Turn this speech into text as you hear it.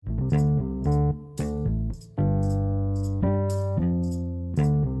Hello,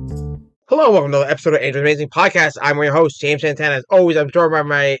 welcome to another episode of Angel's Amazing Podcast. I'm your host, James Santana. As always, I'm joined by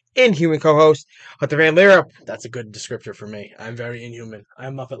my inhuman co-host, Hunter Van Lira. That's a good descriptor for me. I'm very inhuman.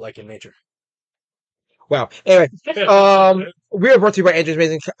 I'm Muppet-like in nature. Wow. Anyway, we are brought to you by Angel's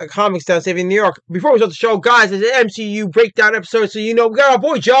Amazing Comics down in New York. Before we start the show, guys, it's an MCU breakdown episode, so you know we got our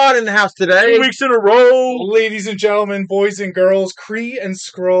boy John in the house today. 2 weeks in a row! Ladies and gentlemen, boys and girls, Kree and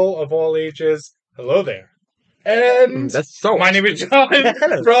Skrull of all ages, hello there. And That's so my name is John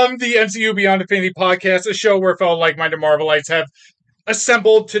from the MCU Beyond Infinity podcast, a show where fellow like-minded Marvelites have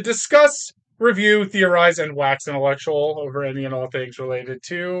assembled to discuss, review, theorize, and wax intellectual over any and all things related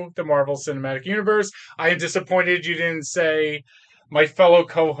to the Marvel Cinematic Universe. I am disappointed you didn't say my fellow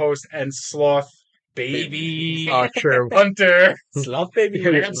co-host and sloth baby true. Hunter. Sloth baby.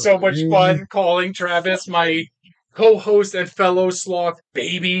 I had so much fun calling Travis my co-host and fellow sloth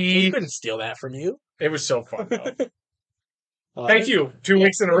He baby. couldn't steal that from you. It was so fun, though. Thank you. 2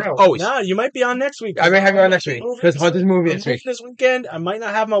 weeks in a row. Always. Nah, you might be on next week. I may have you on next week, because Hunter's moving this week. This weekend. I might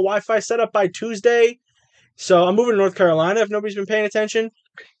not have my Wi-Fi set up by Tuesday. So I'm moving to North Carolina if nobody's been paying attention.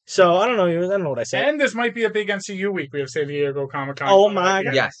 So I don't know what I said. And this might be a big MCU week. We have San Diego Comic-Con. Oh my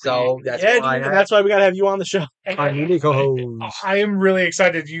God. Yes, so that's Yeah, why dude, that's why we gotta have you on the show. I need a co-host. I am really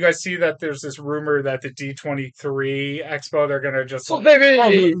excited. You guys see that there's this rumor that the D23 Expo, they're going to just... Oh,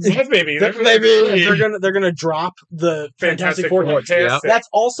 baby! Yes, baby. They're gonna drop the Fantastic Four. Fantastic. That's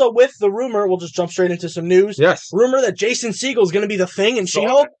also with the rumor. We'll just jump straight into some news. Yes. Rumor that Jason Segel is going to be the Thing in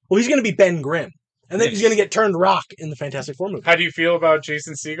She-Hulk. Well, he's going to be Ben Grimm, and then he's going to get turned rock in the Fantastic Four movie. How do you feel about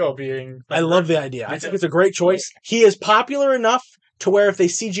Jason Segel being... I love the idea. I think it's a great choice. He is popular enough to where if they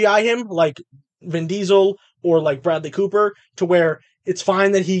CGI him like Vin Diesel or like Bradley Cooper, to where it's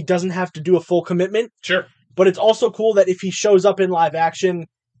fine that he doesn't have to do a full commitment. Sure. But it's also cool that if he shows up in live action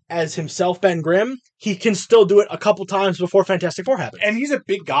as himself, Ben Grimm, he can still do it a couple times before Fantastic Four happens. And he's a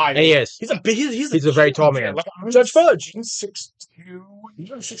big guy. He is. He's a big. He's a very tall man. Like, Judge Fudge. He's 6'2". He's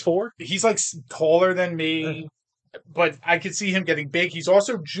 6'4". He's like taller than me, but I could see him getting big. He's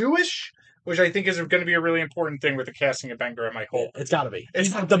also Jewish, which I think is going to be a really important thing with the casting of Ben Grimm. I hope. It's got to be. It's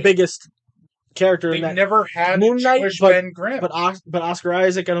He's gotta the be. biggest character They in that. never had Moon a Knight, Jewish but- Ben Grimm. But Oscar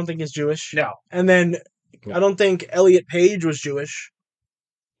Isaac, I don't think is Jewish. No, And then I don't think Elliot Page was Jewish.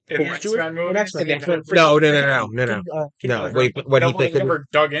 in the Who was X-Men Jewish? movie. In X-Men, yeah. No. He- No, wait, but when he Nobody played... ever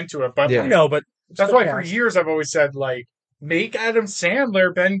dug into it, but Yeah. No, but that's why for years I've always said, like, make Adam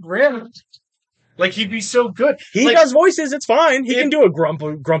Sandler Ben Grimm. Like, he'd be so good. he Like, does voices. It's fine. He It- can do a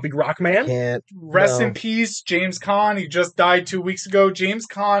grumpy rock man. Can't. Rest No. in peace, James Caan. He just died 2 weeks ago. James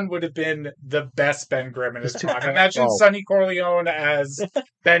Caan would have been the best Ben Grimm in his time. Imagine Oh. Sonny Corleone as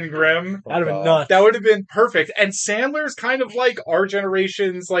Ben Grimm. That'd have been nuts. That would have been perfect. And Sandler's kind of like our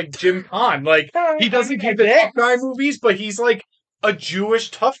generation's like Jim Caan. Like, he doesn't get the tough guy movies, but he's like a Jewish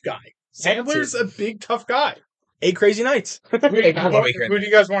tough guy. Sandler's a big tough guy. 8 Crazy Nights. Who do you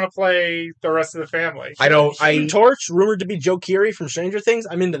guys want to play the rest of the family? I don't... Human Torch, rumored to be Joe Keery from Stranger Things.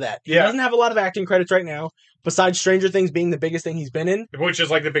 I'm into that. He Yeah. doesn't have a lot of acting credits right now, besides Stranger Things being the biggest thing he's been in. Which is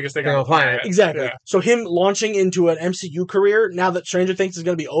like the biggest thing On on the the planet. Exactly. Yeah. So him launching into an MCU career, now that Stranger Things is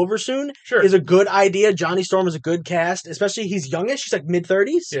going to be over soon, Sure. is a good idea. Johnny Storm is a good cast, especially he's youngish. He's like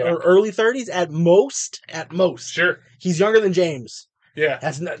mid-30s Yeah. or early 30s at most. At most. Sure. He's younger than James. Yeah.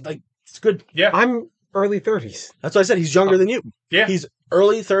 That's not, like, it's good. Yeah. I'm early 30s. That's why I said he's younger than you. Yeah. He's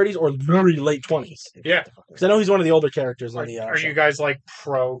early 30s or very late 20s. Yeah. Because I know he's one of the older characters in the Are show. you guys like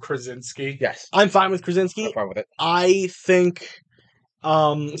pro Krasinski? Yes. I'm fine with Krasinski. I'm fine with it. I think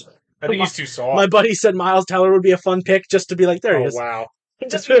I think he's too soft. my buddy said Miles Teller would be a fun pick just to be like, there he Oh, is. wow.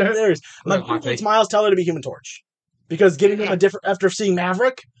 Just there he is. My Well, buddy thinks Miles Teller to be Human Torch. Because giving him a different, after seeing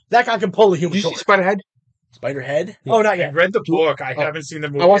Maverick, that guy can pull a Did Human you see Torch. Spiderhead? Spiderhead? Yeah. Oh, not I yet. read the book. I haven't seen the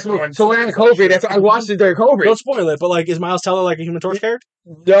movie. I watched it. So when I had COVID, I watched it during COVID. Don't spoil it, but like, is Miles Teller like a Human Torch character?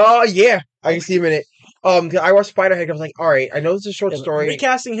 No, yeah. I can see him in it. I watched Spiderhead. I was like, all right, I know this is a short Yeah, story.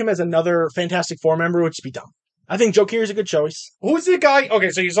 recasting him as another Fantastic Four member would just be dumb. I think Joe Keery's a good choice. Who's the guy? Okay,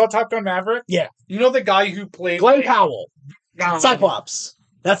 so you saw Top Gun Maverick? Yeah. You know the guy who played Glenn Powell. Cyclops.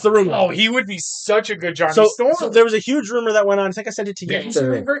 That's the rumor. Oh, he would be such a good Johnny So Storm. there was a huge rumor that went on. I think I sent it to you. Did you see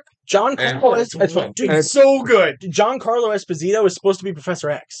Maverick? John Carlo That's fine. Dude, And- so good. Giancarlo Esposito is supposed to be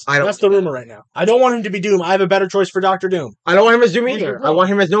Professor X. I don't- That's the rumor right now. I don't want him to be Doom. I have a better choice for Doctor Doom. I don't want him as Doom either. I want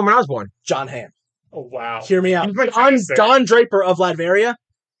him as Norman Osborn. John Hamm. Oh, wow. Hear me out. He's like I'm Jesus. Don Draper of Latveria.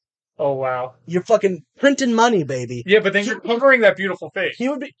 Oh, wow. You're fucking printing money, baby. Yeah, but then you're covering that beautiful face. He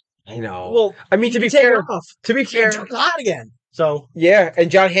would be. I know. Well, I mean, to be take it fair, off. to be fair, Turn hot again. So Yeah, and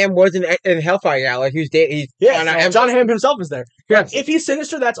John Hamm was in Hellfire Gala. He was dating. John Hamm himself is there. Yes. If he's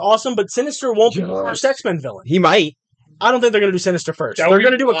Sinister, that's awesome. But Sinister won't be the first X-Men villain. He might. I don't think they're going to do Sinister first. That They're would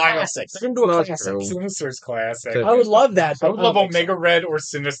going to be do a wild. classic. They're going to do a That's classic. true. Sinister's classic. Good. I would love that. I But would I love don't think Omega Red or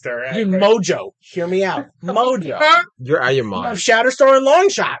Sinister. so. Dude, Mojo. Hear me out. Mojo. You're out of your You have mind. Shatterstar and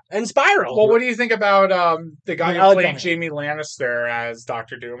Longshot and Spiral. Well, what do you think about the guy I who like played that. Jamie Lannister as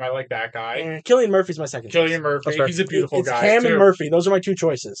Doctor Doom? I like that guy. And Cillian Murphy's my second choice. Killian Murphy. That's fair. He's a beautiful It's guy. Ham too. and Murphy. Those are my two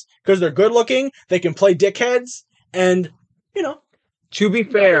choices. Because they're good looking, they can play dickheads, and, you know. To be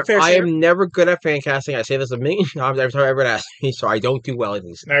fair, Fair I share. am never good at fan casting. I say this a million times every time everyone asks me, so I don't do well at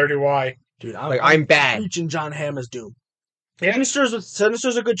these. Neither do I. Dude, I'm bad. Preaching John Hamm as Doom. Yeah.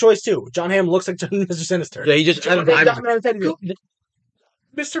 Sinister's a good choice, too. John Hamm looks like Mr. Sinister. Yeah, he just.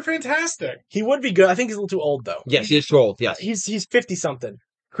 Mr. Fantastic. He would be good. I think he's a little too old, though. Yes, he's too old. Yes, He's 50-something.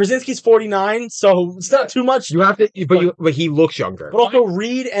 Krasinski's 49, so it's not too much. you have to, but he looks younger. But also,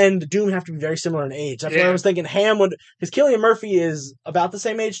 Reed and Doom have to be very similar in age. That's why I Yeah. was thinking Ham would... Because Cillian Murphy is about the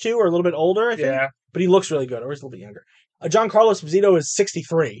same age, too, or a little bit older, I think. Yeah. But he looks really good, or he's a little bit younger. Giancarlo Esposito is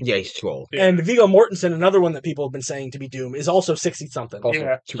 63. Yeah, he's too old. Yeah. And Viggo Mortensen, another one that people have been saying to be Doom, is also 60-something. Also,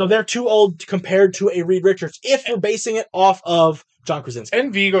 Yeah. too So they're too old compared to a Reed Richards, if we're basing it off of John Krasinski.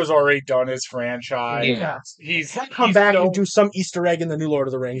 And Vigo's already done his franchise. Yeah. He's Come he's back so, and do some Easter egg in the new Lord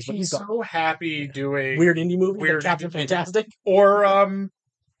of the Rings, but He's he's done. so happy doing Weird indie movie, weird Captain indie movie. Fantastic. or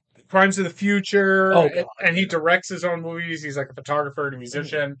Crimes of the Future. Oh, God. And he directs his own movies. He's like a photographer and a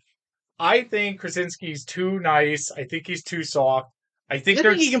musician. I think Krasinski's too nice. I think he's too soft. I think I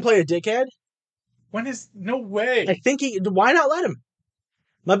there's think he can play a dickhead. no way. I think he. Why not let him?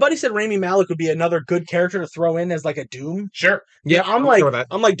 My buddy said Rami Malek would be another good character to throw in as like a Doom. Sure. Yeah, I'm okay with that.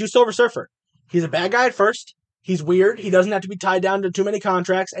 like, do Silver Surfer. He's a bad guy at first. He's weird. He doesn't have to be tied down to too many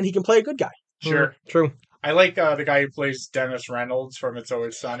contracts, and he can play a good guy. Sure. True. I like the guy who plays Dennis Reynolds from It's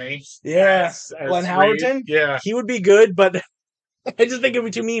Always Sunny. Yeah, As Glenn Reed. Howerton? Yeah. He would be good, but I just think it'd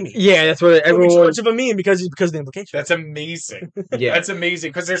be too memey. Yeah, that's what It would be too everyone. much of a meme because of the implication. That's amazing. Yeah, That's amazing.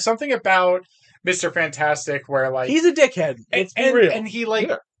 Because there's something about Mr. Fantastic where like He's a dickhead. Let's be real. and he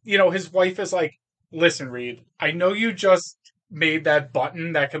like Yeah. his wife is like, listen, Reed, I know you just made that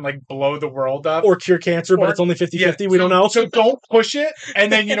button that can like blow the world up. or cure cancer, but Or- it's only 50-50. Yeah, We don't know. So don't push it.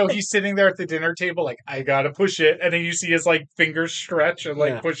 And then, he's sitting there at the dinner table, like, I gotta push it. And then you see his like fingers stretch and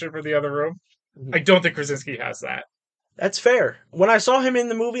like Yeah. push it for the other room. Mhm. I don't think Krasinski has that. That's fair. When I saw him in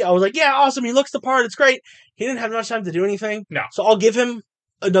the movie, I was like, yeah, awesome. He looks the part. It's great. He didn't have much time to do anything. No. So I'll give him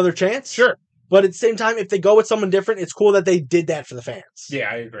another chance. Sure. But at the same time, if they go with someone different, it's cool that they did that for the fans. Yeah,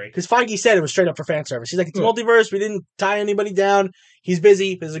 I agree. Because Feige said it was straight up for fan service. He's like, it's Yeah. multiverse. We didn't tie anybody down. He's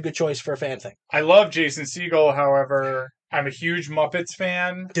busy. This is a good choice for a fan thing. I love Jason Segel, however. I'm a huge Muppets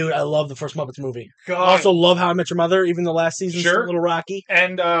fan. Dude, I love the first Muppets movie. God. I also love How I Met Your Mother, even the last season's Sure. a little rocky.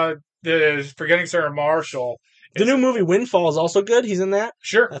 And the Forgetting Sarah Marshall. The new movie Windfall is also good. He's in that.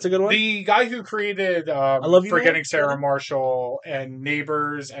 Sure. That's a good one. The guy who created Love You, Forgetting Man? Sarah Yeah. Marshall and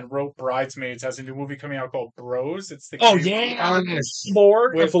Neighbors and wrote Bridesmaids has a new movie coming out called Bros. It's the Oh, kid- yeah. Yes.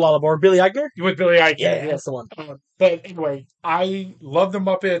 Boar. With- Fulala Boar. Billy Eichner? with Billy Eichner. Yeah, that's the one. But anyway, I love the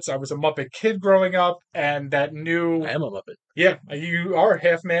Muppets. I was a Muppet kid growing up, and that new I am a Muppet. yeah, you are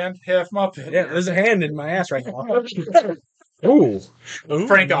half man, half Muppet. Yeah, there's a hand in my ass right now. Ooh. Ooh.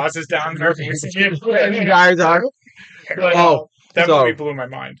 Frank Oz is down there. You guys are But, Oh, that so- movie blew my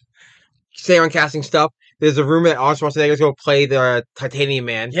mind. stay on casting stuff. There's a rumor that Arnold Schwarzenegger is going to play the Titanium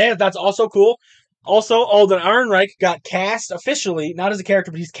Man. Yeah, that's also cool. Also, Alden Ehrenreich got cast officially, not as a character,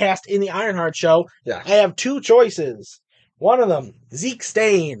 but he's cast in the Ironheart show. Yeah. I have two choices. One of them, Zeke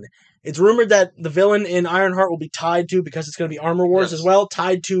Stain. It's rumored that the villain in Ironheart will be tied to, because it's going to be Armor Wars Yes. as well,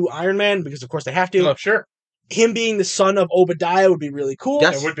 tied to Iron Man, because of course they have to. Oh, sure. Him being the son of Obadiah would be really cool.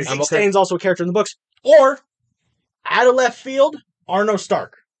 Yes, It would be. Zeke I'm okay. Stain's also a character in the books. Or, out of left field, Arno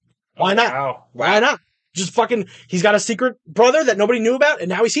Stark. Why not? Wow. Why not? Just fucking, he's got a secret brother that nobody knew about, and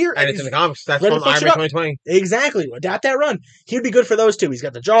now he's here. And it's in the comics. That's Ready from to fuck Iron shit Man up. 2020. Exactly. Adapt that run. He'd be good for those two. He's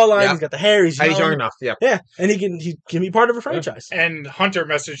got the jawline, Yeah. he's got the hair, he's And he's young young. enough. Yeah. Yeah, and he can be part of a franchise. And Hunter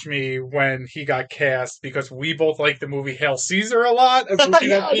messaged me when he got cast because we both like the movie Hail Caesar a lot. A movie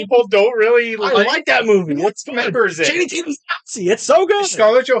that people don't really I like that movie. What's the matter? remembers it. Channing Tatum's Nazi. It's so good.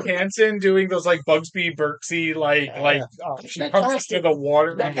 Scarlett Johansson doing those like Bugsby Birksy she That comes cast- to the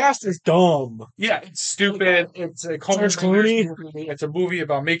water. That cast is dumb. Yeah, it's stupid. It's a Coen George Brothers Clooney. movie. It's a movie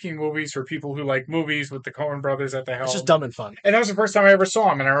about making movies for people who like movies with the Coen brothers at the helm. It's just dumb and fun. And that was the first time I ever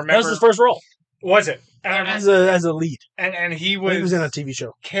saw him, and I That was remember his first role. Was it? And, as a lead. and he He was was in a TV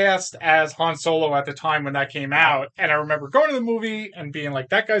show. cast as Han Solo at the time when that came out. And I remember going to the movie and being like,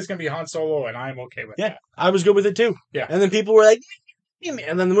 that guy's going to be Han Solo, and I'm okay with Yeah, that. I was good with it too. Yeah. And then people were like,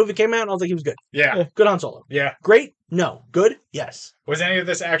 and then the movie came out, and I was like, he was good. Yeah. Good Han Solo. Yeah. Great? No. Good? Yes. Was any of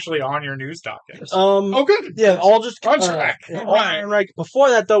this actually on your news docket? Oh, good. yeah, all just On track. Yeah, All right. right. Before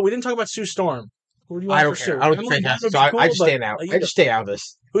that, though, we didn't talk about Sue Storm. Who do you want I don't for care. Sue? I don't Emily think Blunt so. would be I just cool, stand out. but I just stay out of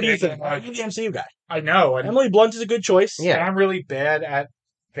this. Who do you Yeah, think? yeah. You're the MCU guy. I know. And Emily Blunt is a good choice. Yeah. I'm really bad at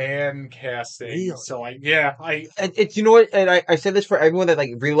fan casting. Really? So And it's you know what, and I said this for everyone that like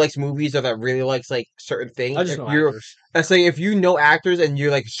really likes movies or that really likes like certain things. I just If know you're actors. That's like if you know actors and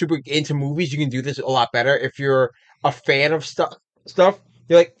you're like super into movies, you can do this a lot better. If you're a fan of stuff,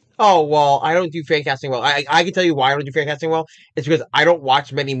 you're like, oh well, I don't do fan casting well. I can tell you why I don't do fan casting well. It's because I don't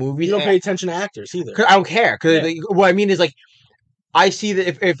watch many movies. You don't and- pay attention to actors either. 'cause I don't care. Because Yeah. what I mean is like, I see that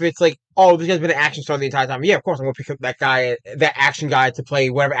if it's like, oh, this guy's been an action star the entire time. Yeah, of course I'm gonna pick up that guy, that action guy, to play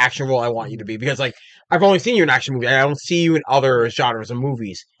whatever action role I want you to be. Because like I've only seen you in action movies. I don't see you in other genres of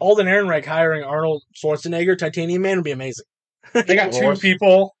movies. Alden Ehrenreich hiring Arnold Schwarzenegger, Titanium Man, would be amazing. they got two Lord.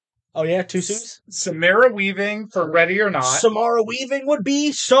 people. Oh yeah, two Sues. Samara Weaving for Ready or Not. Samara Weaving would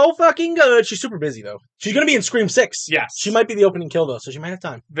be so fucking good. She's super busy though. She's gonna be in Scream 6. Yes. She might be the opening kill though, so she might have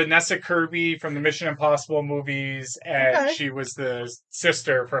time. Vanessa Kirby from the Mission Impossible movies, and Okay. she was the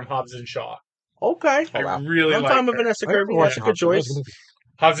sister from Hobbs and Shaw. Okay. Oh, wow. I really I'm like fine with her. Vanessa I Kirby. watched That's a the good Hobbs. That was choice. a good movie.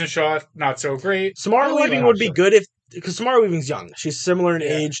 Hobbs and Shaw, not so great. Samara I like Weaving her would be show. good because Samara Weaving's young. She's similar in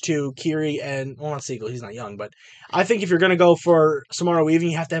Yeah. age to Kiri and not Siegel. He's not young, but I think if you're gonna go for Samara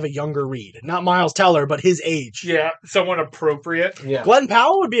Weaving, you have to have a younger Reed, not Miles Teller, but his age. Yeah, someone appropriate. Yeah. Glenn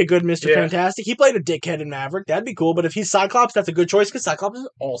Powell would be a good Mr. Yeah. Fantastic. He played a dickhead in Maverick. That'd be cool. But if he's Cyclops, that's a good choice because Cyclops is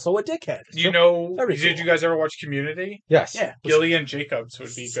also a dickhead. You know, Very did cool. you guys ever watch Community? Yes. Yeah. Gillian Jacobs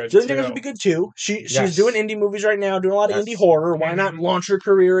would be good Jillian too. Jacobs would be good too. She's Yes. doing indie movies right now, doing a lot of Yes. indie horror. Why not Mhm. launch her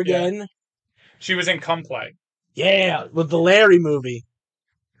career again? She was in Come Play. Yeah, with the Larry movie.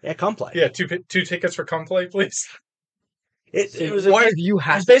 Yeah, come play. Yeah, two tickets for Come Play, please. It was What if you it's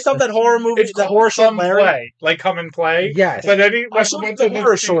have? based off that horror movie, It's that called horror short Come Larry. Play, like Come and Play. Yes. But any I saw the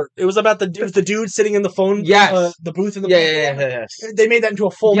horror short. It was about the dude sitting in the phone, Yes. the booth in the Yes. They made that into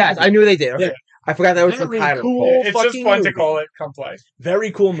a full. Yes, movie. I knew they did. Okay. Yeah. I forgot that was the Very title. cool. It's just fucking fun to movie. call it Come Play.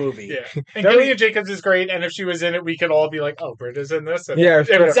 Very cool movie. Yeah. And Very- Gillian Jacobs is great, and if she was in it, we could all be like, oh, Britta's in this. And Yeah, it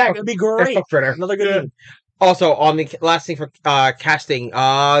Britta. was- Exactly. It'd be great. Fuck Britta. Another good Yeah. movie. Also, on the last thing for casting,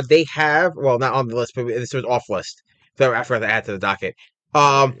 they have, well, not on the list, but this was off list. So I forgot to add to the docket.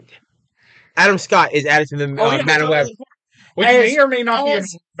 Adam Scott is added to the Man of Web. Which As- may or may not be a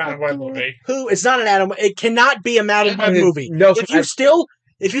as- Madam Web movie. Who? It's not an Adam. It cannot be a Madam Web movie. No,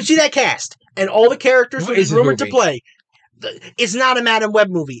 If you see that cast and all the characters What that is he's this rumored to movie? play, it's not a Madam Web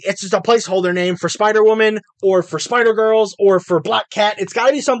movie. It's just a placeholder name for Spider Woman or for Spider Girls or for Black Cat. It's got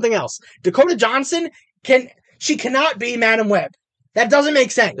to be something else. Dakota Johnson cannot be Madam Web. That doesn't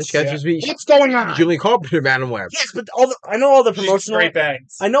make sense. This guy just be What's going on? Julie Carpenter, Man of Web. Yes, but I know all the She's promotional. Great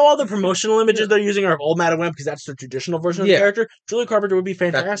bangs. I know all the promotional images they're using are of old Madam Web because that's the traditional version of the Yeah. character. Julie Carpenter would be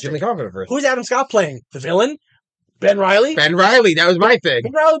That's fantastic. Julie Carpenter version. Who's Adam Scott playing? The villain? Ben Riley? Ben Riley, that was my thing.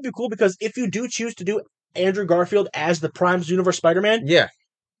 Ben Riley would be cool because if you do choose to do Andrew Garfield as the Primes Universe Spider-Man, Yeah,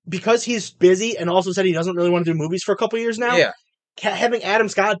 because he's busy and also said he doesn't really want to do movies for a couple years now, yeah. having Adam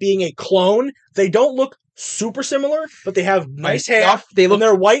Scott being a clone, they don't look super similar, but they have nice hair. Enough, they And look.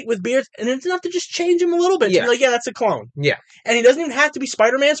 they're white with beards, and it's enough to just change him a little bit. To Yeah. be like, yeah, that's a clone. Yeah. And he doesn't even have to be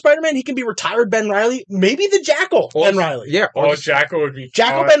Spider-Man. He can be retired Ben Riley, maybe the Jackal Or- Ben Riley. Yeah, or Oh, just Jackal would be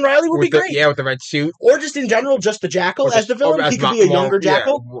Jackal fun. Ben Riley would be with the, great. yeah, with the red suit. Or just in general, just the Jackal Or as the just- villain. or as He could Ma- be a Mar- younger yeah,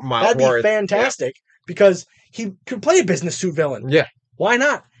 Jackal. Ma- That'd be Morris, fantastic because he could play a business suit villain. Yeah. Why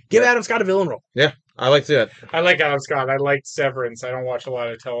not? Give Yeah. Adam Scott a villain role. I like that. I like Adam Scott. I liked Severance. I don't watch a lot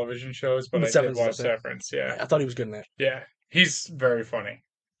of television shows, but But I did Severance is watch okay. Severance. Yeah. I thought he was good in that. Yeah. He's very funny.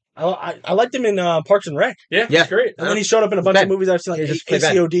 I liked him in Parks and Rec. Yeah, Yeah. he's great. And then he showed up in a bunch Ben. of movies I've seen, like He just played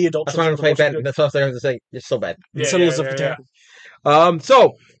Ben. ACOD, Adult That's why I'm Children's gonna play Ben. Abortion That's what I was going to say. It's so bad. Clinic, Son of the Potato.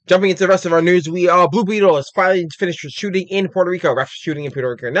 So jumping into the rest of our news, we Blue Beetle has finally finished shooting in Puerto Rico. After shooting in Puerto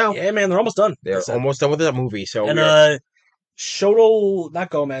Rico now, Yeah, man, they're almost done. they're That's it. almost done with that movie. So And Shodol, not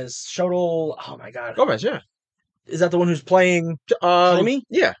Gomez, Shodol. Oh my God, Gomez, yeah, is that the one who's playing? Jaime?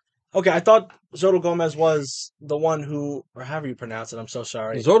 yeah, Okay, I thought Shodol Gomez was the one who, or however you pronounce it. I'm so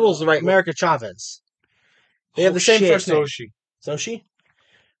sorry. Zodal's the right. America Chavez. They have the same shit, first name. Soshi. Soshi?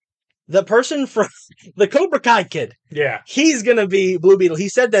 The person from the Cobra Kai kid, Yeah. he's going to be Blue Beetle. He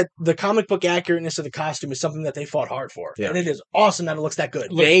said that the comic book accurateness of the costume is something that they fought hard for. Yeah. And it is awesome that it looks that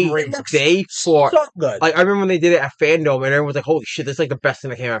good. They fought. So good. Like I remember when they did it at Fandom, and everyone was like, "Holy shit, this is like the best thing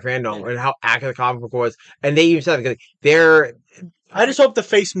that came out of Fandom," and how accurate the comic book was. And they even said like, they're I just hope the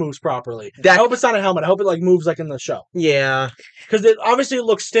face moves properly. I hope it's not a helmet. I hope it like moves like in the show. Yeah. Because it obviously it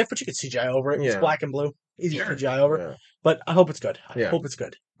looks stiff, but you can CGI over it. It's Yeah. black and blue. Easy to CGI over. Yeah. But I hope it's good. I Yeah. hope it's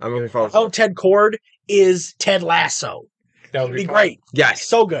good. I'm looking forward. Oh, Ted Cord is Ted Lasso. That It'd be great. Yes.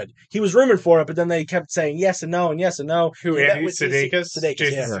 So good. He was rumored for it, but then they kept saying yes and no and yes and no. Who, He met Andy with Sudeikis? Sudeikis,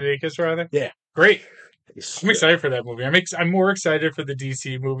 Jason yeah. Sudeikis, rather? Yeah. Great. I'm excited for that movie. I'm more excited for the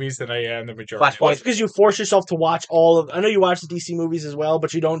DC movies than I am the majority. Flashpoint. Well, it's because you force yourself to watch all of. I know you watch the DC movies as well,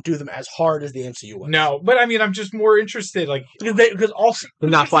 but you don't do them as hard as the MCU ones. No, but I mean, I'm just more interested. Like, because also They're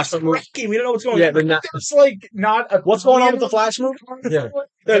not Flashpoint movies. we don't know what's going Yeah, on. they're not. there's like not a. What's going on with the Flash movie? Yeah.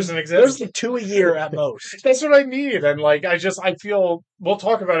 Doesn't There's exist. like 2 a year at most. That's what I need, and like, I feel we'll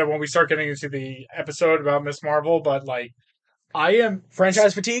talk about it when we start getting into the episode about Miss Marvel. But like, I am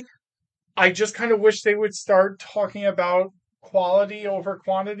Franchise fatigue. I just kind of wish they would start talking about quality over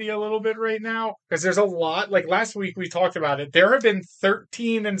quantity a little bit right now, because there's a lot. Like last week we talked about it. There have been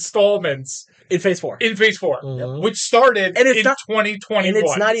 13 installments In Phase 4. in Phase 4, Mhm. which started And it's in not- 2021. And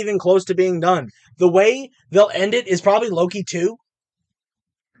it's not even close to being done. The way they'll end it is probably Loki 2.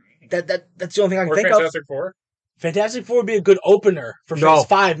 That's the only thing I can or think Fantastic of. Four. Fantastic Four would be a good opener for No. Phase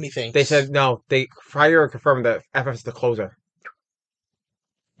 5, methinks. They said no. They Friday confirmed that FF is the closer.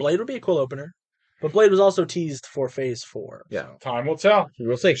 Blade would be a cool opener. But Blade was also teased for Phase 4. Yeah. so. Time will tell.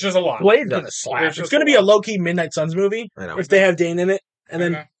 We'll see. It's just a lot. Blade's Yeah. going to slap. There's It's just going to a be a lot. low-key Midnight Suns movie I know. if they have Dane in it and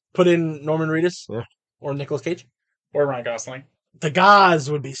then Okay. put in Norman Reedus Yeah. or Nicolas Cage. Or Ryan Gosling. The Gauze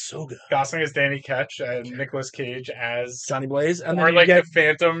would be so good. Gosling as Danny Ketch and Nicolas Cage as Johnny Blaze. And or then like you get, the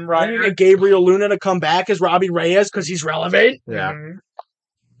Phantom then you Rider. get Gabriel Luna to come back as Robbie Reyes because he's relevant. Yeah. Mhm.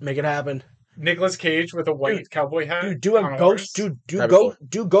 Make it happen. Nicolas Cage with a white cowboy hat. Dude, do a on Ghost. horse.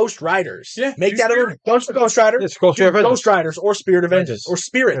 Do Ghost Riders. Yeah, Make do that a Spirit. Ghost Rider. It's Ghost Do Rider. Ghost Riders or Spirit of Vengeance Vengeance. or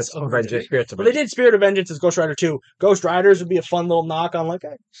Spirits It's of Avengers. Vengeance. Spirits of Well, they did Spirit of Vengeance as Ghost Rider 2. Ghost Riders would be a fun little knock on like,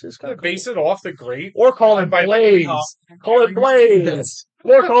 hey, this is kind of cool. Base it off the great. Or call it by Blaze. Call it Blaze. Yes.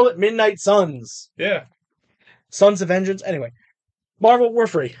 Or call it Midnight Suns. Yeah. Sons of Vengeance. Anyway, Marvel, we're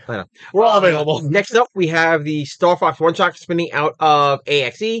free. I know. We're all available. Next up, we have the Star Fox one shot spinning out of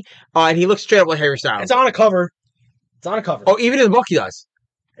AXE, and he looks straight up like Harry Styles. It's on a cover. It's on a cover. Oh, even in the book he does.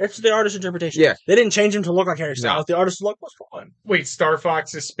 It's the artist's interpretation. Yeah. They didn't change him to look like Harry Styles. The artist was like, what's fun? Wait, Star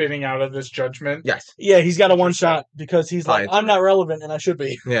Fox is spinning out of this judgment. Yes. Yeah, he's got a one shot because he's like, Fine. I'm not relevant and I should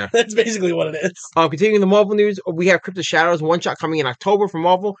be. Yeah. That's basically what it is. Continuing the Marvel news, we have Crypt of Shadows one shot coming in October from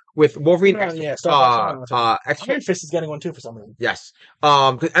Marvel with Wolverine. Yeah, Star Fox. X. Iron Fist is getting one too for some reason. Yes.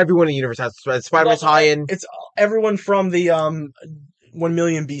 Because everyone in the universe has Spider-Man tie-in. It's everyone from the 1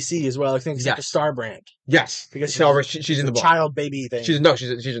 million BC as well. I think except Yes. the Star Brand Yes. because She's in the book. child baby thing. She's an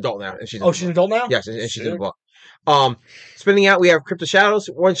adult now. And she's in the she's book. an adult now. Yes, and she's in the Sick. book. Spinning out, we have Crypt of Shadows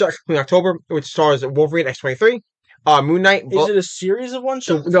one shot in October, which stars Wolverine X-23, Moon Knight. Is it a series of one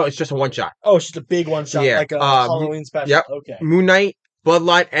shots? No, it's just a one shot. Oh, it's just a big one shot, Yeah, like a Halloween special. yep. Okay. Moon Knight,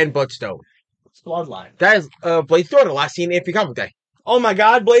 Bloodline, and Bloodstone. It's Bloodline. That is Blade's daughter, last seen in AP Comic Day. Oh my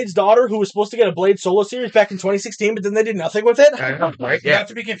God, Blade's daughter, who was supposed to get a Blade solo series back in 2016, but then they did nothing with it. Right? Yeah. Not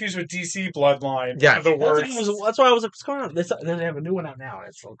to be confused with DC Bloodline. Yeah. The That's, worst. that's why I was like, what's going on? They have a new one out now, and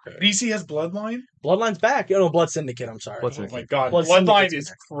it's so good. DC has Bloodline? Bloodline's back. Oh, no, Blood Syndicate. I'm sorry. Blood Oh Syndicate. my god. Blood Bloodline Syndicate's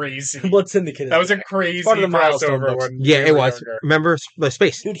is crazy. Blood Syndicate. Is That was a back. crazy Part of the Milestone crossover books. when Yeah, we it were was. younger. Remember the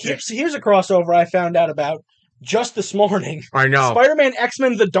space? Dude, here's a crossover I found out about just this morning. I know. Spider-Man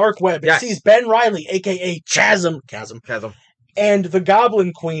X-Men The Dark Web. It Yes. sees Ben Reilly, a.k.a. Chasm, Chasm. and the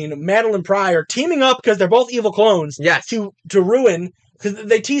Goblin Queen, Madeline Pryor, teaming up because they're both evil clones Yes. to ruin, because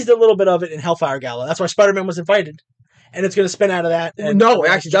they teased a little bit of it in Hellfire Gala. That's why Spider-Man was invited. And it's going to spin out of that. And, No, it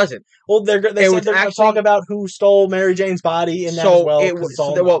actually doesn't. Well, they It said was they're going to actually- talk about who stole Mary Jane's body in that as So well. it 'cause was it's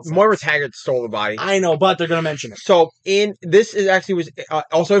all well, nonsense. Moira Taggart stole the body. I know, but they're going to mention it. So in this is actually was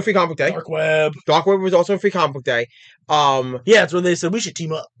also in Free Comic Book Day. Dark Web. Dark Web was also in Free Comic Book Day. Yeah, that's when they said we should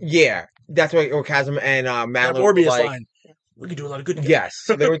team up. Yeah, that's why Chasm and That Madeline were Morbius like, line. We could do a lot of good. yes,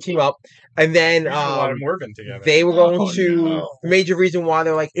 so they would team up, and then We did a lot of Morgan together. they were going Oh, to no. major reason why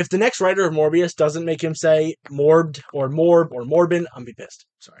they're like If the next writer of Morbius doesn't make him say Morbed or Morb or Morbin, I'm be pissed.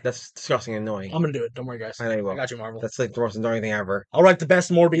 Sorry. that's disgusting and annoying. I'm gonna do it. Don't worry, guys. I know you will. I got you, Marvel. That's like the most annoying thing ever. I'll write the best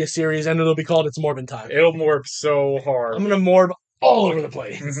Morbius series, and it'll be called It's Morbin Time. It'll morph so hard. I'm gonna morb all over the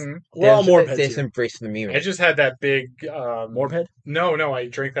place. Mhm. We're all They Morbheads just here. embrace the meme. I just had that big Morbhead? No, I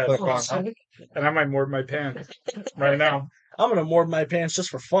drank that Oh, and I might morb my pan right now. I'm gonna morb my pants just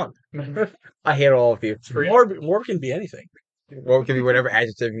for fun. I hate all of you. Morb can be anything. Well, it can be whatever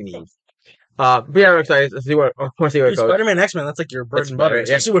adjective you need. But yeah, I'm excited. Let's see what. I want to see what it Dude, goes. Spider-Man X-Men, that's like your bread That's and butter. better,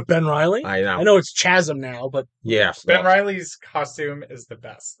 yeah. Especially with Ben Riley. I know. I know it's Chasm now, but Yeah. Ben Riley's costume is the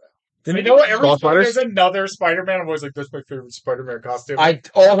best. then I know every Skull time there's Spiders? another Spider-Man, I'm always like, "That's my favorite Spider-Man costume."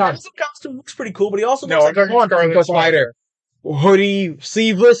 All time. His costume looks pretty cool, but he also No, looks I'm talking like Scarlet Ghost Spider. Hoodie,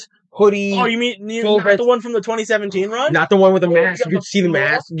 sleeveless hoodie. Oh, you mean full not vest- the one from the 2017 run? Not the one with the mask. You could see the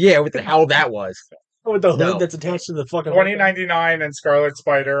mask. Yeah, what the hell that was. With the hood No. that's attached to the fucking 2099 and Scarlet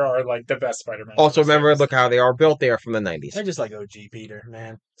Spider are like the best Spider-Man. Also, remember, costumes. look how they are built. They are from the 90s. I just like OG Peter,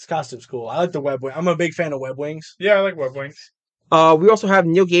 man. His costume's cool. I like the web wing. I'm a big fan of web wings. Yeah, I like Web Wings. We also have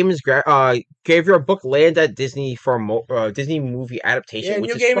Neil Gaiman's gave your book land at Disney for a Disney movie adaptation. Yeah, which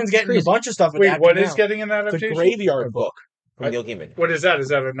Neil is Gaiman's fucking getting crazy. a bunch of stuff. Wait, adapted what is now. getting an the adaptation? Graveyard book? From Neil Gaiman. What is that? Is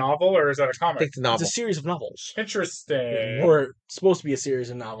that a novel or is that a I comic? think it's a novel. It's a series of novels. Interesting. Or it's supposed to be a series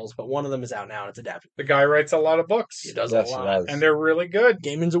of novels, but one of them is out now and it's adapted. The guy writes a lot of books, He does Yes, a he lot. does. and they're really good.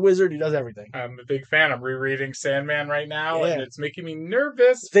 Gaiman's a wizard. He does everything. I'm a big fan. I'm rereading Sandman right now, Yeah. and it's making me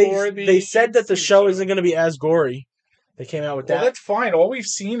nervous for the. They said that the TV show isn't going to be as gory. They came out with Well, that. that's fine. All we've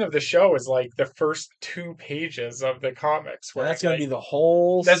seen of the show is like the first 2 pages of the comics. Well, where that's going to like, be the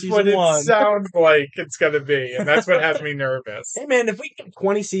whole That's season what it one. sounds like it's going to be, and that's what has me nervous. Hey man, if we get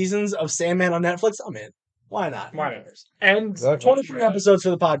 20 seasons of Sandman on Netflix, I'm in. Why not? Why not? And 23 episodes for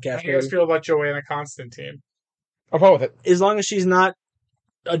the How podcast. do you guys Baby. feel about Joanna Constantine? I'm fine with it. As long as she's not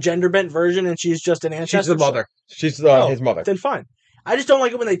a gender bent version and she's just an ancestor. She's the mother. She's Oh, his mother. Then fine. I just don't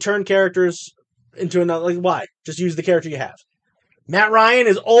like it when they turn characters into another. Like, why? Just use the character you have. Matt Ryan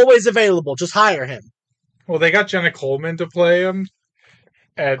is always available. Just hire him. Well, they got Jenna Coleman to play him,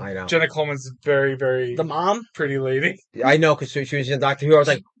 and I know. Jenna Coleman's very, very The mom. pretty lady. I know because she was in Doctor Who. I was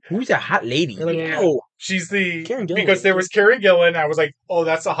like, who's that hot lady? They're like, Yeah. oh, She's the Karen Gillan. because there was Karen Gillan. I was like, oh,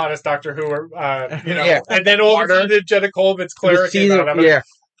 that's the hottest Doctor Who, Yeah. And then all of a sudden, Jenna Coleman's Clara came Season- out. I'm like, yeah.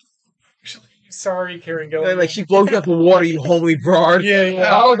 sorry, Karen Gillan. Like she blows up the water, you homely broad. yeah.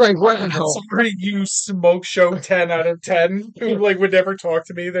 I was like, wow. Sorry, you smoke show 10 out of 10 who like would never talk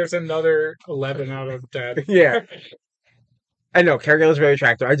to me. There's another 11 out of 10. Yeah. I know, Karen Gillan's very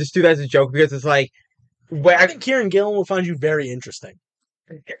attractive. I just do that as a joke because it's like, I think Kieran Gillen will find you very interesting.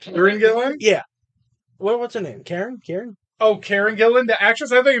 Karen Gillan? Yeah. What's her name? Karen? Karen? Oh, Karen Gillan, the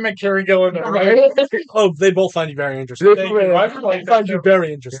actress. I thought you meant Karen Gillan. The writer. Oh, they both find you very interesting. Thank you. I would like They that find you too.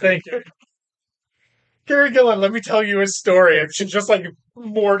 very interesting. Thank you. Karen Gillan, let me tell you a story. And she's just like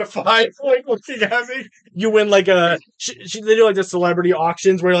mortified, like looking at me. You win like a they do like the celebrity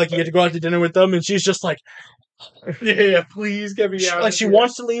auctions where like you get to go out to dinner with them, and she's just like Yeah, please get me out. like of she here.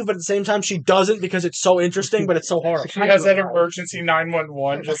 wants to leave, but at the same time she doesn't because it's so interesting, but it's so horrible. She has that emergency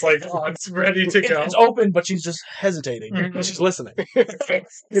 911, just like it's ready to go. It's open, but she's just hesitating. Mhm. She's listening.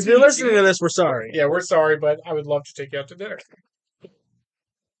 If you're listening to this, we're sorry. Yeah, we're sorry, but I would love to take you out to dinner.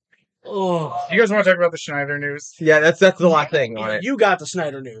 Oh, You guys want to talk about the Schneider news? yeah, that's the last thing on it. you got the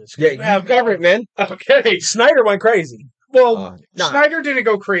Snyder news. Yeah, you have covered it, man. Okay. Snyder went crazy. Well, Nah. Schneider didn't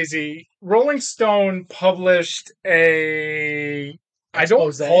go crazy. Rolling Stone published a. I don't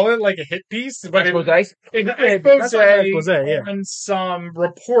Expose. call it like a hit piece, but it, Expose? an That's expose like an expose, yeah. on some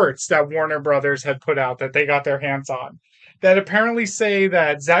reports that Warner Brothers had put out that they got their hands on that apparently say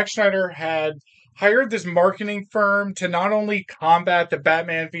that Zack Snyder had hired this marketing firm to not only combat the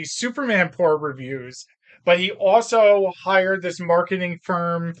Batman v Superman poor reviews, but he also hired this marketing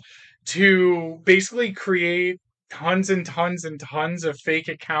firm to basically create tons and tons and tons of fake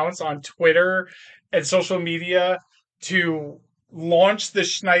accounts on Twitter and social media to launch the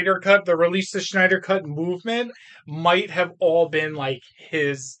Schneider Cut, the release the Schneider Cut movement might have all been like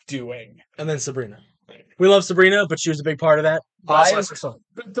his doing. And then Sabrina. We love Sabrina, but she was a big part of that. I- Bless her soul.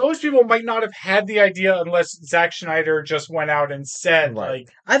 But those people might not have had the idea unless Zack Schneider just went out and said, Right. like,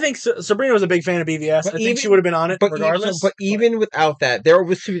 I think Sabrina was a big fan of BVS. But I think even- she would have been on it But regardless. even without that, there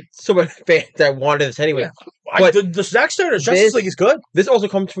was so many fans that wanted this anyway. but the Zack Snyder Justice this- League is good. This also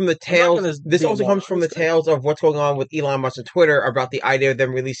comes from the tales. gonna This be also more. comes from the tales of what's going on with Elon Musk on Twitter about the idea of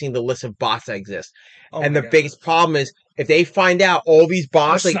them releasing the list of bots that exist. Oh and my the God. biggest problem is if they find out all these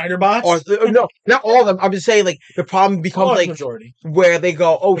bots, like, Snyder bots. no, not all of them. I'm just saying, like, the problem becomes Large like majority. where they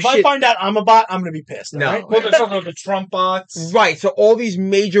go, oh If I shit, find out I'm a bot, I'm gonna be pissed. No. alright? well, there's also the Trump bots. right? So all these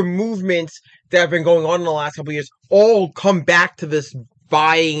major movements that have been going on in the last couple of years all come back to this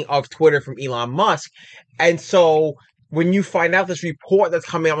buying of Twitter from Elon Musk, and so when you find out this report that's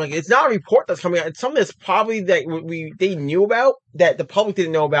coming out, like it's not a report that's coming out; it's something that's probably that they knew about that the public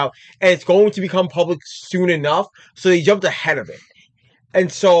didn't know about, and it's going to become public soon enough. So they jumped ahead of it,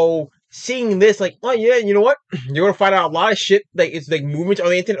 and so seeing this, like, oh yeah, you know what? You're gonna find out a lot of shit. Like it's like movements on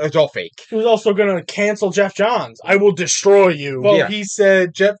the internet. It's all fake. He was also going to cancel Jeff Johns. I will destroy you. Well, Yeah. he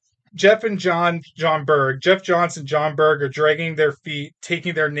said Jeff and John Berg, Jeff Johnson, John Berg are dragging their feet,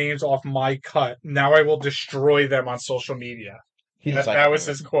 taking their names off my cut. Now I will destroy them on social media. He's That, like, that was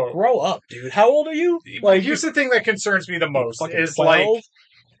his quote. Grow up, dude. How old are you? Like, here's the thing that concerns me the most Fucking is 12?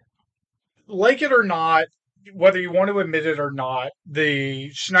 like it or not, whether you want to admit it or not, the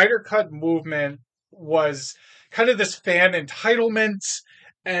Schneider Cut movement was kind of this fan entitlement,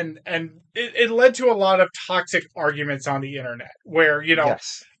 and it led to a lot of toxic arguments on the internet where, you know,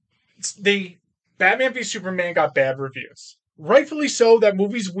 yes. Batman v Superman got bad reviews. Rightfully so. That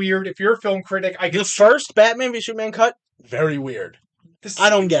movie's weird. If you're a film critic, I The guess first Batman v Superman cut, very weird. I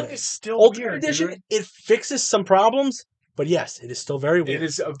don't get it. It's still Ultimate weird. Edition, Dude. it fixes some problems, but yes, it is still very weird. It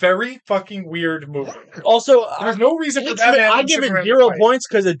is a very fucking weird movie. Also, There's no reason for Ultimate- Batman. I and give it Superman to 0 fight. points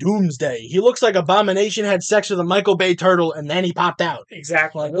because of Doomsday. He looks like Abomination had sex with a Michael Bay turtle and then he popped out.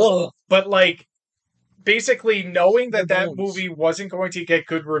 Exactly. Like, ugh. But like, basically knowing that The that bones. movie wasn't going to get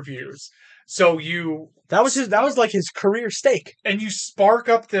good reviews, so you That was like his career stake. spark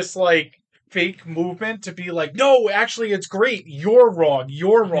up this like fake movement to be like, no, actually it's great. You're wrong.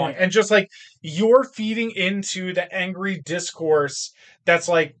 You're wrong. And just like you're feeding into the angry discourse that's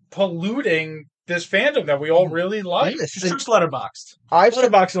like polluting this fandom that we all really like. Just search Letterboxd. I've said,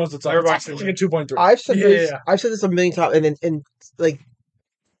 Letterboxd knows what's up. Letterboxd It's like a 2.3. I've said Yeah, this. yeah. I've said this a million times, and like,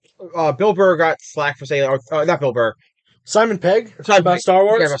 Bill Burr got slack for saying, or not Bill Burr, Simon Pegg Simon about Pegg. Star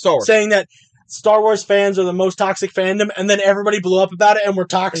Wars, Yeah, about Star Wars. saying that Star Wars fans are the most toxic fandom, and then everybody blew up about it and were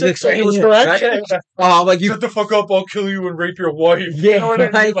toxic. So he was correct. like you, Shut the fuck up! I'll kill you and rape your wife. yeah, You know what I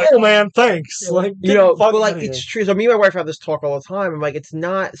mean? like, Like, Oh man, thanks. Like you know, fuck but like outta it's here. true. So me and my wife have this talk all the time. I'm like, it's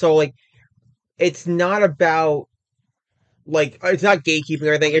not so like, it's not about like it's not gatekeeping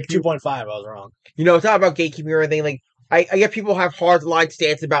or anything. If you 2.5. I was wrong. you know, it's not about gatekeeping or anything. Like I get people have hard line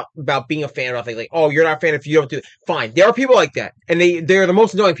stance about being a fan of things. Like, oh, you're not a fan if you don't do it. Fine, there are people like that, and they're the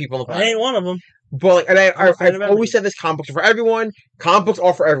most annoying people on the I planet. ain't one of them. But like, and I'm a fan I've of always everything. said this: comic books are for everyone. Comic books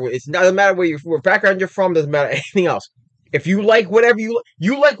are for everyone. It doesn't matter what background you're from. Doesn't matter anything else. If you like whatever you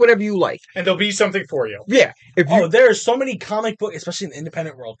like whatever you like. and there'll be something for you. Yeah. If you Oh, there are so many comic books, especially in the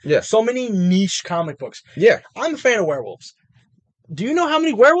independent world. Yeah. So many niche comic books. yeah I'm a fan of werewolves. Do you know how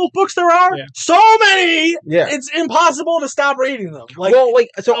many werewolf books there are? Yeah. So many. yeah. It's impossible to stop reading them. Like well, like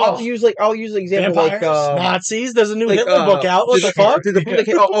so, oh. I'll use the example vampires, like Nazis. There's a new like, Hitler book out. What the fuck? Did the book that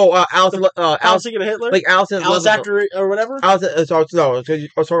came, Allison, Alice Thinking of Hitler? like Allison, Alice After or whatever? Alice, so, no, I was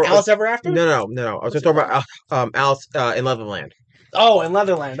talking Alice Ever After? no. I was just talking about Alice in Leatherland. Oh, in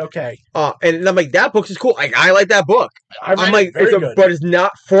Leatherland. Okay. And I'm like, that book is cool. Like, I like that book. I read I'm it. like, Very good. but it's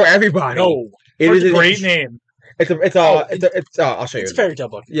not for everybody. No. it It's is a great name. It's Oh, I'll show you. It's a fairy tale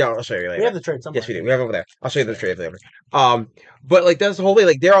book. Yeah, I'll show you later. We have the trade somewhere. Yes, we do. We have it over there. I'll show you the trade later. But like that's the whole thing.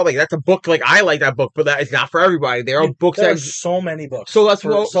 Like they're all like that's a book. Like I like that book, but that it's not for everybody. There are books There that are so many books. so that's for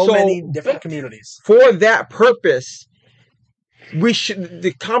what so many different communities. for that purpose. We should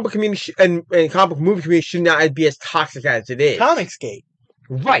the comic community and comic movie community should not be as toxic as it is. Comicsgate.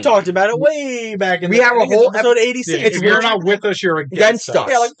 We Right. talked about it way back in We the have a I think it's whole episode 86. It's if you're really- not with us, you're Against against us. us.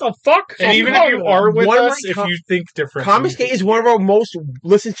 Yeah, like what the fuck? And even if you are with One of us, my if com- you think different, Comicsgate is one of our most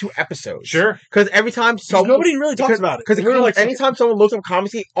listened to episodes. sure. Because every time So nobody really talks about it. Because We're like, anytime someone looks up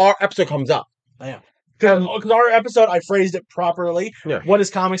Comicsgate, our episode comes up. because our episode, I phrased it properly. Yeah. What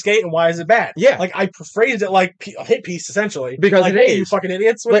is Comicsgate and why is it bad? Yeah. Like I phrased it like a hit piece essentially. Because like, it hey, is. you fucking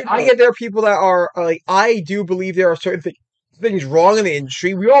idiots. What Like are you I get there are people that are like I do believe there are certain things wrong in the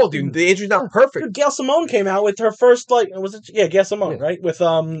industry. We all do. The industry's not perfect. Dude, Gail Simone came out with her first was it Gail Simone, Yeah. right? With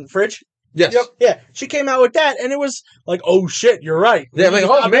Fridge. Yes. Yep. Yeah. She came out with that and it was like, oh shit, you're right. Yeah, like,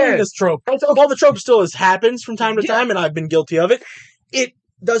 oh, Stop doing man. this trope. While the trope still happens from time to time, and I've been guilty of it, it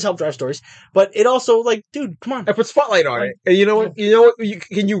does help drive stories. But it also like, dude, come on. I put spotlight on it. And you know what?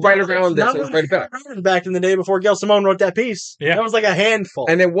 Can you write around this? Not And write it back. really back in the day before Gail Simone wrote that piece. Yeah. That was like a handful.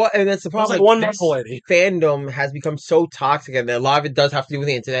 And then what? And that's the it was problem. like one this Marvel lady. fandom has become so toxic, and a lot of it does have to do with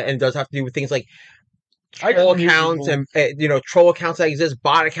the internet, and it does have to do with things like troll accounts and troll accounts that exist,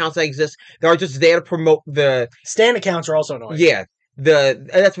 bot accounts that exist. They are just there to promote the Stan accounts are also annoying. yeah. And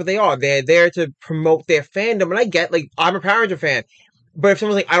that's what they are. They're there to promote their fandom, and I get like I'm a Power Ranger fan, but if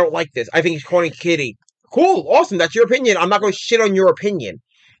someone's like I don't like this, I think it's corny, kitty. Cool, awesome. That's your opinion. I'm not going to shit on your opinion.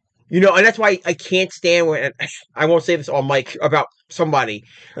 And that's why I can't stand when I won't say this on mic about somebody.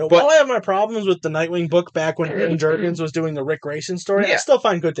 But while I have my problems with the Nightwing book back when Jim Jurgens was doing the Rick Grayson story, I Yeah. still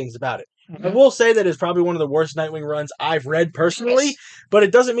find good things about it. I will say that it's probably one of the worst Nightwing runs I've read personally, but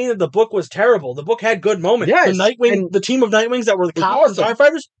it doesn't mean that the book was terrible. The book had good moments. Yes, The Nightwing, and- the team of Nightwings that were the Was cops and awesome.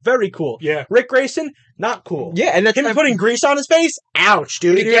 firefighters, very cool. Yeah. Rick Grayson, not cool. Yeah, and that's Him putting grease on his face, ouch,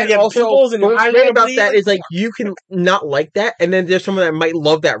 dude. And You're gonna again, get also, pimples and your what's eyes great gonna about bleed. that is like you can not like that, and then there's someone that might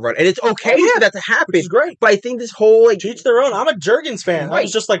love that run, and it's okay for that to happen. which is great. But I think this whole like To each their own. I'm a Jurgens fan. I Right.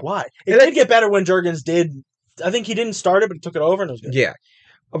 was just like, why? It And did get better when Jurgens did. I think he didn't start it, but he took it over and it was good. yeah.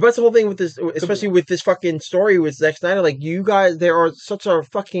 But that's the whole thing with this, especially with this fucking story with Zack Snyder. Like you guys, there are such a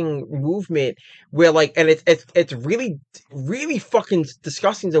fucking movement where like, and it's really really fucking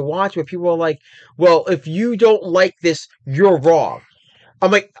disgusting to watch. Where people are like, "Well, if you don't like this, you're wrong."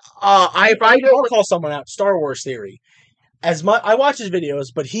 I'm like, I I'll call someone out. Star Wars theory. As much I watch his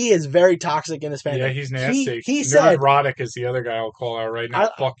videos, but he is very toxic in his fandom. Yeah, he's nasty. He said, Neurotic is the other guy I'll call out right now.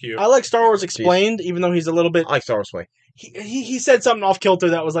 Fuck you. "I like Star Wars Explained," even though he's a little bit. I like Star Wars way. He said something off kilter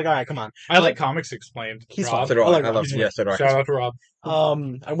that was like, all right, come on. I like Comics Explained. He's Rob. So do I like I love Rob. yeah, so do I. Shout out to Rob.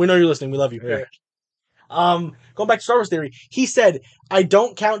 And we know you're listening. We love you. Yeah. Going back to Star Wars theory, he said, "I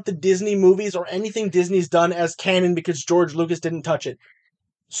don't count the Disney movies or anything Disney's done as canon because George Lucas didn't touch it."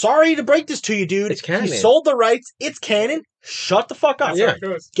 Sorry to break this to you, dude. It's canon. He sold the rights. It's canon. Shut the fuck up. That's Yeah. how it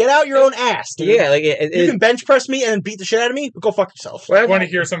goes. Get out your own ass, dude. Yeah, like You can bench press me and then beat the shit out of me, but go fuck yourself. Well, Want to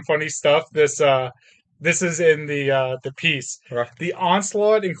hear some funny stuff? This is in the piece. Right. The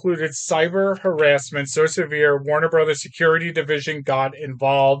onslaught included cyber harassment so severe Warner Brothers security division got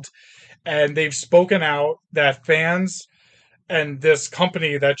involved, and they've spoken out that fans and this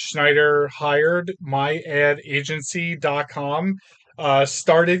company that Schneider hired, myadagency.com,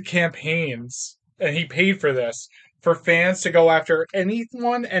 started campaigns, and he paid for this, for fans to go after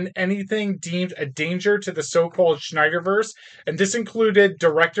anyone and anything deemed a danger to the so-called Schneiderverse. And this included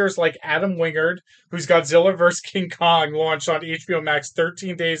directors like Adam Wingard, whose Godzilla vs. King Kong launched on HBO Max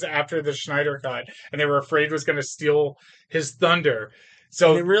 13 days after the Schneider Cut, and they were afraid was going to steal his thunder.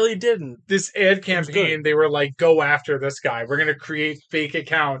 So And it really didn't. this ad campaign, they were like, go after this guy. We're going to create fake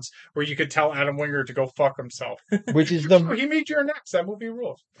accounts where you could tell Adam Wingard to go fuck himself. which is Oh, the he made your next. That movie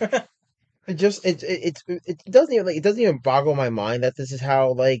rules. it doesn't even boggle my mind that this is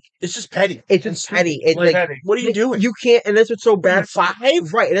how like It's just petty. it's just petty. It's like Petty. What are you doing? you can't, and that's what's so bad. 5?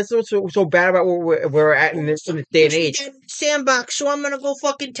 Right, and that's what's so bad about where we're at in this day and age. Sandbox, so I'm gonna go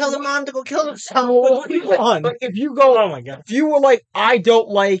fucking tell the mom to go kill himself. Like, if you go, Oh my god. if you were like, I don't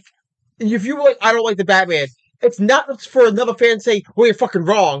like the Batman, it's not for another fan to say, well, you're fucking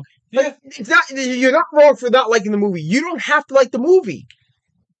wrong. Like, it's not, you're not wrong for not liking the movie. You don't have to like the movie.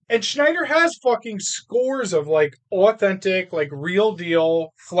 And Schneider has fucking scores of like authentic, like real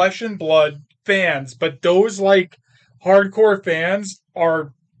deal, flesh and blood fans, but those like hardcore fans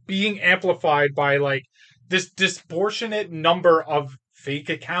are being amplified by like this disproportionate number of fake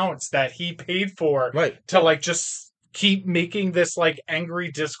accounts that he paid for Right. to like just keep making this like angry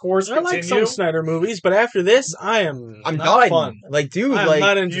discourse I continue. like some Snyder movies, but after this, I'm I'm not done. fun. Like, dude, I'm like,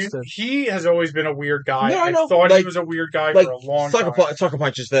 not You- interested. he has always been a weird guy. No, I I know. thought he Like- was a weird guy like for a long time. Sucker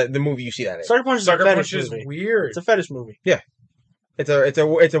Punch is the movie you see that in. Sucker Punch is Sucker a fetish Punch is movie. weird. It's a fetish movie.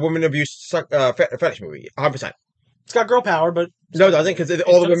 It's a woman abuse fetish movie. 100%. It's got girl power, but No, it doesn't, because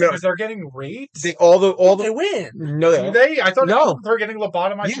all the women, Because they're getting raped. all they the win. no, Do they? I thought No. they were getting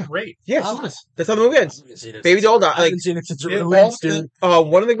lobotomized Yeah. and raped. yes, Oh. that's how the movie ends. Baby doll died. I Like, haven't seen it since it Yeah, released, all-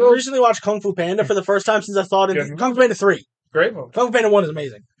 dude. one of the I girls. recently watched Kung Fu Panda for the first time since I saw it in Good. Kung Fu Panda 3. Great movie. Kung Fu Panda 1 is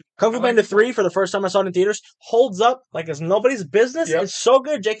amazing. Kung Fu I like Panda it. 3, for the first time I saw it in theaters, holds up like it's nobody's business. Yep. It's so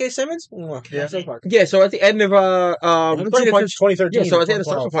good. J.K. Simmons? Yeah. South Park. Yeah, so at the end of I haven't seen Sucker it Punch, since 2013. yeah, so at the end of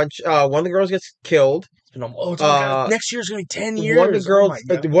Sucker 2012. Punch, one of the girls gets killed. It's been almost- next year's going to be 10 years. One of the girls, Oh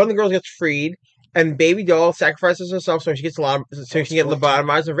my God. one of the girls gets freed, and Baby Doll sacrifices herself so she gets so she can get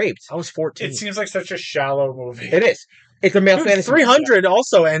lobotomized and raped. I was 14. It seems like such a shallow movie. It is. It's a male Dude, fantasy. 300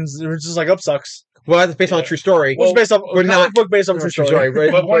 also ends. It's just like, up sucks. Well, that's based on a true story. It was based off we're a not- comic book based off a true story.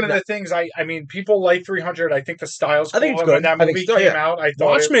 But one of the things I mean, people like 300. I think the style's I think cool. it's good. When that I think movie so, came yeah. out, I thought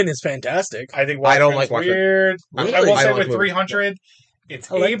Watchmen is fantastic. I think I don't Watchmen's like Watchmen. weird. Really? I will I say don't with like 300, it's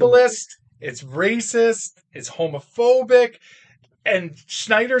I like the ableist, it's racist, it's homophobic, and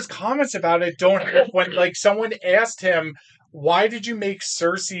Schneider's comments about it don't. When like someone asked him, "Why did you make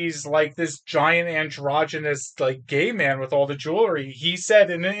Cersei's like this giant androgynous like gay man with all the jewelry?" He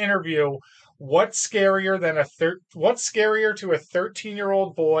said in an interview, What's scarier to a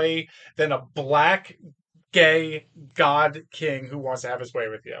 13-year-old boy than a black gay god king who wants to have his way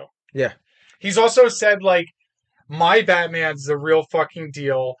with you? Yeah. He's also said like, my Batman's the real fucking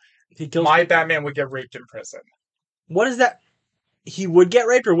deal. He kills. My Batman would get raped in prison. What is that? He would get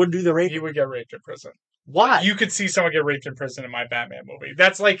raped or would do the rape? He would get raped in prison. Why? You could see someone get raped in prison in my Batman movie.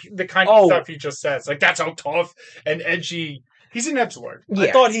 That's like the kind of stuff he just says. Like, that's how tough and edgy He's an edgelord. Yeah.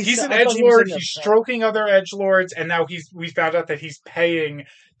 I thought He's an I thought he was edgelord. in the- He's stroking other edgelords, and now we found out that he's paying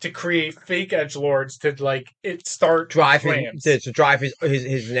to create fake edgelords to like it start drive flames. to drive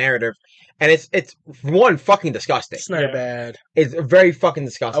his narrative, and it's one fucking disgusting. It's not Yeah. bad. It's very fucking I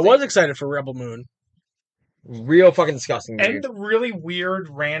disgusting. was excited for Rebel Moon. Real fucking disgusting. And Dude. the really weird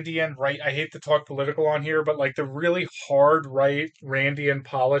Randian right, I hate to talk political on here, but like the really hard right Randian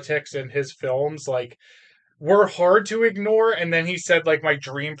politics in his films, like were hard to ignore. And then he said, like, my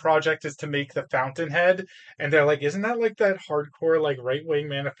dream project is to make the Fountainhead. And they're like, isn't that like that hardcore, like right wing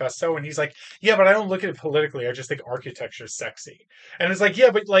manifesto? And he's like, yeah, but I don't look at it politically. I just think architecture's sexy. And it's like, yeah,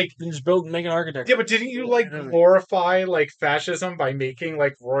 but like, You just make an architect. yeah, but didn't you like glorify like fascism by making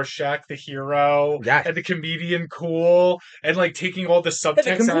like Rorschach the hero Yes. and the comedian cool and like taking all the Yeah, the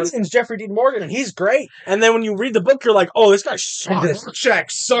subtext out? comedian's Jeffrey Dean Morgan, and he's great. And then when you read the book, you're like, oh, this guy sucks.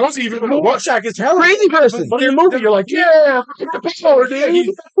 Rorschach sucks even more. Rorschach is hell Crazy person. But in the movie, you're like, yeah, power, dude.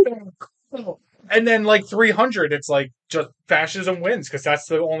 And then like 300, it's like just fascism wins because that's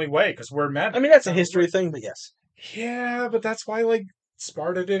the only way because we're men. I mean, that's a history thing, but yes. Yeah, but that's why like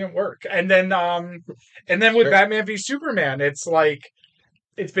Sparta didn't work. And then with Sure. Batman v Superman, it's like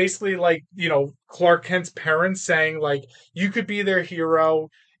it's basically like, you know, Clark Kent's parents saying like you could be their hero,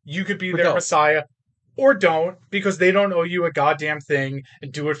 you could be Or their don't. messiah, or don't because they don't owe you a goddamn thing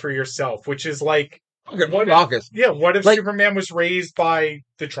and do it for yourself, which is like What August? yeah, what if Like- Superman was raised by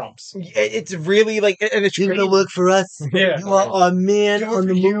the Trumps? It's really like, and it's You're crazy. gonna work for us. Yeah. You are a man on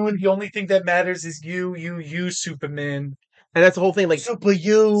the moon. The only thing that matters is you, Superman. And that's the whole thing. Like, Super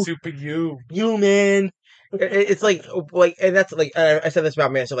you. Super you. You, man. it's like, and that's like, I said this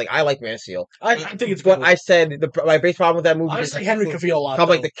about Man of Steel. Like, I like Man of Steel. I think it's But good. I said my base problem with that movie I is like Henry Cavill a lot. I'm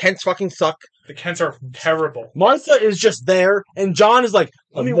like though. the Kents fucking suck. The Kents are terrible. Martha is just there, and John is like,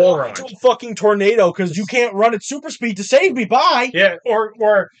 let me moron. walk into a fucking tornado because you can't run at super speed to save me. Bye. Yeah, or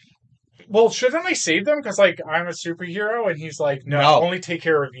well, shouldn't I save them? Because like I'm a superhero, and he's like, no, No. only take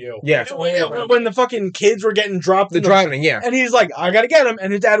care of you. Yeah. When the fucking kids were getting dropped, The in the, driving, yeah, and he's like, I gotta get him,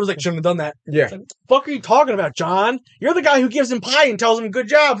 and his dad was like, shouldn't have done that. yeah, It's like, what the fuck are you talking about, John? You're the guy who gives him pie and tells him good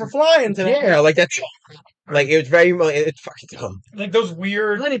job for flying today. yeah. Like that's like it was very. It's fucking dumb. Like those And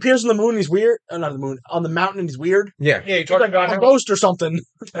weird. then he appears on the moon. He's weird. Not the moon. On the mountain, and he's weird. Yeah, Yeah, you He's talking like about a how ghost or something.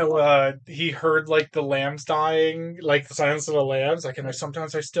 he heard like the lambs dying, like the silence of the lambs. Like, and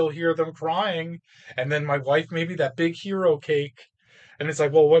sometimes I still hear them crying. And then my wife made me that big hero cake, and it's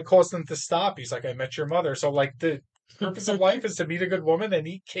like, well, what caused them to stop? He's like, I met your mother. So like the purpose of life is to meet a good woman and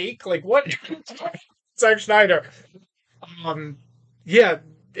eat cake. Like what? Zack Schneider. Yeah,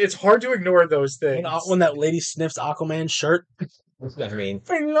 it's hard to ignore those things. When that lady sniffs Aquaman's shirt. I mean,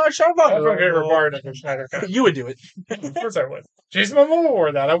 That's my favorite part of the Schneider cut. You would do it. Of course I would. Jason Momoa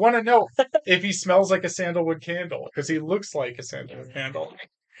wore that. I want to know if he smells like a sandalwood candle because he looks like a sandalwood candle.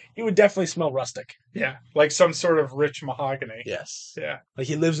 He would definitely smell rustic. Yeah, like some sort of rich mahogany. Yes. Yeah. Like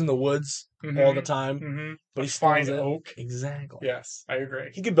he lives in the woods all the time, Mm-hmm. but he Fine smells it. oak. Exactly. Yes, I agree.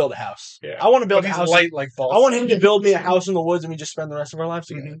 He could build a house. Yeah. I want to build But a he's house. light like balsa. I want him to build me a house in the woods, and we just spend the rest of our lives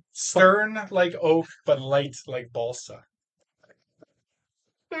together. Mhm. Stern like oak, but light like balsa.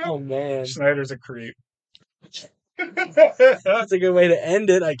 Oh man, Schneider's a creep. that's a good way to end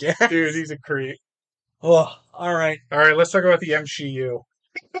it, I guess. Dude, he's a creep. Oh, all right. All right, let's talk about the MCU.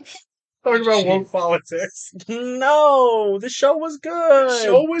 Talk about woke politics. No, the show was The good.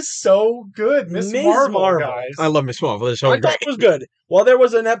 show was so good. Miss Ms. Marvel, Marvel. guys. I love Miss Marvel. It's so I great. thought it was good. While there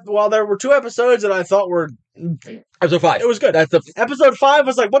were 2 episodes that I thought were, Episode 5. it was good. That's the Episode 5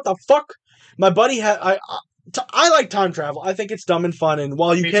 was like, what the fuck? My buddy had I like time travel. I think it's dumb and fun. And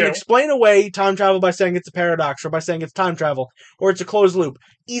while you Me can too. explain away time travel by saying it's a paradox or by saying it's time travel or it's a closed loop,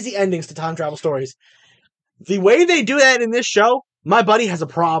 easy endings to time travel stories. The way they do that in this show, my buddy has a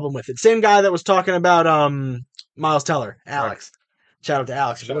problem with it. Same guy that was talking about Miles Teller, Alex. Shout out to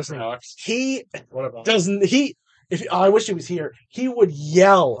Alex. If you're listening. Alex. He What about? doesn't he I wish he was here. He would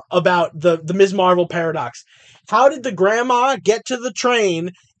yell about the Ms. Marvel paradox. How did the grandma get to the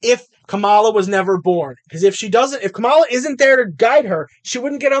train if Kamala was never born? Because if Kamala isn't there to guide her, she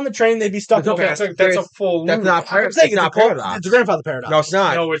wouldn't get on the train. They'd be stuck. That's in okay. That's a full. That's loop. not I'm saying it's not paradox. It's a grandfather paradox. No, it's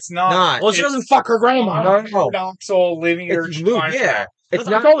not. No, it's not. Not. Well, she doesn't fuck her grandma. No, no. Paradoxal linear. It's loop, time yeah. travel. It's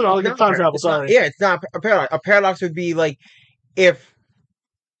I not. told him I was it's gonna time not- travel, it's not- sorry. Yeah, it's not a paradox. A paradox would be like if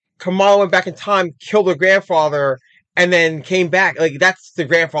Kamala went back in time, killed her grandfather, and then came back. Like that's the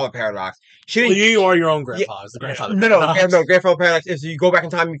grandfather paradox. She Well, didn't. you are your own grandpa. Is the grandfather. No, paradox. no. Grandfather paradox is you go back in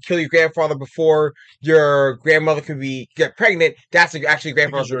time, you kill your grandfather before your grandmother can get pregnant. That's actually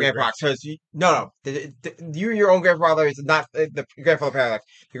grandfather Because you're a paradox. Because you and your own grandfather is not the grandfather paradox.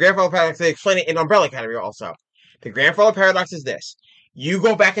 The grandfather paradox they explain it in Umbrella Academy also. The grandfather paradox is this: you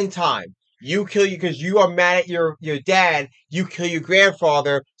go back in time. You kill you because you are mad at your dad. You kill your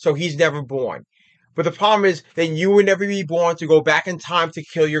grandfather, so he's never born. But the problem is, then you would never be born to go back in time to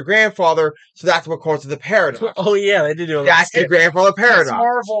kill your grandfather. So that's what causes the paradox. Oh yeah, they did do a That's the grandfather paradox.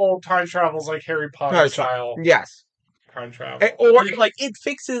 Marvel time travels like Harry Potter style. Yes. Time travel. Or like it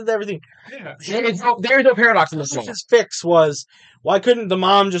fixes everything. Yeah. There's no paradox in this one. His fix was, why couldn't the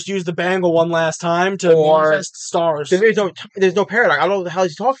mom just use the bangle one last time to manifest stars? There's no paradox. I don't know what the hell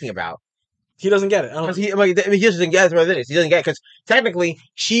he's talking about. He doesn't get it. Because he doesn't get what it is. He doesn't get it because technically,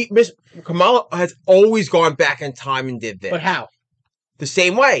 Miss Kamala has always gone back in time and did this. But how? The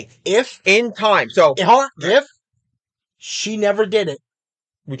same way. If in time. So if she never did it,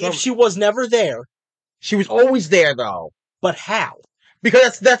 if she was never there, she was always there though. But how?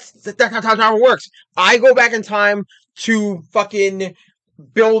 Because that's how time travel works. I go back in time to fucking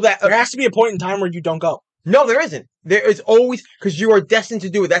build that. There has to be a point in time where you don't go. No, there isn't. There is always, because you are destined to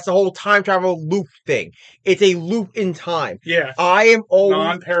do it. That's the whole time travel loop thing. It's a loop in time. Yeah. I am always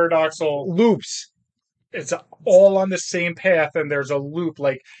non-paradoxal loops. It's all on the same path, and there's a loop.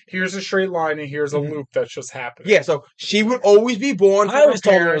 Like, here's a straight line, and here's a loop that's just happening. Yeah, so she would always be born. I always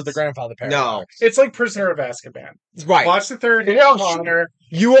told her it was the grandfather paradox. No. It's like Prisoner of Azkaban. Right. Watch the third Potter.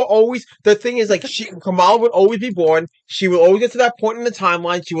 You are always, the thing is, like, Kamala would always be born. She will always get to that point in the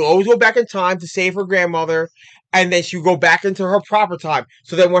timeline. She will always go back in time to save her grandmother. And then she would go back into her proper time.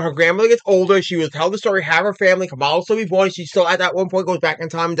 So then when her grandmother gets older, she will tell the story, have her family, Kamala will still be born. She still, at that one point, goes back in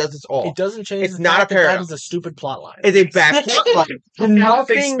time and does this all. It doesn't change. It's not a paradox. That is a stupid plot line. It's a bad plot line.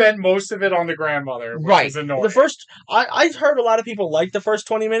 They spent most of it on the grandmother. Which Right. is annoying. The first, I've heard a lot of people like the first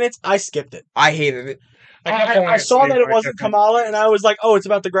 20 minutes. I skipped it. I hated it. I saw that it wasn't Kamala, and I was like, oh, it's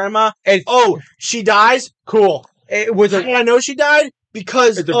about the grandma. And She dies? Cool. it was How did I know she died?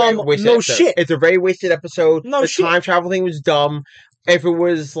 Because, it's a very wasted no episode. shit. It's a very wasted episode. No the shit. time travel thing was dumb. If it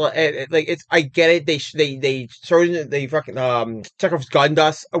was like it's, I get it. They fucking Chekhov's gunned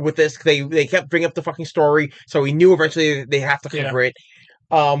us with this. They kept bringing up the fucking story, so we knew eventually they have to cover it.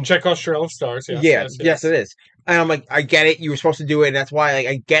 Check Trail of Stars. Yes, yes, it is. And I'm like, I get it. You were supposed to do it, and that's why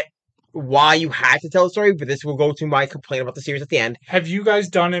I get why you had to tell the story. But this will go to my complaint about the series at the end. Have you guys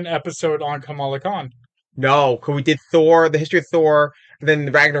done an episode on Kamala Khan? No, because we did Thor, the history of Thor,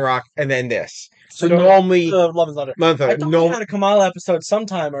 then Ragnarok, and then this. So normally, Love and Thunder. I thought we had a Kamala episode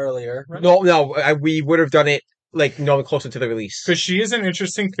sometime earlier. Right? No, we would have done it like closer to the release. Because she is an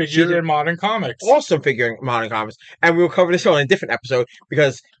interesting figure in modern comics. Awesome figure in modern comics, and we will cover this on a different episode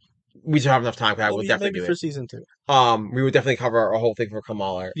because we just don't have enough time. I will definitely do for it season 2. We would definitely cover a whole thing for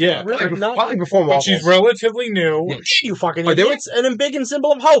Kamala. Yeah, really, probably before Marvel. But she's relatively new. Yeah. You fucking idiots! An big and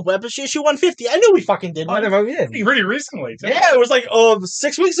symbol of hope. Issue 150. I knew we fucking did. I never did. Pretty recently. Too. Yeah, it was like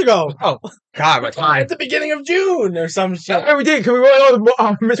 6 weeks ago. Oh God, my time. At the beginning of June or some shit. Yeah, we did because we wanted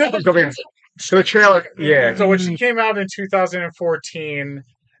all the Miss Marvel coming in. So the trailer. Yeah. So when she came out in 2014,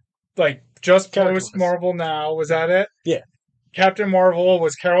 like just post Marvel Now, was that it? Yeah. Captain Marvel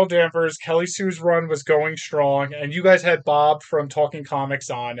was Carol Danvers. Kelly Sue's run was going strong, and you guys had Bob from Talking Comics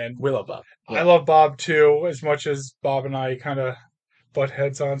on, and We love Bob. I love Bob too, as much as Bob and I kind of butt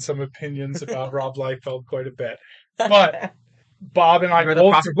heads on some opinions about Rob Liefeld quite a bit. But Bob and I the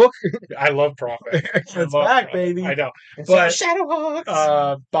both. Prophet book. I love Prophet. It's back, baby. I know. But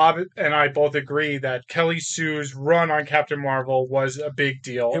Shadowhawks. Bob and I both agree that Kelly Sue's run on Captain Marvel was a big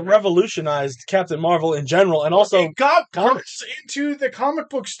deal. It revolutionized Captain Marvel in general, and also it got comics. into the comic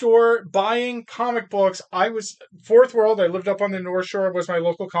book store buying comic books. I was Fourth World. I lived up on the North Shore. Was my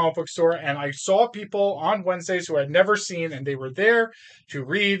local comic book store, and I saw people on Wednesdays who I'd never seen, and they were there to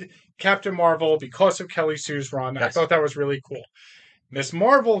read Captain Marvel because of Kelly Sue's run. Yes. I thought that was really cool. Miss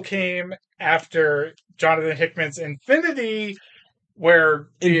Marvel came after Jonathan Hickman's Infinity, where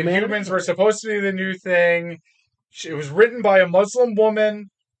the Inhumans were supposed to be the new thing. It was written by a Muslim woman.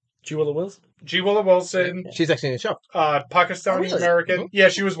 G. Willow Wilson. She's actually in the show. Pakistani American. Mm-hmm. Yeah,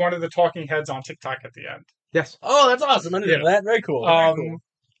 she was one of the talking heads on TikTok at the end. Yes. Oh, that's awesome. I didn't know that. Very cool.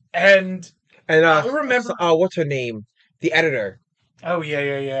 And I remember what's her name? The editor. Oh,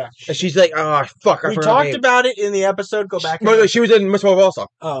 yeah. And she's like, oh, fuck. We talked about it in the episode. Go back. No, she was in Miss Marvel also.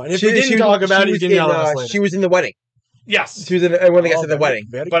 Oh, and if we didn't talk about it, you can yell at us later. She was in the wedding. Yes. She was in when they got to the wedding.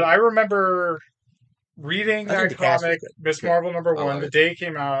 But I remember reading that comic, Miss Marvel #1, the day it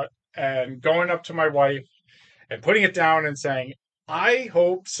came out, and going up to my wife and putting it down and saying, I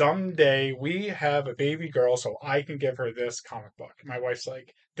hope someday we have a baby girl so I can give her this comic book. My wife's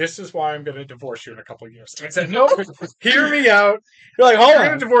like, this is why I'm going to divorce you in a couple of years. And I said, no, hear me out. You're like, hold on. You're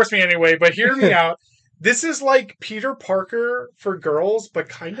going to divorce me anyway, but hear me out. This is like Peter Parker for girls, but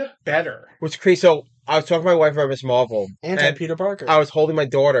kind of better. What's crazy? So I was talking to my wife about Miss Marvel. Anti-Peter Parker. I was holding my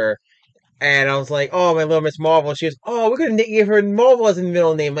daughter, and I was like, "Oh, my little Miss Marvel." She goes, "Oh, we're gonna give her Marvel as a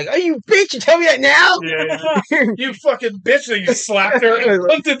middle name." Like, are you bitch? You tell me that now? Yeah. You fucking bitch that you slapped her and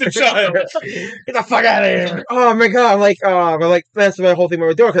looked at the child. Get the fuck out of here. Oh my god! I'm like, that's my whole thing with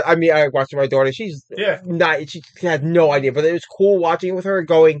my daughter. 'Cause, I mean, I watched my daughter. She's she had no idea, but it was cool watching it with her,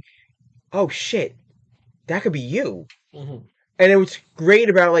 going, "Oh shit, that could be you." Mm-hmm. And it was great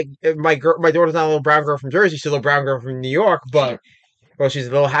about like my daughter's not a little brown girl from Jersey; she's a little brown girl from New York, but. Well, she's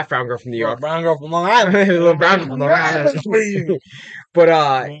a little half brown girl from New York. Brown girl from Long Island. A little brown girl from Long Island. But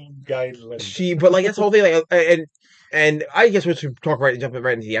but like this whole thing, like and I guess we should talk jump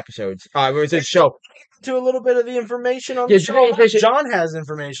right into the episodes. It was a show. To a little bit of the information on the show. John has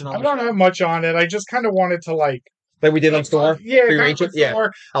information on. I don't have much on it. I just kind of wanted to like we did on Thor. Yeah, I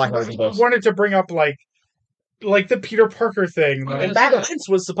like how I wanted to bring up like the Peter Parker thing. And Matt Lynch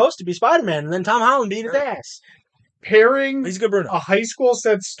was supposed to be Spider-Man, and then Tom Holland beat his ass. Pairing He's a good Bruno. A high school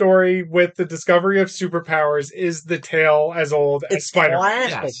set story with the discovery of superpowers is the tale as old as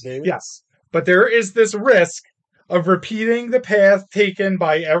Spider-Man. Yes. But there is this risk of repeating the path taken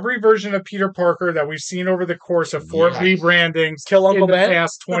by every version of Peter Parker that we've seen over the course of 4 rebrandings in the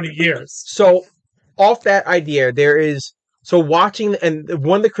past 20 years. So, off that idea, there is... So, watching... And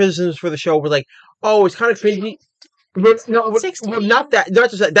one of the criticisms for the show was like, oh, it's kind of crazy. Not that. Not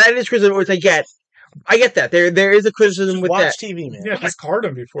just that. That is criticism, which I get. I get that. There is a criticism with watch that. TV, man. Yeah, just card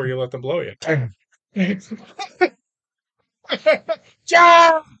them before you let them blow you.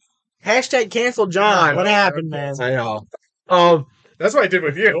 John! Hashtag cancel John. What happened, man? I know. That's what I did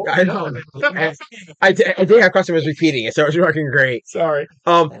with you. I know. I think our customer was repeating it, so it was working great. Sorry.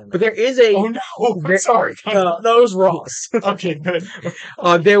 But there is a... Oh, no. Sorry. No, it was Ross. Okay, good.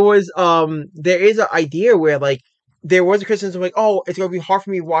 There is an idea where, like, there was a criticism like, oh, it's going to be hard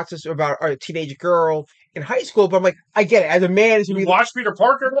for me to watch this about a teenage girl in high school, but I'm like, I get it. As a man, it's going to be... watch Peter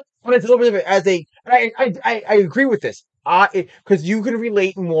Parker? But it's a little bit of it as a... I agree with this. Because you can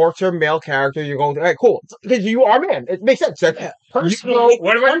relate more to a male character. You're going, all right, cool. Because you are a man. It makes sense. Personally,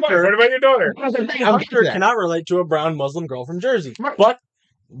 what about your daughter? Hunter cannot relate to a brown Muslim girl from Jersey. Right. But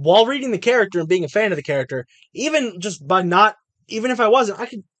while reading the character and being a fan of the character, even if I wasn't, I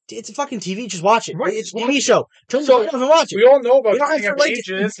could... It's a fucking TV. Just watch it. Right. It's a TV show. So watch it. We all know about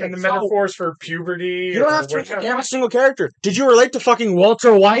ages and the metaphors for puberty. You don't have to relate to every single character. Did you relate to fucking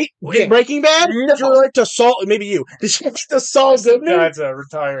Walter White in Breaking Bad? No. Did you relate to Saul? Maybe you. Did you relate to Saul Goodman? That's a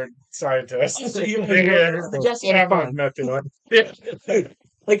retired scientist.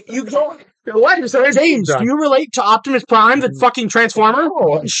 Like you don't. James, do you relate to Optimus Prime, the fucking Transformer?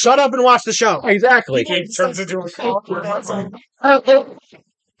 Oh. Shut up and watch the show. Exactly. He turns into a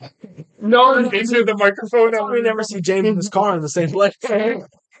no, into the microphone. We never see James in his car in the same place.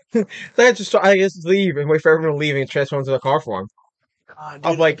 I just leave and wait for everyone to leave and transform into a car form. God, dude,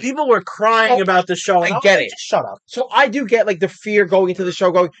 I'm like, people were crying about the show. I get it. Just shut up. So I do get like the fear going into the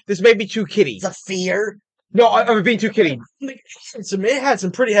show. Going, this may be too kiddie. The fear? No, I'm being too kiddie. It had some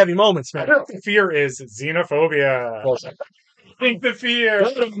pretty heavy moments, man. The fear is xenophobia. I think the fear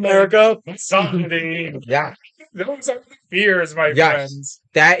of America. Misogyny. Yeah. Those are the fears, my friends.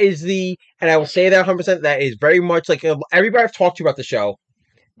 That is and I will say that 100%, that is very much like, everybody I've talked to about the show,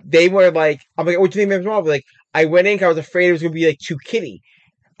 they were like, I'm like, what do you think of Marvel? Like, I went in because I was afraid it was going to be like too kiddie.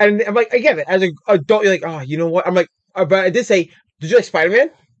 And I'm like, I get it. As an adult, you're like, oh, you know what? I'm like, but I did say, did you like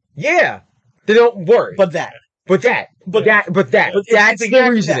Spider-Man? Yeah. Then don't worry. But that's the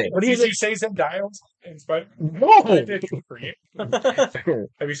reasoning. Did you say Zendaya in Spider-Man? No. I did for you.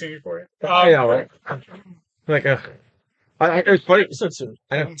 Have you seen it for you? I know, right? Like, it was funny. So soon.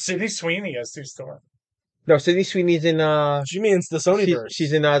 I know. Sydney Sweeney has 2 stores. No, Sydney Sweeney's in. She means the Sonyverse.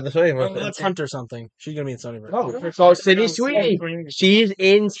 She's in the Sonyverse. Let's Hunter something. She's gonna be in Sonyverse. Oh, so Sydney Sweeney. She's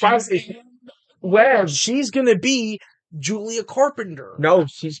in. Where she's gonna be Julia Carpenter. No,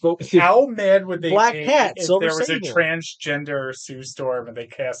 she's. How mad would they Black be Cat, if Silver there was Sable. a transgender Sue Storm and they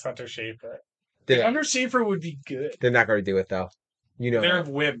cast Hunter Schafer? Hunter Schafer would be good. They're not going to do it though. You know, they're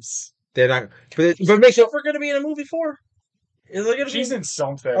wimps. They're not. But makes it. We're going to be in a movie for. She's in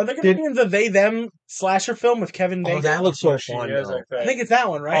something. Are they going to be in the They Them slasher film with Kevin Bacon? Oh, that looks so fun. I think it's that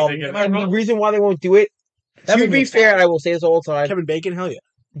one, right? And the reason why they won't do it, to be fair, I will say this all the time. Kevin Bacon, hell yeah.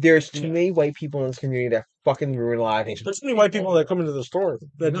 There's too many white people in this community that fucking ruin a lot of things. There's too many white people that come into the store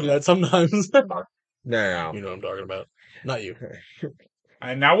that do that sometimes. No. You know what I'm talking about. Not you.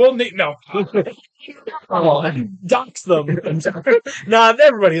 And now we'll need dox them. Nah,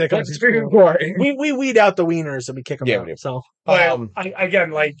 everybody that comes to school. We weed out the wieners and we kick them out. So, again,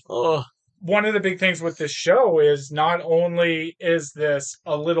 like, one of the big things with this show is not only is this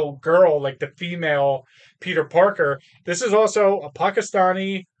a little girl, like the female Peter Parker, this is also a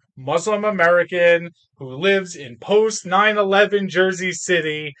Pakistani Muslim American who lives in post 9/11 Jersey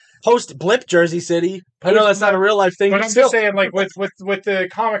City. Post Blip Jersey City. I know that's not a real life thing. But I'm just saying, like, with the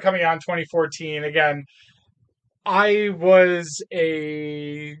comic coming out in 2014, again, I was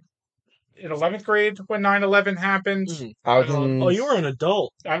in 11th grade when 9/11 happened. I was in, Oh, you were an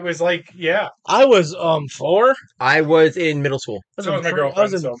adult. I was like, yeah. I was 4. I was in middle school. So was my I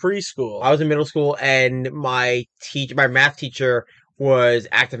girlfriend. was in preschool. I was in middle school, and my math teacher was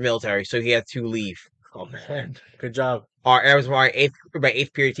active military, so he had to leave. Oh man, good job. That was my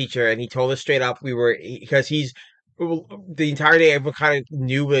eighth period teacher, and he told us straight up because he's the entire day everyone kind of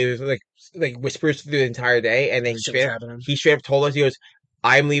knew it was like whispers through the entire day, and then he straight up told us, he goes,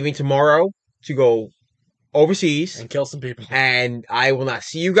 "I'm leaving tomorrow to go overseas and kill some people, and I will not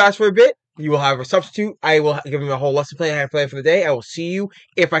see you guys for a bit. You will have a substitute. I will give him a whole lesson plan I have planned for the day. I will see you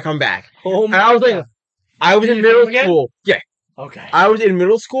if I come back." Oh and I was like, I was in middle school. Yeah. Okay. I was in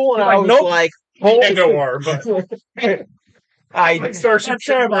middle school, and I was like, "Holy war!" But I Starship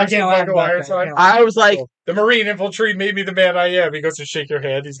Troopers. I was like, the Marine infiltrate made me the man I am. He goes to shake your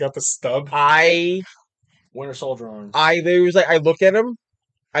hand. He's got the stub. Winter Soldier arms. I looked at him.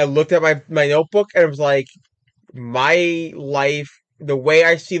 I looked at my notebook, and it was like, my life, the way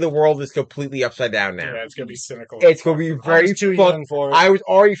I see the world is completely upside down now. Yeah, it's gonna be cynical. It's gonna be very fucked. I was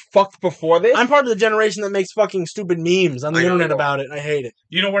already fucked before this. I'm part of the generation that makes fucking stupid memes on the internet about it. I hate it.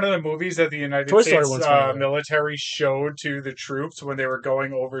 You know, one of the movies that the United States military showed to the troops when they were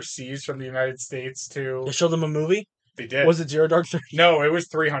going overseas from the United States to... They showed them a movie? They did. Was it Zero Dark 30? No, it was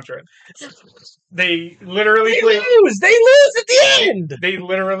 300. They literally They lose at the end! They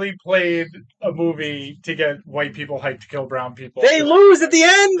literally played a movie to get white people hyped to kill brown people. They lose at the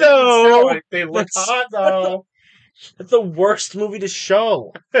end, though! They look hot, though. That's the worst movie to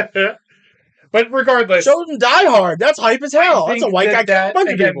show. But regardless... Show them Die Hard. That's hype as hell. That's a white guy killing a bunch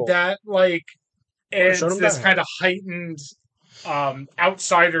of people. That, like, adds this kind of heightened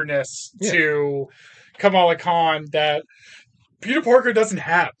outsiderness to Kamala Khan that Peter Parker doesn't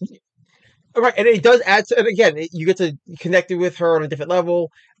have. Right, and it does add to, and again, you get to connect with her on a different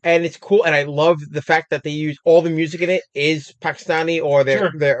level, and it's cool, and I love the fact that they use all the music in it is Pakistani or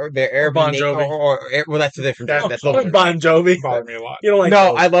their Arabic Bon Jovi. or well, that's a different. That's Bon Jovi. Bothered me a lot. You don't like?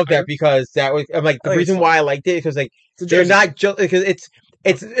 No, I love that because that was. I'm like the reason why I liked it because like they're not just because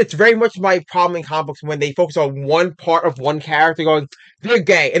it's very much my problem in comic books when they focus on one part of one character going they're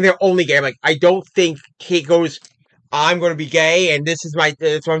gay and they're only gay. I'm like, I don't think Kate goes, I'm going to be gay and this is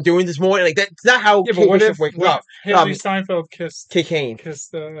that's what I'm doing this morning. Like that's not how. Yeah, but what if Haley Steinfeld kissed Kate Kane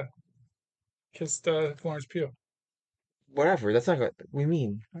kissed Florence Pugh? Whatever. That's not what we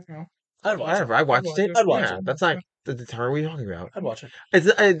mean. I know. Whatever. I watched it. I'd watch it. That's not the term we're talking about. I'd watch it. It's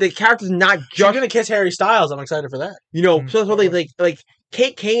the character's not just. She's gonna kiss Harry Styles. I'm excited for that. You know, so like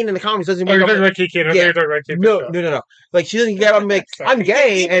Kate Kane in the comics doesn't. Oh, you're talking about Kate Kane. Yeah. No. Like she doesn't get. I'm like I'm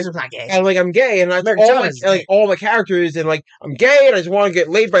gay and like I'm gay and that's all my characters and like I'm gay and I just want to get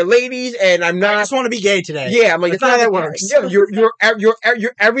laid by ladies and I'm not. I just want to be gay today. Yeah, I'm like that's not how that works. Yeah,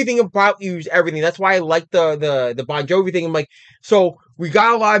 you're everything about you is everything. That's why I like the Bon Jovi thing. I'm like, so we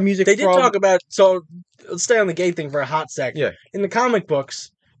got a lot of music. They did talk about. So let's stay on the gay thing for a hot sec. Yeah. In the comic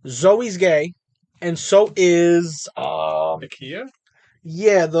books, Zoe's gay, and so is Nakia.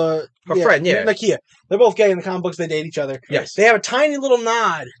 Yeah, her friend, Nakia. They're both gay in the comic books. They date each other. Yes, they have a tiny little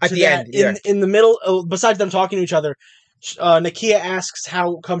nod at the end. In the middle, besides them talking to each other, Nakia asks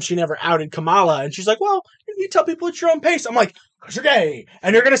how come she never outed Kamala, and she's like, "Well, you tell people at your own pace." I'm like, "Cause you're gay,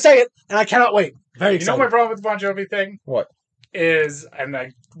 and you're gonna say it, and I cannot wait." Very excited. You know my problem with the Bon Jovi thing? What? Is, and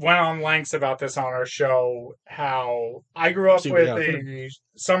I went on lengths about this on our show, how I grew up with a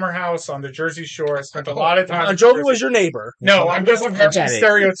summer house on the Jersey Shore. I spent a lot of time. Bon Jovi was your neighbor. No, I'm just a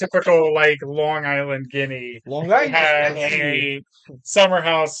stereotypical like Long Island Guinea. Had a summer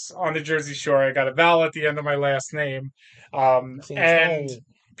house on the Jersey Shore. I got a vowel at the end of my last name, and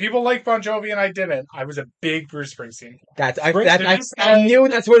people like Bon Jovi and I didn't. I was a big Bruce Springsteen. I knew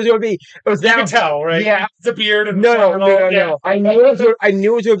that's what it was going to be. It was you can tell, right? Yeah, the beard and no. I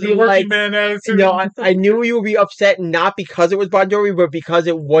knew it would be like I knew you would be upset not because it was Bon Jovi, but because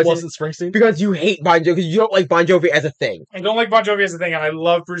it wasn't Springsteen. Because you hate Bon Jovi, because you don't like Bon Jovi as a thing. I don't like Bon Jovi as a thing, and I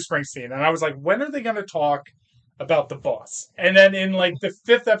love Bruce Springsteen. And I was like, when are they going to talk about the boss? And then in like the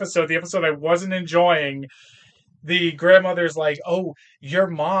 5th episode, the episode I wasn't enjoying, the grandmother's like, "Oh, your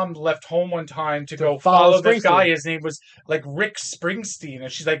mom left home one time to go follow this guy. His name was like Rick Springsteen."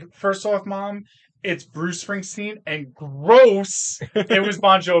 And she's like, "First off, Mom, it's Bruce Springsteen, and gross, it was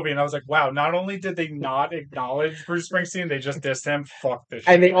Bon Jovi. And I was like, wow, not only did they not acknowledge Bruce Springsteen, they just dissed him. Fuck this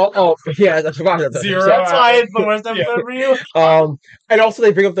shit. And they yeah, that's about it. Zero. That's why it's the worst episode for you. And also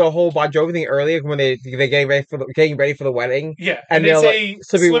they bring up the whole Bon Jovi thing earlier when they're getting ready for the wedding. Yeah, And and they they're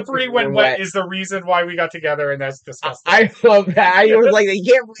say like, slippery when wet is the reason why we got together, and that's disgusting. I love that. I was like, they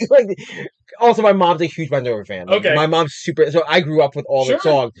can't like. Also, my mom's a huge Bon Jovi fan. Like, Okay. my mom's super. So I grew up with all the Sure.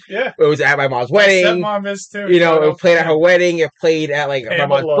 songs. Yeah, It was at my mom's my wedding. stepmom is too. You know, Shout it out played to at her them. wedding. It played at like my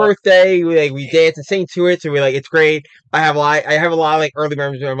mom's Pamela. birthday. We dance and sing to it. So we like it's great. I have a lot of like early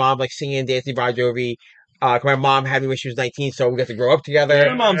memories of my mom like singing and dancing Bon Jovi. 'Cause my mom had me when she was 19, so we got to grow up together.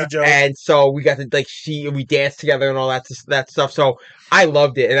 My mom's a joke. And so we got to like we danced together and all that stuff. So I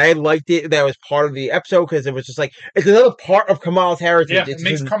loved it, and I liked it that it was part of the episode because it was just like it's another part of Kamala's heritage. Yeah, it It's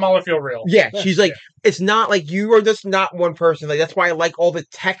makes just- Kamala feel real. yeah, she's like it's not like you are just not one person. Like that's why I like all the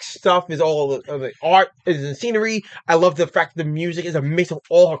text stuff. Is all the art is the scenery. I love the fact that the music is a mix of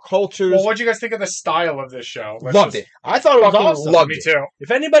all her cultures. Well, what do you guys think of the style of this show? Loved it. I thought it was Fucking awesome. loved Me it. too.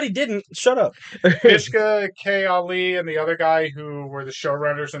 If anybody didn't, shut up. Ishka K. Ali and the other guy who were the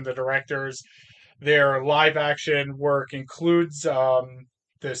showrunners and the directors, their live action work includes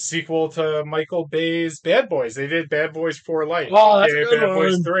the sequel to Michael Bay's Bad Boys. They did Bad Boys 4 Life. Oh, that's They a did good Bad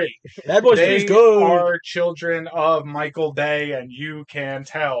Boys one. 3. That boy's They good. are children of Michael Bay, and you can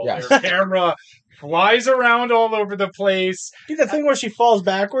tell. Yes. Their camera flies around all over the place. Dude, the thing where she falls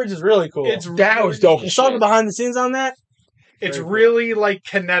backwards is really cool. It's That was dope. You saw the behind the scenes on that? It's Very cool. really like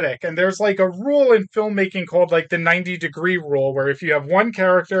kinetic, and there's like a rule in filmmaking called like the 90-degree rule, where if you have one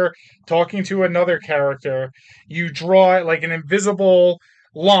character talking to another character, you draw like an invisible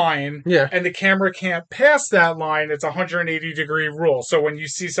line, Yeah. and the camera can't pass that line. It's a 180-degree rule. So when you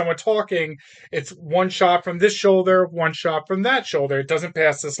see someone talking, it's one shot from this shoulder, one shot from that shoulder. It doesn't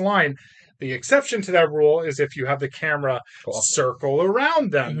pass this line. The exception to that rule is if you have the camera circle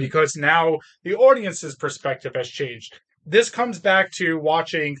around them, Mhm. because now the audience's perspective has changed. This comes back to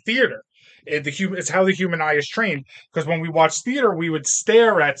watching theater. It's how the human eye is trained. Because when we watched theater, we would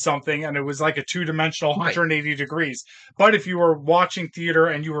stare at something and it was like a two-dimensional Right. 180 degrees. But if you were watching theater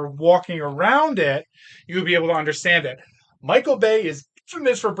and you were walking around it, you would be able to understand it. Michael Bay is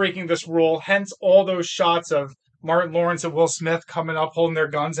infamous for breaking this rule, hence all those shots of Martin Lawrence and Will Smith coming up holding their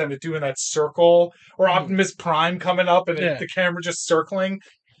guns and it doing that circle, or Optimus Prime coming up and Yeah. the camera just circling.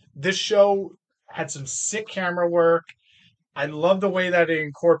 This show had some sick camera work. I love the way that it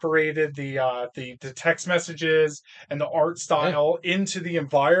incorporated the text messages and the art style into the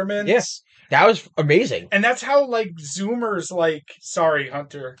environment. Yes. That was amazing. And that's how like Zoomers like sorry,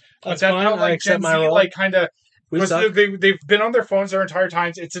 Hunter. But That's that's fine. how I like accept Gen my Z role. like kind of We because suck. they've been on their phones their entire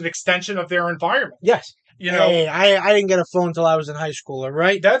times. It's an extension of their environment. Yes. You know, Hey, I didn't get a phone until I was in high school, all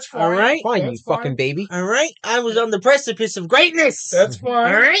right? that's fine. All right. Fine, you That's fine. fucking baby. All right? I was on the precipice of greatness. That's all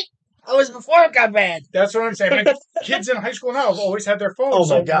fine. right? I was before it got bad. That's what I'm saying. But kids in high school now have always had their phones. Oh my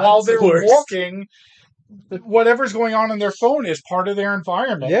so God, while it's the they're worst. walking, whatever's going on in their phone is part of their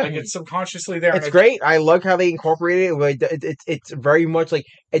environment. Yeah. Like it's subconsciously there. It's And great. I like how they incorporated it. Like, it's very much like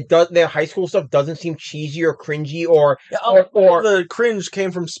it does. Their high school stuff doesn't seem cheesy or cringy or Or the cringe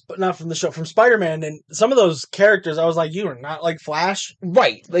came from not from the show, from Spider-Man, and some of those characters, I was like, you are not like Flash.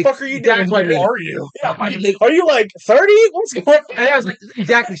 right. Like What the fuck are you that's doing? what I Who mean. are you? Yeah, like, Are you like 30? What's going on? and I was like,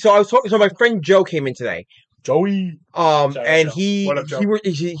 exactly. So I was talking. So my friend Joe came in today. Joey. Shout out And Joe. he What up, Joe?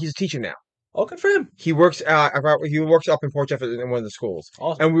 he's a teacher now. Oh, good for him. He works he works up in Port Jeff in one of the schools.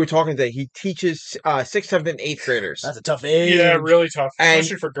 Awesome. And we were talking today. He teaches 6th, 7th, and 8th graders. That's a tough age. Yeah, really tough, And-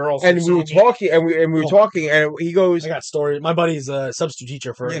 especially for girls. And we were talking, and we were Oh. talking, and he goes, I got stories. My buddy's a substitute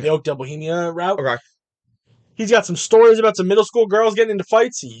teacher for Yeah. the Oakdale Bohemia route. "Okay." He's got some stories about some middle school girls getting into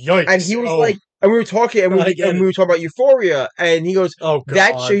fights. Yikes. And he was Oh. like, and we were talking, and I get we it. were talking about Euphoria, and he goes, oh, God.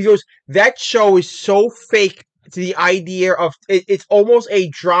 "That show." He goes, "That show is so fake to the idea of it's almost a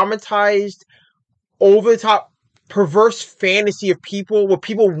dramatized, over the top, perverse fantasy of people what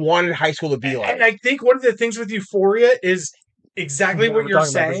people wanted high school to be like." And I think one of the things with Euphoria is exactly Yeah, what we're you're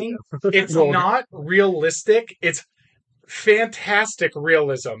talking about this saying. again. It's No. not realistic. It's fantastic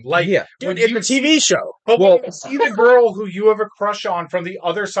realism. Like, yeah, when Dude, it's you a TV show. But Well- when you see the girl who you have a crush on from the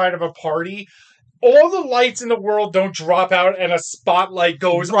other side of a party, all the lights in the world don't drop out and a spotlight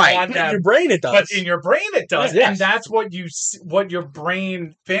goes Right. on In them. your brain, it does. But in your brain, it does, Yes. and that's what your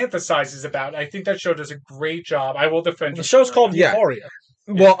brain fantasizes about. I think that show does a great job. I will defend the you. show's called Yeah. Euphoria.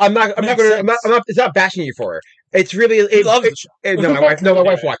 Well, I'm not Makes gonna. sense. I'm not. It's not bashing Euphoria. It's really He loves the show. no, my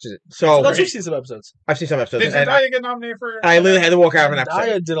wife watches it. So Let's just see some episodes. I've seen some episodes. Did and Zendaya get nominated for? I literally had to walk out of an episode.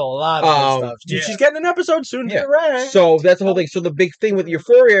 Zendaya did a lot of good stuff. Dude, yeah. she's getting an episode soon. Yeah. Right. So that's the whole thing. So the big thing with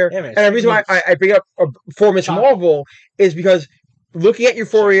Euphoria, Yeah, man, and the reason why I bring up for Miss Marvel is because looking at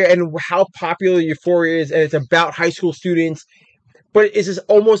Euphoria and how popular Euphoria is, and it's about high school students, but it's this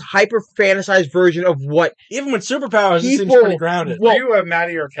almost hyper fantasized version of what even with superpowers, it seems people- pretty grounded. well- Are you a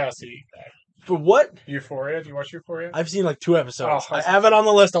Maddie or Cassie? For what? Euphoria? Do you watch Euphoria? I've seen like 2 episodes. Oh, I have it on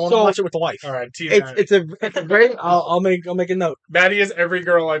the list. I want to So- watch it with the wife. All right, team. it's a very I'll make a note. Maddie is every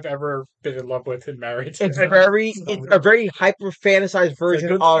girl I've ever been in love with and married. it's a very hyper fantasized version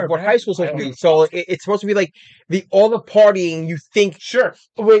good of start, what man. high school's supposed to be. So it's supposed to be like all the partying you think Sure,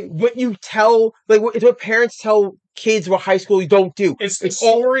 what you tell it's what parents tell kids what high school you don't do. it's the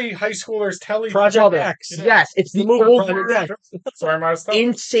story high schoolers tell each Project other. X. Yes, it's the movie old Project X. Sorry, I'm out of stuff.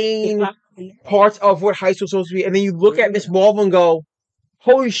 insane parts of what high school's supposed to be, and then you look at Miss Marvel and go,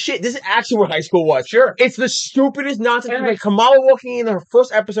 "Holy shit, this is actually what high school was." Sure. It's the stupidest nonsense. Like Kamala walking in her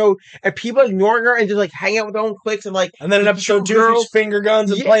first episode, and people ignoring her and just like hanging out with their own cliques and like. And then in episode 2, Girls- she's finger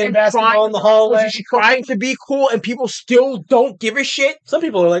guns and Yeah, playing and basketball in the hallway. She's trying to be cool, and people still don't give a shit. Some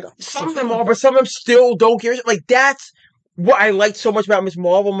people are like, Some of them are, but some of them still don't give a shit. Like that's what I liked so much about Miss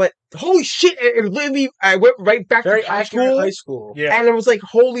Marvel. But holy shit! It literally, I went right back very to high accurate school. high school. Yeah. And it was like,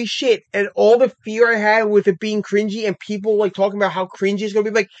 holy shit. And all the fear I had with it being cringy and people like talking about how cringy it's going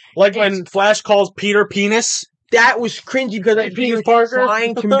to be. Like when Flash calls Peter penis. That was cringy because Hey, they Peter were Parker.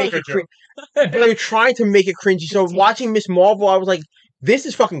 trying to make it cringy. They were trying to make it cringy. So watching Miss Marvel, I was like, this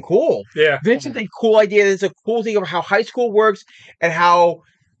is fucking cool. Yeah. This is a cool idea. This is a cool thing of how high school works and how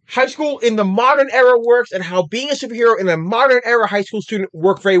high school in the modern era works and how being a superhero in a modern era high school student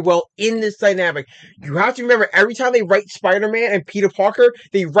work very well in this dynamic. You have to remember every time they write Spider-Man and Peter Parker,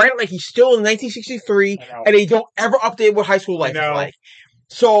 they write it like he's still in 1963 I know. and they don't ever update what high school life is No. like.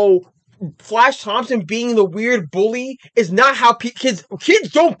 So Flash Thompson being the weird bully is not how kids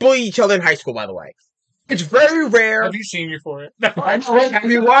don't bully each other in high school, by the way. It's very rare. Have you seen Euphoria?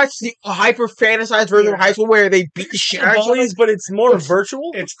 Have you watched the hyper fantasized version of high school where they beat the shit out of each other? Bullies, but it's more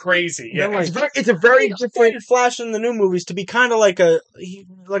virtual. It's crazy. Yeah, Yeah. like- It's a very They different. created Flash in the new movies to be kind of like a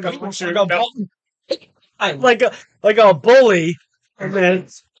like a bully, and then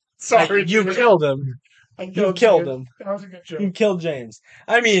Sorry, you killed him. You killed him. That was a good joke. You killed James.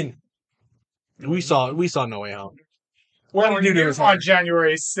 I mean, we saw No Way Out. What did did you you do do this on time?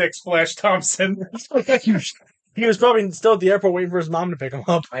 January 6th, Flash Thompson? He was probably still at the airport waiting for his mom to pick him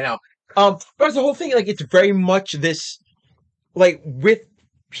up. I know. But the whole thing, like, it's very much this, like, with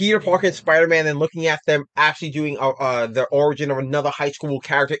Peter Parker and Spider-Man, and looking at them actually doing the origin of another high school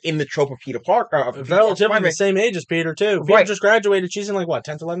character in the trope of Peter Parker. Relatively Spider-Man. the same age as Peter too. Peter Right. just graduated. She's in like what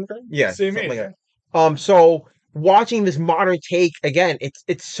 10th, 11th grade. Yeah, Same something age. like that. So watching this modern take again,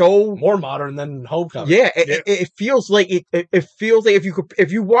 it's so More modern than Homecoming. yeah. It feels like it feels like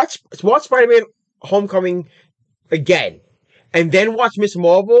if you watch Spider-Man Homecoming again, and then watch Miss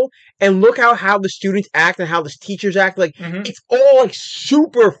Marvel and look how the students act and how the teachers act, like Mhm. it's all like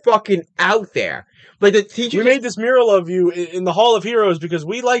super fucking out there. Like the teachers. We made this mural of you in the Hall of Heroes because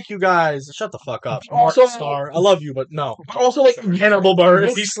we like you guys. Shut the fuck up. Also- Martin Starr. I love you, but no. also like Hannibal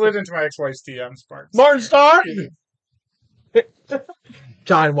Buress. He slid into my ex-wife's DMs, Mark. Martin Starr?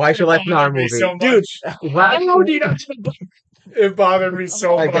 John, why should I It in our bothered me movie? so Dude, much. It bothered me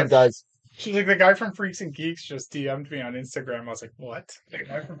so Like it much. does. She's like, the guy from Freaks and Geeks just DM'd me on Instagram. I was like, what? The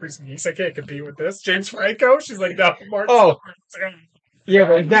guy from Freaks and Geeks? I can't compete with this. James Franco? She's like, no, Mark. Oh. Starr." Yeah,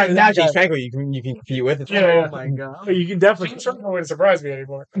 but now Yeah. James Franco you can compete with. It's Yeah. Oh my god. You can definitely James Franco wouldn't surprise me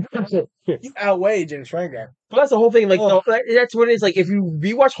anymore. you outweigh James Franco. But that's the whole thing. Like, Oh. that's what it is. Like, if you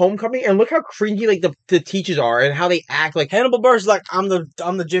rewatch Homecoming and look how cringy like the teachers are and how they act, like Hannibal Buress is like, I'm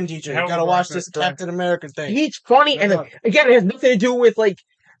the gym teacher. You Hannibal gotta watch Buress this is great. Captain America thing. he's funny, and again, it has nothing to do with like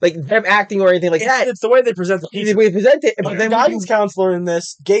them acting or anything like that. It's the way they present the It's teacher. the way they present it. But But the then guidance counselor in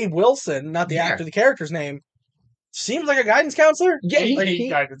this, Gabe Wilson, not the Yeah. actor, the character's name, seems like a guidance counselor. yeah, I hate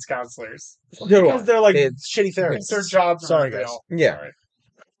guidance counselors. Because they're like It's- shitty therapists. It's their jobs. Sorry, aren't guys. real. Yeah. Sorry.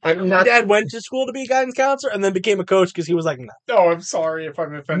 I'm My not. dad went to school to be a guidance counselor and then became a coach because he was like, no. No, I'm sorry if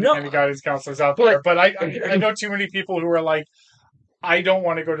I'm offending No. any guidance counselors out there, but I know too many people who are like, I don't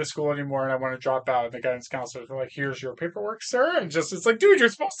want to go to school anymore and I want to drop out. And the guidance counselors are like, here's your paperwork, sir. And just, it's like, dude, you're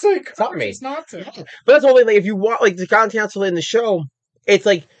supposed to Not me. It's not to. But that's the whole thing. Like, if you want like the guidance counselor in the show, it's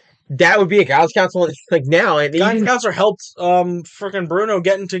like that would be a guidance counselor like now. And Guidance even- counselor helped freaking Bruno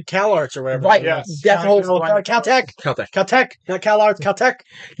get into CalArts or whatever. Right. Yes. That's the whole Caltech. Caltech. Caltech. Not CalArts. Caltech.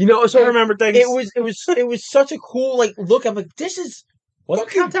 You know, I so remember things. it was such a cool like look. I'm like, this is Wasn't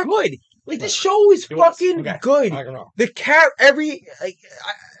fucking Caltech? good. Like the show is It was. fucking Okay. good. I don't know. The every like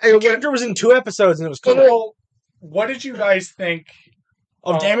The character was in 2 episodes and it was cool. So, what did you guys think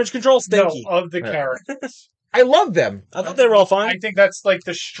Of Damage Control, Stinky. of the Yeah. characters? I love them. I thought they were all fine. I think that's like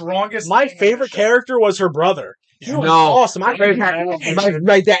the strongest. My thing in the favorite show. character was her brother. He was No. awesome. I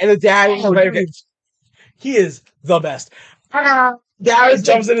My dad and the dad. Oh, my- dude. He is the best. That He was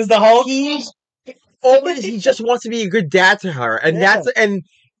jumps in as the Hulk. He's always he just wants to be a good dad to her, and Yeah. that's and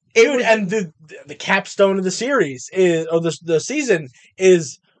it Dude, was, and the capstone of the series is, or the season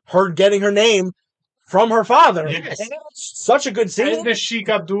is her getting her name from her father. Yes. And it's such a good And scene. the Sheik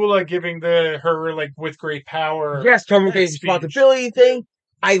Abdullah giving her like with great power. yes, Tom that Cruise's speech. responsibility thing.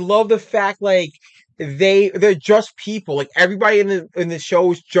 I love the fact like they're just people. Like everybody in the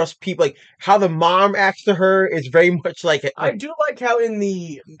show is just people. Like how the mom acts to her is very much like I do like how in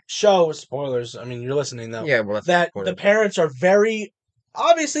the show, spoilers, I mean, you're listening though, yeah. Well, that's that the the parents are very,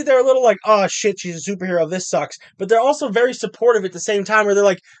 obviously they're a little like, oh shit, she's a superhero, this sucks. But they're also very supportive at the same time where they're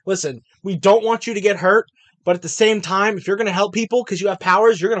like, listen, we don't want you to get hurt, but at the same time, if you're going to help people because you have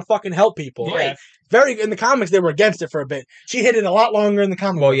powers, you're going to fucking help people. Yeah. Right? Very, in the comics, they were against it for a bit. She hit it a lot longer in the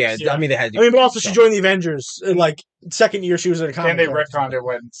comics. Well, yeah, Yeah. I mean they had. I mean, but also she joined the Avengers in like second year she was in a comic. And they book. retconned it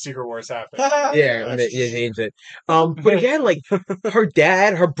when Secret Wars happened. Yeah, and they changed it. But again, like her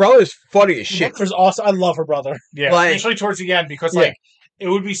dad, her brother's funny as shit. Shit. Awesome. I love her brother. Yeah, Like- especially towards the end because Yeah. like it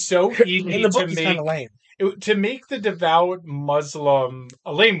would be so easy In the to book, he's kind make of lame. to make the devout Muslim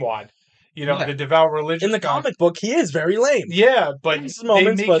a lame wad. You know, Yeah. the devout religion. In the comic book, he is very lame. Yeah, but There's they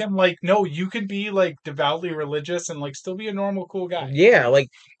moments, make but- him like, no, you can be like devoutly religious and like still be a normal, cool guy. Yeah, like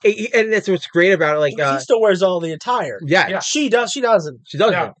and that's what's great about it. Like, he still wears all the attire. yeah, Yeah. She does. She doesn't. she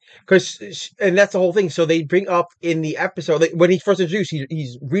does Yeah. because, and that's the whole thing. So they bring up in the episode like, when he's first introduced,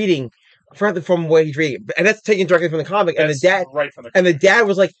 he's reading from what he's reading, and that's taken directly from the comic. And the That's dad right from the and the dad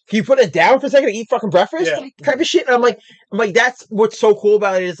was like, "Can you put it down for a second and eat fucking breakfast?" Yeah. Type of shit. And I'm like, that's what's so cool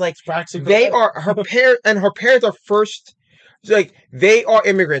about it is like Practically they are her parents, and her parents are first. Like they are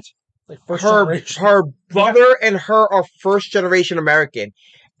immigrants. like first Her generation. her brother and her are first generation American,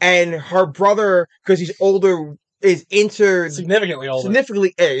 and her brother because he's older is into significantly older.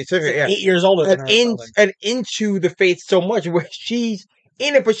 significantly He's like 8 years older than her. or something. and into the faith so much where she's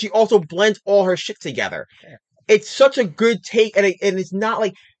in it, but she also blends all her shit together. Yeah. It's such a good take, and it's not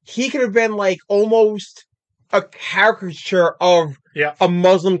like he could have been like almost a caricature of Yeah. a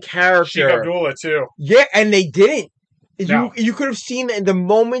Muslim Sheik character. Abdullah too. Yeah, and they didn't. No. You could have seen the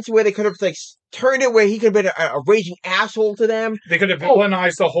moments where they could have like turned it where he could have been a raging asshole to them. They could have Oh.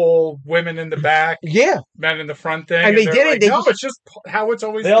 villainized the whole women in the back, Yeah, men in the front thing, And they they're did it, like, they no, just- it's just how it's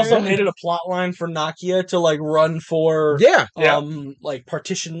always They also been. made it a plot line for Nakia to like run for yeah, Yeah. like not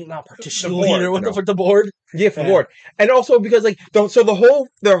partition The board, leader. What no. the fuck, the board? yeah, for Yeah. Lord. And also because like the whole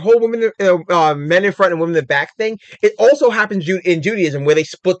women men in front and women in the back thing. It also happens in Judaism where they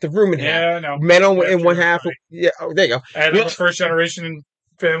split the room in half. Yeah, no. Men on Yeah, in one you're half. right. Yeah, oh, there you go. And I'm Yeah. a first generation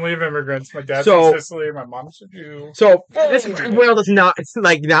family of immigrants. My dad's So- from Sicily, my mom's a Jew. So this well, it's not. It's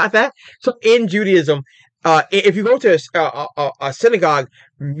like not that. So in Judaism, if you go to a synagogue,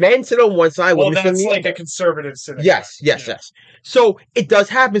 men sit on one side, Well, women sit on that's the like other. a conservative synagogue. Yes. Yeah. So it does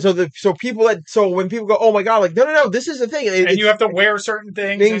happen. So when people go, oh my god, like no, this is the thing. And you have to wear certain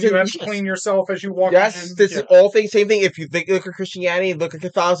things, Things and you and- have to clean yourself as you walk yes, in. this Yeah. is all things, same thing. If you look at Christianity, look at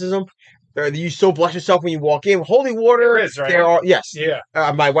Catholicism, you still bless yourself when you walk in. Holy water, There is, right? there are yes. Yeah.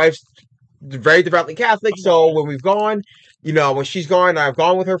 My wife's very devoutly Catholic, so when we've gone, when she's gone, I've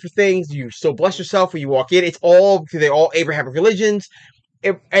gone with her for things. You still bless yourself when you walk in. It's all they're all Abrahamic religions,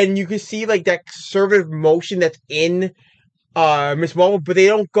 and you can see like that conservative motion that's in Miss Marvel, but they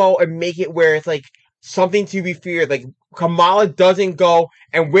don't go and make it where it's like something to be feared. Like Kamala doesn't go,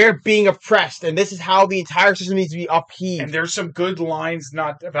 and we're being oppressed, and this is how the entire system needs to be upheaved. And there's some good lines,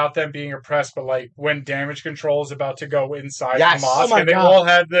 not about them being oppressed, but like when Damage Control is about to go inside Yes. the mosque, Oh my and they God. all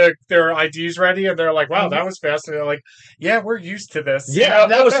had their IDs ready, and they're like, "Wow, that was fast." And they're like, "Yeah, we're used to this." Yeah,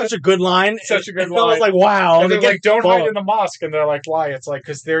 That was such a good line. Such a good I was line. like, wow. And they they're get like, "Don't hide bugged. in the mosque," and they're like, "Why?" It's like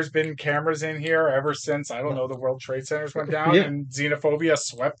because there's been cameras in here ever since I don't know the World Trade Centers went down, Yeah. and xenophobia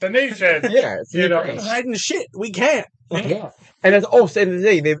swept the nation. yeah, it's You know, We're hiding shit. We can't. Yeah. And that's and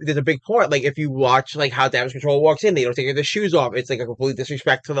the thing, there's a big part. Like if you watch like how Damage Control walks in, they don't take their shoes off. It's like a complete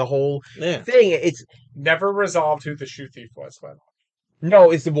disrespect to the whole Yeah. thing. It's Never resolved who the shoe thief was. But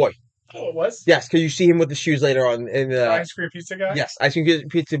no, it's the boy. oh, it was Yes, because you see him with the shoes later on in the. Ice Cream Pizza guy. Yes, Ice Cream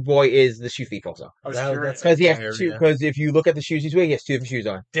Pizza Boy is the shoe thief also. I was That- curious. Because he has There, two. yeah. Because if you look at the shoes he's wearing, he has two different shoes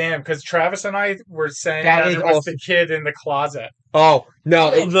on. Damn, because Travis and I were saying That that is it was awesome. the kid in the closet. Oh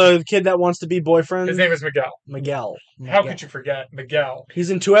no, The kid that wants to be boyfriend. His name is Miguel. Miguel. How could you forget Miguel? He's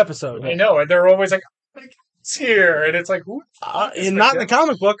in 2 episodes. I know, and they're always like, it's here, and it's like, who? And not in the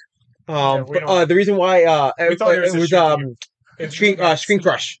comic book. the reason why We thought it was Screen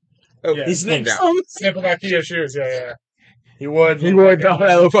Crush. Oh, Yeah. His name's Sniffle back to your shoes. Yeah. He would. that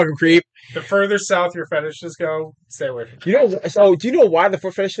little fucking creep. The further south your fetishes go, stay away from So do you know why the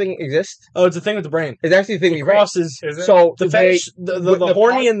foot fetish thing exists? Oh, it's a thing with the brain. It's actually the thing The we cross is Is it? So the fetish. The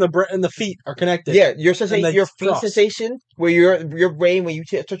horny and the feet are connected. Yeah, your And then your feet cross. sensation, where your brain when you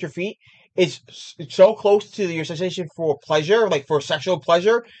touch your feet, is so close to your sensation for pleasure, like for sexual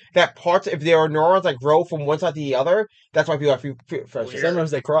pleasure, that parts if there are neurons that grow from one side to the other, that's why people have feet fetishes. Sometimes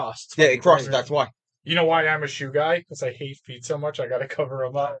they cross. It's Yeah, fucking it crosses. crazy. That's why. You know why I'm a shoe guy? Because I hate feet so much. I got to cover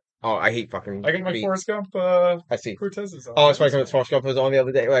them up. Oh, I hate fucking. I got my feet. Forrest Gump I see. Cortezes on. Oh, it's funny. Forrest Gump was on the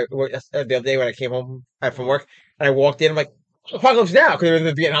other day. The other day when I came home from work, and I walked in, I'm like, Apocalypse Now, because in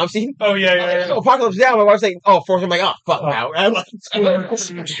the Vietnam scene. Oh, yeah. Oh, Apocalypse Now. My wife's like, oh, Forrest. I'm like, oh, fuck now. I'm like,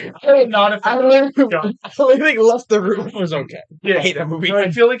 I'm not a I literally left the room. It was okay. Yeah. I hate that movie.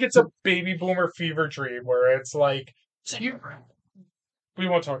 I feel like it's a baby boomer fever dream where it's like, we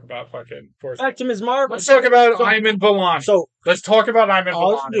won't talk about fucking Forrest Back to Ms. Marvel. Let's talk about So- Ayman Vellani. So Let's talk about Ayman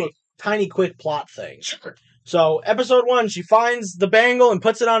let's do Vellani. a tiny quick plot thing. Sure. So, episode 1, she finds the bangle and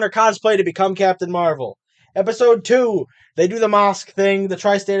puts it on her cosplay to become Captain Marvel. Episode 2, they do the mosque thing. The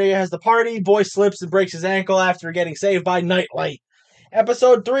tri-state area has the party. Boy slips and breaks his ankle after getting saved by Nightlight.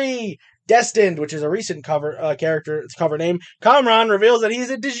 Episode 3, Destined, which is a recent cover its cover name. Kamran reveals that he's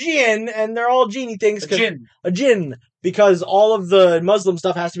a Djinn, and they're all genie things. A jinn, because all of the Muslim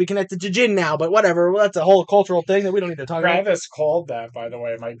stuff has to be connected to jinn now. But whatever, well, that's a whole cultural thing that we don't need to talk about. Travis called that, by the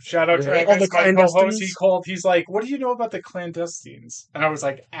way. My shout out Really? Travis, Oh, the my co-host. clandestines? He's like, "What do you know about the clandestines?" And I was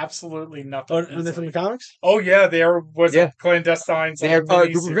like, "Absolutely nothing." Oh, are they from the comics? Oh yeah, there was Yeah. clandestines. They have a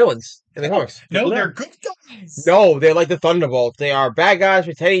group of villains in the comics. No, Yeah. they're good guys. No, they're like the Thunderbolts. They are bad guys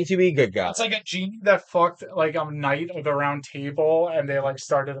pretending to be good guys. It's like a genie that fucked like a knight of the round table, and they like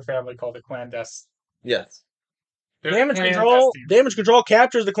started a family called the Clandestines. Yes. They're Damage clandestines. Control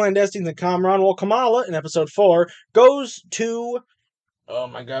captures the clandestines in Kamran, while Kamala, in episode 4, goes to... Oh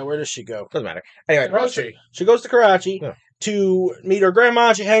my god, where does she go? Doesn't matter. Anyway, Karachi. She goes to Karachi Yeah. to meet her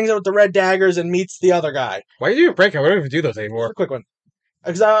grandma. She hangs out with the Red Daggers and meets the other guy. why are you doing a breakout? We don't even do those Just anymore. a quick one.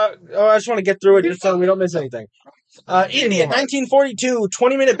 Because I just want to get through it just so we don't miss anything. India, 1942,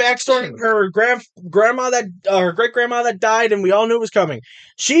 20-minute backstory. Her grandma her great grandma that died, and we all knew it was coming.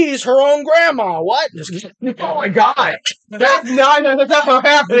 She's her own grandma. What? Just kidding. Oh my god! That's not what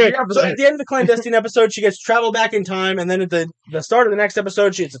happened. So at the end of the clandestine episode, she gets traveled back in time, and then at the start of the next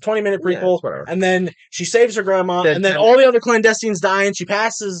episode, it's a 20-minute prequel, whatever. and then she saves her grandma, That's and then true. all the other clandestines die, and she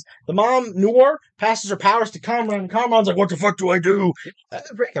passes the mom, Noor, passes her powers to Kamran, and Kamran's like, "What the fuck do I do?"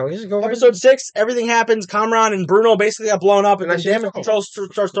 Breakout. We just go right Episode 6, everything happens. Kamran and Bruno basically got blown up, and And then that's Damage just- Control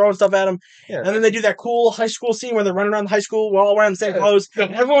starts throwing stuff at him. Yeah. And then they do that cool high school scene where they're running around the high school, we're all wearing the same clothes.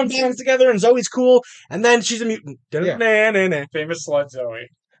 And everyone bands together, and Zoe's cool, and then she's a mutant. Yeah. Na-na-na. Famous slut Zoe.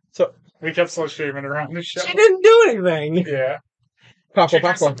 So- we kept slut shaming around the show. She didn't do anything. Yeah. Popcorn, She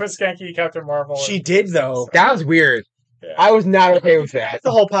dressed popcorn. up as Skanky Captain Marvel. She did, though. That was weird. Yeah. I was not okay with that.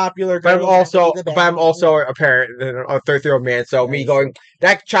 The whole popular. But I'm girls also, have to be the but I'm bad. also a parent, a 33-year-old man. So me going,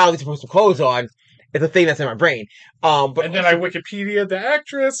 that child needs to put some clothes on. It's a thing that's in my brain. But And then I Wikipedia the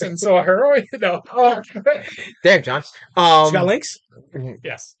actress and saw her. You know. Oh. damn, John. She got links?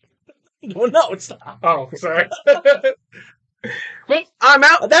 Yes. Well, no, it's not. Oh, sorry. I'm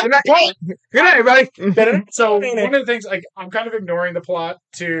out. That- Good night. Good night, everybody. So one of the things, like, I'm kind of ignoring the plot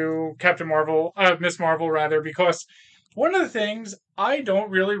to Captain Marvel, Miss Marvel rather, because one of the things I don't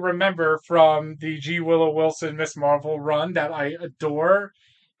really remember from the G. Willow Wilson Miss Marvel run that I adore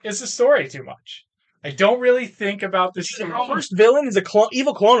is the story too much. I don't really think about the The first villain is a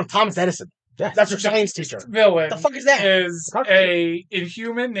evil clone of Thomas Edison. Yeah. That's her science teacher. villain. The fuck is that? Is a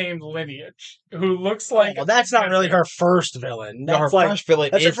inhuman named Lineage who looks like Well, that's not really her first villain. No, her That's like first villain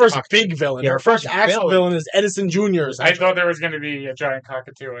that's her is first Octopus. big villain. Yeah, her her first first actual villain. villain is Edison Jr. I thought there was going to be a giant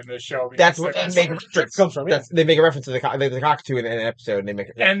cockatoo in this show. That's because what that's they make where a it reference. comes from. Yeah. They make a reference to the cockatoo in an episode. And they make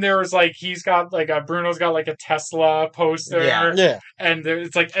it. And there was like he's got like Bruno's got like a Tesla poster, Yeah. Yeah. and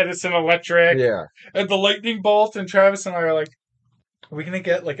it's like Edison Electric, Yeah. and the lightning bolt. And Travis and I are like, are we gonna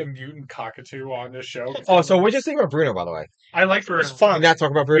get like a mutant cockatoo on this show? Oh, so what do you think about Bruno, by the way? I like Bruno. It's I'm fun. not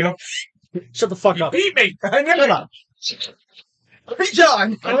talking about Bruno. Shut the fuck You up. beat me. Shut up. Hey,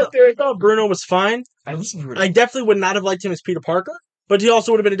 John. I thought Bruno was fine. I listen to Bruno. I definitely would not have liked him as Peter Parker, but he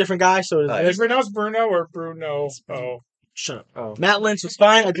also would have been a different guy. So Is it pronounced Bruno or Bruno? Oh, Shut up. Oh. Matt Lynch was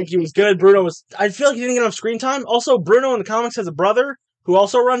fine. I think he was good. Bruno was. I feel like he didn't get enough screen time. Also, Bruno in the comics has a brother who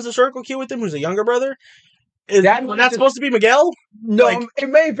also runs the Circle Q with him, who's a younger brother. Is that supposed to be Miguel? No, Like- it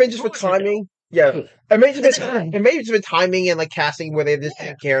may have been just for timing. Yeah, it may have just been timing and like casting where they just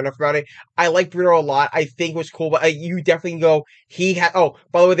didn't care enough about it. I like Bruno a lot. I think it was cool, but you definitely go. He had. Oh,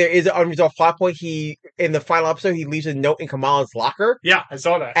 by the way, there is an unresolved plot point. He in the final episode he leaves a note in Kamala's locker, Yeah, I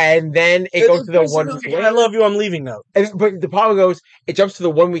saw that. and then it goes to the 1 week I later. love you. I'm leaving note. But the problem goes, it jumps to the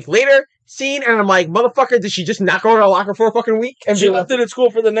 1 week later scene, and I'm like, motherfucker, did she just not go to her locker for a fucking week? And She left it at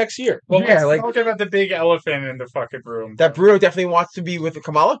school for the next year. Well, yeah, let's like- talk about the big elephant in the fucking room. that Bruno definitely wants to be with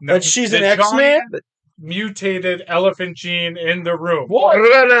Kamala. No, But she's the an X-Man? giant mutated elephant gene in the room. What?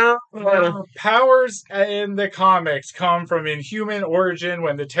 Her powers in the comics come from Inhuman origin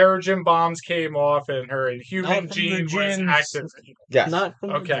when the Terrigen bombs came off and her Inhuman Not from the gene was gens. activated. Yes. Not from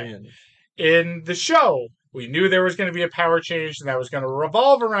Okay. the In the show, we knew there was going to be a power change and that was going to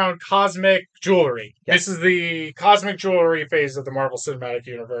revolve around cosmic jewelry. Yes. This is the cosmic jewelry phase of the Marvel Cinematic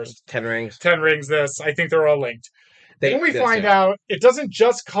Universe. 10 rings. 10 rings, this. I think they're all linked. Then we find out it doesn't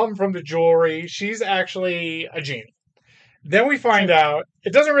just come from the jewelry. She's actually a genie. Then we find out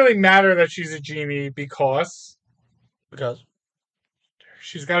it doesn't really matter that she's a genie because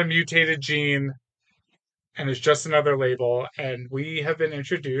she's got a mutated gene and it's just another label. And we have been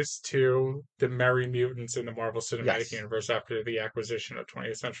introduced to the Merry Mutants in the Marvel Cinematic Yes. Universe after the acquisition of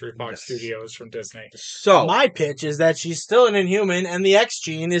 20th Century Fox Yes. Studios from Disney. So, My pitch is that she's still an Inhuman, and the X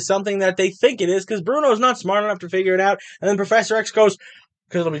gene is something that they think it is because Bruno's not smart enough to figure it out. And then Professor X goes,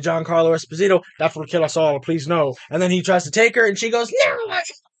 "Because it'll be Giancarlo Esposito. That will kill us all. Please no." And then he tries to take her, and she goes, "No!"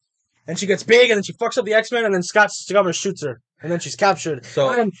 And she gets big, and then she fucks up the X-Men, and then Scott Summers shoots her, and then she's captured. So-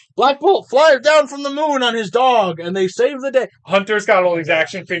 and Black Bolt flies down from the moon on his dog, and they save the day. Hunter's got all these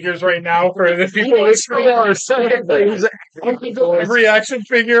action figures right now for the people every action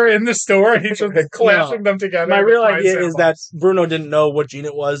figure in the store, and he's just clashing them together. My real with idea fine is that Bruno didn't know what gene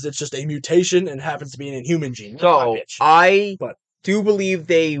it was. It's just a mutation and happens to be an Inhuman gene. That's my so pitch. I But- do believe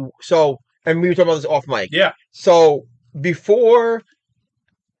they. So, and we were talking about this off mic. Yeah. So, before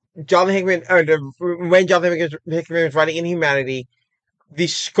Jonathan Hickman, when Jonathan Hickman was writing Inhumanity, the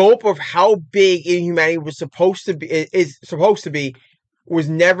scope of how big Inhumanity was supposed to be was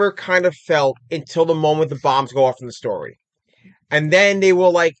never kind of felt until the moment the bombs go off in the story. And then they were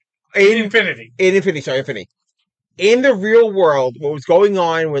like, Infinity. Infinity. In the real world, what was going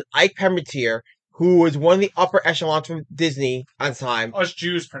on with Ike Perlmutter, who was one of the upper echelons from Disney at the time. Us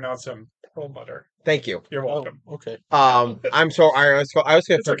Jews pronounce him Perlmutter. Thank you. You're welcome. Oh, okay. I'm sorry. I was going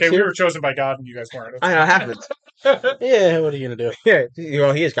It's okay. We were chosen by God, and you guys weren't. I know it happens. Yeah, what are you gonna do? Yeah,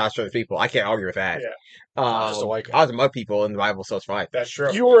 he is God's chosen people. I can't argue with that. Yeah. Just a white guy. I was a mud people in the Bible, so it's fine. That's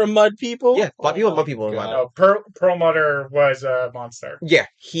true. You were a mud people? Yeah, mud people in the God. Bible. No, Perlmutter was a monster. Yeah,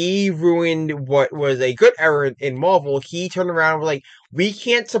 he ruined what was a good era in Marvel. He turned around and was like, we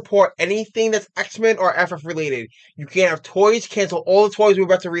can't support anything that's X-Men or FF related. You can't have toys. Cancel all the toys we're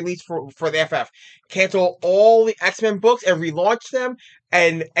about to release for the FF. Cancel all the X-Men books and relaunch them.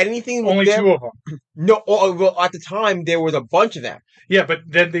 And anything with Only them, 2 of them. No, well, at the time, there was a bunch of them. Yeah, but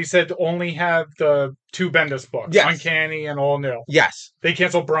then they said only have the 2 Bendis books, Yes. Uncanny and All New. Yes. They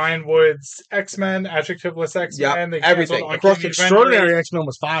canceled Brian Wood's X-Men, Adjectiveless X-Men. Yep, They everything. canceled Across Uncanny Extraordinary Avengers. X-Men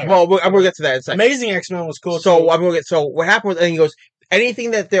was fire. Well, I'm going to get to that in a second. Amazing X-Men was cool. So too. So what happened was, and he goes,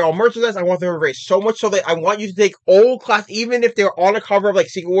 anything that they're on merchandise, I want them to erase so much so that I want you to take old class, even if they're on a cover of like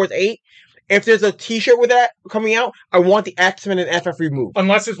Secret Wars 8. If there's a T-shirt with that coming out, I want the X-Men and FF removed,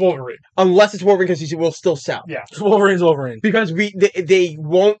 Unless it's Wolverine. unless it's Wolverine because he will still sell. Yeah. Wolverine's Wolverine. Because they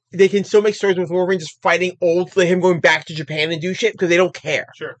won't, they can still make stories with Wolverine just fighting old, him going back to Japan and do shit because they don't care.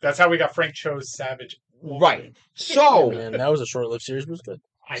 Sure. That's how we got Frank Cho's Savage. Wolverine. Right. So Man, that was a short-lived series, but it was good.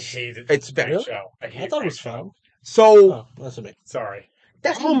 I hated It's that better. show. I I hate thought it Frank was Cho. fun. so Oh, that's a me. Sorry.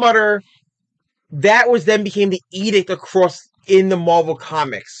 that's Whole Mutter. That was then became the edict across in the Marvel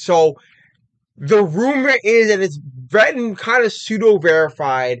comics. So the rumor is that it's written kind of pseudo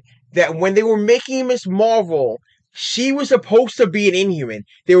verified that when they were making Miss Marvel, she was supposed to be an Inhuman.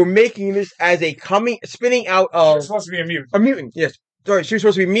 They were making this as a spinning out It's of supposed to be a mutant. a mutant. Yes, sorry, she was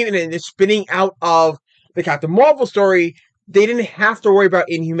supposed to be a mutant, and it's spinning out of the Captain Marvel story. They didn't have to worry about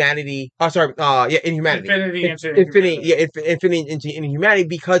Inhumanity. Inhumanity. Infinity into Infinity into Inhumanity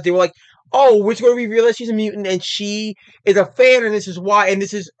because they were like, oh, we're going to reveal that she's a mutant and she is a fan, and this is why, and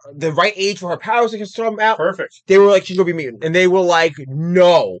this is the right age for her powers to come out. Perfect. They were like, she's going to be a mutant, and they were like,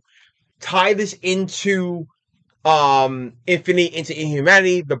 no, tie this into Infinity into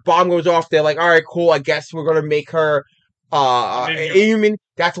Inhumanity. The bomb goes off. They're like, all right, cool. I guess we're going to make her Inhuman. Inhuman.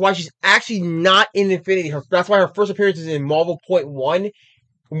 That's why she's actually not in Infinity. That's why her first appearance is in Marvel .1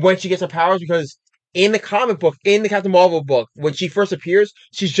 when she gets her powers, because in the comic book, in the Captain Marvel book, when she first appears,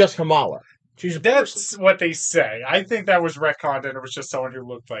 she's just Kamala. That's what they say. I think that was retconned and it was just someone who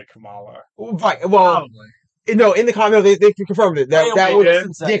looked like Kamala. Right. Well, Probably. no, in the comic, they confirmed it. That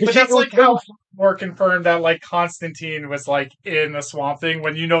was Yeah, but that's like how more confirmed that like Constantine was like in the Swamp Thing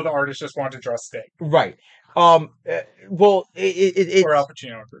when you know the artist just wanted to draw Sting. Right. Well, it's or Al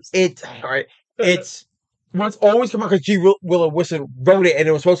Pacino. It's all right. It's what's always come out because G. Willow-Wilson wrote it, and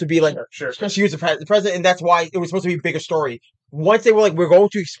it was supposed to be like sure. she was the president, and that's why it was supposed to be a bigger story. Once they were like, we're going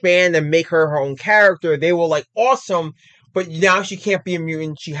to expand and make her own character, they were like, awesome. But now she can't be a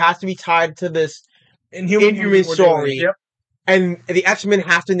mutant. She has to be tied to this Inhuman story. Yep. And the X-Men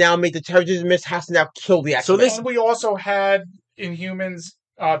have to now make the Terrigen Mist has to now kill the X-Men. So this we also had Inhumans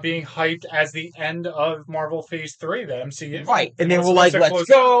being hyped as the end of Marvel Phase 3, the MCU. Right. And they were like, let's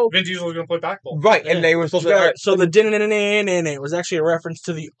go. Vin Diesel was going to play Black Bolt. Right. And they were supposed to... So the din-in-in-in-in it was actually a reference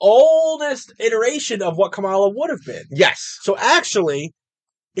to the oldest iteration of what Kamala would have been. Yes. So actually,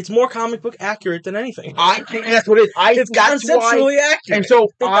 it's more comic book accurate than anything. I think that's what it is. It's conceptually accurate. And so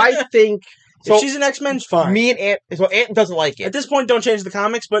I think... So if she's an X-Men, fine. Me and Ant... So Ant doesn't like it. At this point, don't change the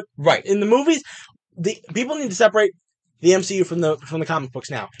comics, but right. In the movies, the people need to separate the MCU from the comic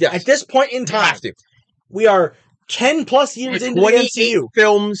books now. Yes. At this point in time, we are 10 plus years into the MCU.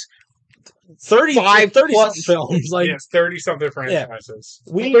 Films, 30 plus films. Like, yes, 30 something franchises.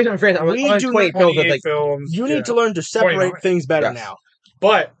 Yeah. We do not, films. You need to learn to separate things better now.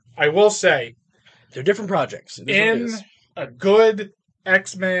 But I will say, they're different projects. In a good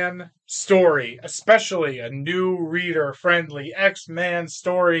X-Men story, especially a new reader-friendly X-Men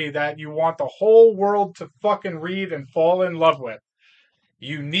story that you want the whole world to fucking read and fall in love with,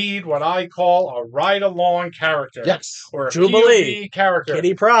 you need what I call a ride-along character. Yes. Or a Jubilee POV character.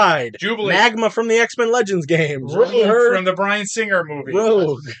 Kitty Pryde. Jubilee. Magma from the X-Men Legends games. Rogue from the Bryan Singer movie.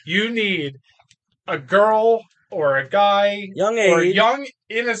 Rogue. You need a girl or a guy or a young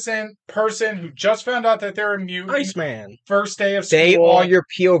innocent person who just found out that they're a mutant. Iceman. First day of school. They are your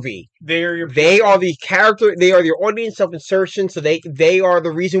POV. They are your POV. They are the character. They are your audience self-insertion. So they are the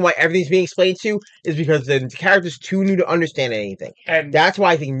reason why everything's being explained to is because the character's too new to understand anything. And that's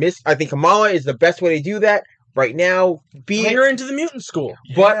why I think Kamala is the best way to do that right now. Put her into the mutant school.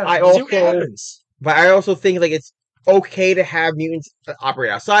 But I also think like it's okay to have mutants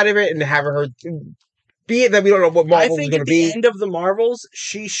operate outside of it and to have her be it that we don't know what Marvel is going to be. I think at the end of the Marvels,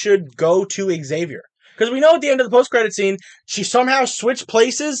 she should go to Xavier. Because we know at the end of the post-credit scene, she somehow switched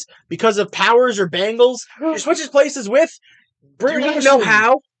places because of powers or bangles. She switches places with Brie Larson. Do you know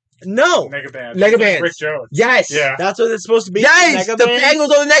how? No. Negabands. Rick Jones. Yes. Yeah. That's what it's supposed to be. Yes. The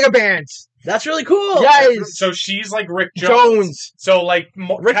bangles are the Negabands. That's really cool. Yes. So she's like Rick Jones. So like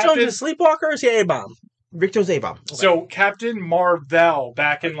Rick Jones is Sleepwalker or is he A-Bomb? Rick Jones A-Bomb. Okay. So Captain Marvel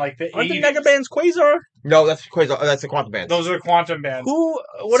back in like the 80s. Aren't the Negabands Quasar? No, that's Quasar. That's the Quantum Bands. Those are the Quantum Bands.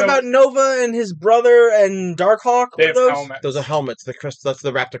 What about Nova and his brother and Darkhawk? They have helmets. Those are helmets. That's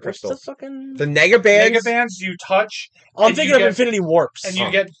the Raptor crystals. The Negabands. Negabands you touch. I'm thinking of Infinity Warps. And you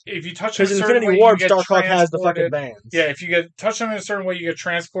get, if you touch them because Infinity Warps, Darkhawk has the fucking bands. Yeah, if you get touched them in a certain way, you get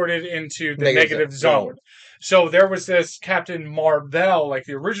transported into the negative zone. So there was this Captain Marvel, like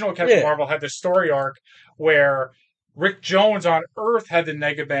the original Captain Marvel had this story arc where Rick Jones on Earth had the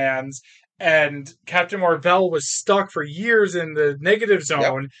Negabands, and Captain Marvel was stuck for years in the negative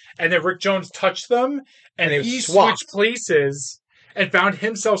zone, and then Rick Jones touched them, and he switched places and found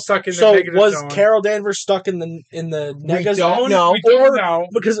himself stuck in the negative zone. So was Carol Danvers stuck in the nega zone? No,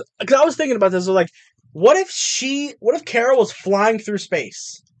 because I was thinking about this. I was like, what if Carol was flying through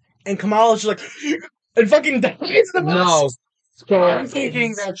space, and Kamala's just like, and fucking dies in the bus? No. I'm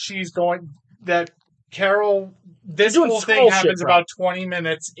thinking that Carol, this whole thing happens about 20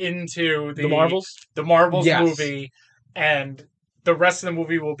 minutes into the Marvels movie, and the rest of the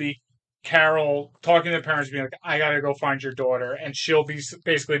movie will be Carol talking to the parents, being like, I gotta go find your daughter, and she'll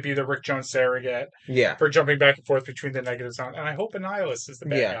basically be the Rick Jones surrogate for jumping back and forth between the negative zone. And I hope Annihilus is the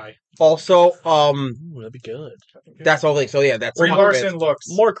bad guy. Also, that'd be good. That's all. So that's Brie Larson looks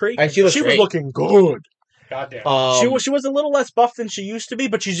more creepy. And she was looking good. Goddamn. She was a little less buff than she used to be,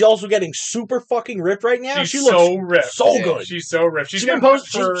 but she's also getting super fucking ripped right now. She looks so ripped. So good. She's so ripped. She's been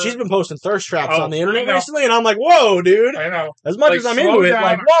posting thirst traps on the internet recently, and I'm like, whoa, dude. I know. As much as I'm into it,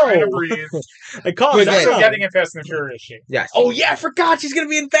 like, whoa. Like, calm down. She's getting in Fast and the Furious shit. Yes. Oh, yeah, I forgot she's going to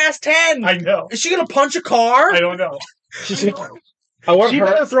be in Fast 10. I know. Is she going to punch a car? I don't know. I want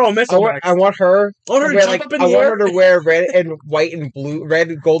her to throw a missile. I want her. To jump up in the air. I want her to wear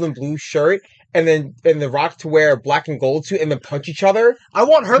red, gold, and blue shirt and The Rock to wear a black and gold suit and then punch each other. I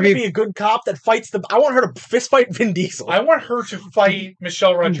want her I mean- to be a good cop that fights I want her to fist fight Vin Diesel. I want her to fight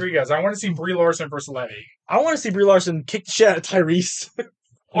Michelle Rodriguez. I want to see Brie Larson versus Letty. I want to see Brie Larson kick the shit out of Tyrese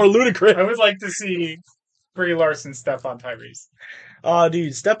or Ludacris. I would like to see Brie Larson step on Tyrese. Oh,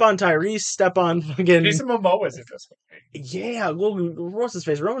 dude, step on Tyrese, step on fucking. Jason Momoa's in this movie. Yeah, well, what's his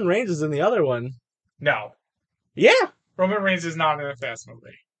face? Roman Reigns is in the other one. No, Yeah, Roman Reigns is not in a Fast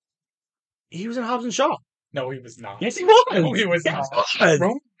movie. he was in Hobbs and Shaw. No, he was not. Yes, he was. No, he was Yes, not. he was.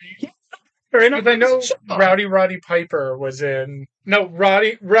 Roman Reigns. Because I know Roddy Piper was in. No,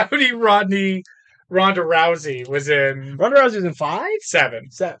 Roddy Rodney Ronda Rousey was in Ronda Rousey was in 5?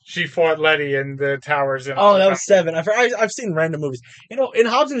 7. 7. She fought Letty in the towers. In Oh, that was 7. I've seen random movies. You know, in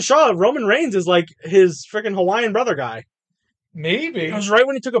Hobbs and Shaw, Roman Reigns is like his freaking Hawaiian brother guy. Maybe. It was right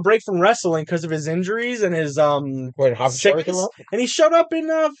when he took a break from wrestling because of his injuries and his Wait, Hobbs and Shaw sickness, came out? and he showed up in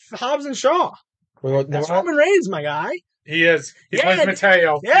Hobbs and Shaw. That's Roman Reigns, my guy. He is. He Yeah, plays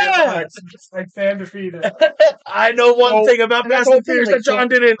Mateo. yeah. Like Sam defeated. I know one Oh, thing about and that's Fast the and thing, Furious like, that John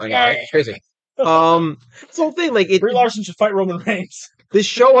didn't. I know, it's crazy. This whole thing, like, Brie Larson should fight Roman Reigns. this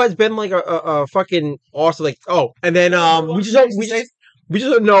show has been like a fucking awesome, like, and then we just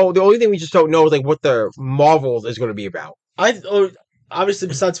don't know. The only thing we just don't know is like what the Marvels is going to be about. Obviously,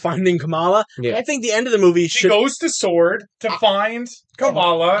 besides finding Kamala, Yeah. I think the end of the movie She should. goes to Sword to find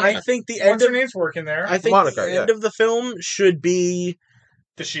Kamala. I think the end What's of her name's working there? I think Monica, the end of the film should be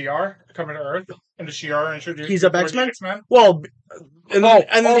The Shi'ar coming to Earth, and the Shi'ar introduced. He's up before the X-Men? X-Men. well, and then,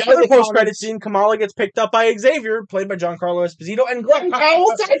 and then the also other the post credit comics- scene, Kamala gets picked up by Xavier, played by Giancarlo Esposito, and Glenn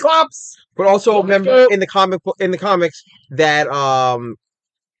Powell, Cyclops. But also remember in the comics that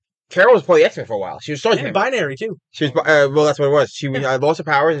Carol was part of the X-Men for a while. She was starting. And binary too. She was well, that's what it was. She lost her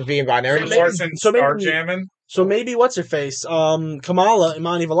powers and being binary. So maybe- Larson so maybe- star jamming. So maybe what's her face? Kamala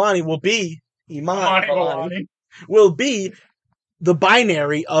Imani Vellani will be Imani Vellani. will be the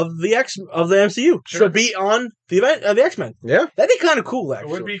binary of the MCU. Sure. She'll be on the event of the X-Men. Yeah, That'd be kind of cool, It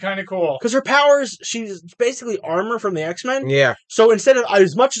actually. would be kind of cool. Because her powers, she's basically armor from the X-Men. yeah. So instead of,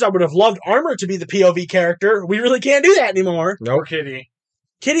 as much as I would have loved Armor to be the POV character, we really can't do that anymore. Nope. Or Kitty.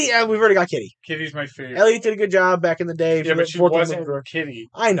 Kitty, we've already got Kitty. Kitty's my favorite. Elliot did a good job back in the day. Yeah, but she Fourth wasn't Amendment. a kitty.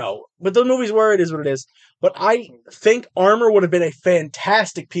 I know, but the movies were, it is what it is. But I think Armor would have been a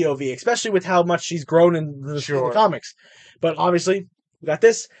fantastic POV, especially with how much she's grown in the Sure. comics. But obviously, we got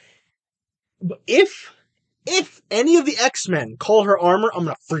this. But if any of the X-Men call her Armor, I'm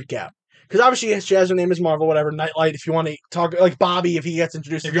gonna freak out. Because obviously she has her name as Marvel, whatever, Nightlight, if you want to talk, like Bobby, if he gets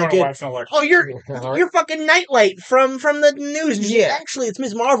introduced If as you a want to kid. wax an election. Oh, you're fucking Nightlight from the news. And she's, Yeah. actually, it's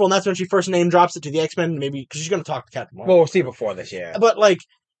Ms. Marvel, and that's when she first name drops it to the X-Men, maybe, because she's gonna talk to Captain Marvel. Well, we'll see before this. Yeah. But, like,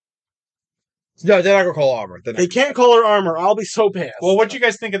 No, they're not gonna call armor. They're not. they can't call her Armor. I'll be so pissed. Well, what do you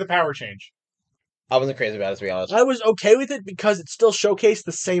guys think of the power change? I wasn't crazy about it, to be honest. I was okay with it because it still showcased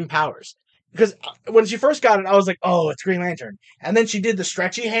the same powers. Because when she first got it, I was like, oh, it's Green Lantern. And then she did the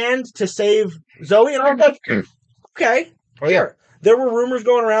stretchy hand to save Zoe, and I was like, okay. Oh yeah. There were rumors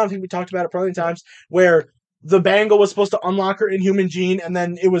going around, I think we talked about it plenty of times, where the bangle was supposed to unlock her Inhuman gene, and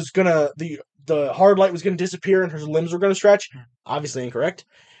then it was gonna, the hard light was gonna disappear and her limbs were gonna stretch. Obviously incorrect.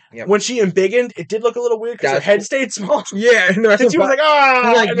 Yep. When she embiggened, it did look a little weird because her That's head cool. stayed small. Yeah. No, And she was like,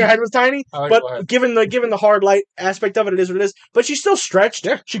 ah, Like- and her head was tiny. I like But the head. given the hard light aspect of it, it is what it is. But she still stretched.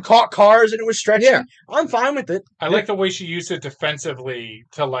 Yeah. She caught cars and it was stretching. Yeah. I'm fine with it. I like the way she used it defensively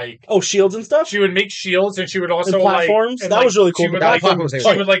to like. Oh, shields and stuff. She would make shields, and she would also And platforms? Like, and, That like, was really cool. She would, The like, platforms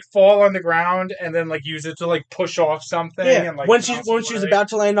she would like fall on the ground and then like use it to like push off something. Yeah. And, like, when she's constantly- about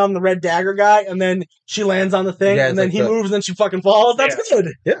to land on the red dagger guy, and then she lands on the thing, Yeah, and it's then like he the- moves, and then she fucking falls. That's good.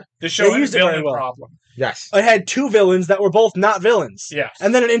 the show they had a used it very villain well. problem. Yes. It had two villains that were both not villains. Yes.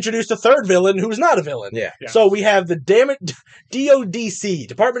 And then it introduced a third villain who was not a villain. Yeah. Yeah. So we have the DODC,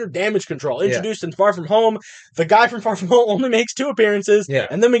 Department of Damage Control, introduced in Far From Home. The guy from Far From Home only makes 2 appearances. Yeah.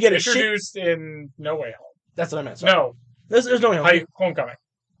 And then we get a shit. Introduced in No Way Home. That's what I meant. Sorry. No, There's no way. Homecoming.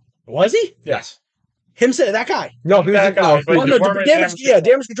 Was he? Yes. Him say that guy. No, he was That guy, no. but- Well, no, Department of damage. Damage Yeah,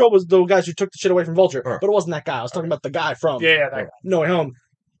 Control. Damage Control was the guys who took the shit away from Vulture, Right. but it wasn't that guy. I was talking about the guy from Yeah, that guy. No Way Home.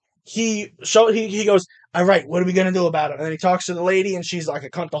 He goes, all right, what are we gonna do about it? And then he talks to the lady, and she's like a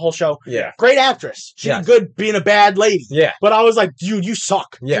cunt the whole show. Yeah. Great actress. She's Yes. good being a bad lady. Yeah. But I was like, dude, you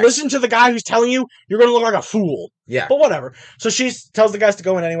suck. Yeah. Listen to the guy who's telling you you're gonna look like a fool. Yeah. But whatever. So she tells the guys to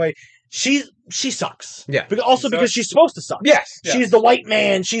go in anyway. She sucks. Yeah. Also She because sucks. she's supposed to suck. Yes. Yeah. She's the white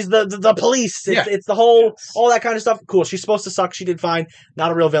man. She's the police. Yeah. It's the whole, Yes. all that kind of stuff. Cool. She's supposed to suck. She did fine.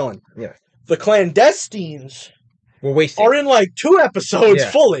 Not a real villain. Yeah. The clandestines We're wasting. are in like 2 episodes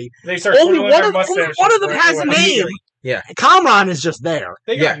Yeah. fully. They start Only twiddling one their of them mustaches has a right away. name. Yeah. Kamran is just there.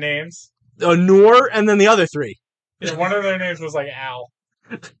 They got Yeah. names. Noor, and then the other three. Yeah, one of their names was like Al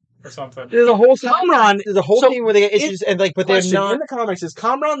or something. There's a whole Kamran. There's a whole So, scene where they get issues and like, but they're Question, not. in the comics, is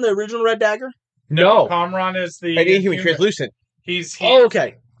Kamran the original Red Dagger? No, Kamran is the an Inhuman, translucent. He's Oh,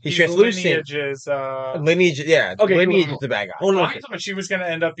 okay. He's his translucent. lineage is Lineage, yeah. Okay, Lineage cool. is the bad guy. Oh, no. I thought she was going to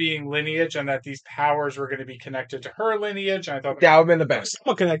end up being lineage, and that these powers were going to be connected to her lineage. And I thought That would have been the best.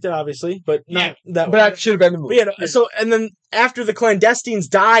 Somewhat connected, obviously, but not that But that should have been the But movie. yeah, no, so and then after the clandestines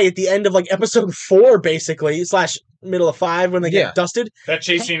die at the end of like episode 4, basically / middle of 5 when they Yeah. get dusted, that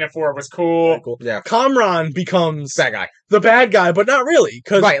chase scene at 4 was cool. Yeah, Kamran becomes bad guy. the bad guy, but not really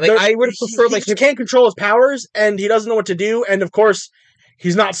because Right, like, I would have preferred, he like, just him- can't control his powers and he doesn't know what to do, and of course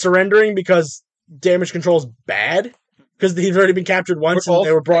he's not surrendering because damage control is bad because he'd already been captured once But and they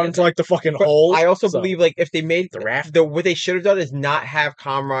also- were brought into like the fucking But hole. I also So- believe like if they made The raft. what they should have done is not have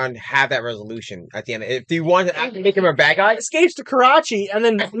Kamran have that resolution at the end. If you want to actually make him a bad guy, escapes to Karachi and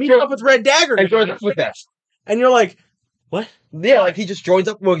then meets up with Red Dagger and joins up with that. and you're like, what? Yeah, like he just joins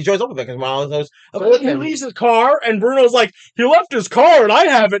up. Well, he joins up with it because Miles knows. He leaves his car, and Bruno's like, he left his car, and I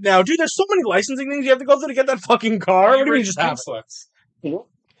have it now. Dude, there's so many licensing things you have to go through to get that fucking car. What do you mean just have it? slips?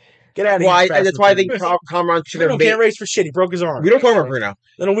 Get out of Well, here. and that's why I think Kamran should Bruno have made. can't race for shit. He broke his arm. We don't talk about Bruno.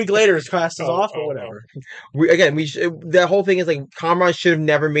 Then a week later, his class is off, oh, or whatever. The whole thing is like Kamran should have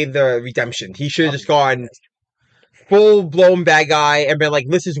never made the redemption. He should have just gone full blown bad guy and been like,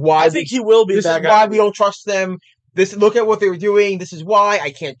 "This is why. I think he will be This that is guy. why we don't trust them. Look at what they were doing. This is why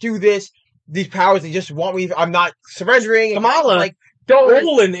I can't do this. These powers, they just want me. I'm not surrendering." Kamala, like, don't.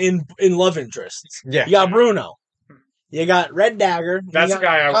 Rolling in love interests. Yeah. You got Bruno. You got Red Dagger. That's you the got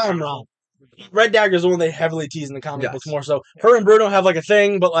guy I was. Kamran. Red Dagger is the one they heavily tease in the comic Yes. books more so. Her and Bruno have like a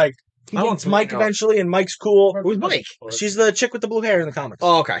thing, but like he I don't meets Mike know. eventually, and Mike's cool. Who's Mike? She's the chick with the blue hair in the comics.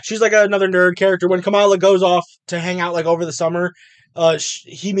 Oh, okay. She's like another nerd character. When Kamala goes off to hang out like over the summer,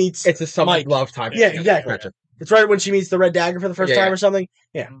 he meets. It's a summer Mike. love time. Yeah, exactly. Gotcha. It's right when she meets the Red Dagger for the first Yeah, time yeah. or something.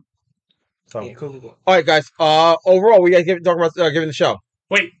 Yeah. So Yeah. cool. All right, guys. Overall, we guys talk about giving the show.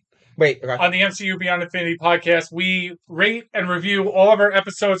 Wait, Okay. on the MCU Beyond Infinity podcast, we rate and review all of our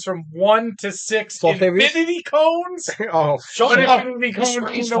episodes from 1 to 6 Soft favorites? infinity cones. Oh, But up. infinity cones being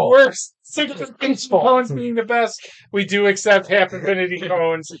the Disgraceful. worst, 6 infinity cones being the best. We do accept half infinity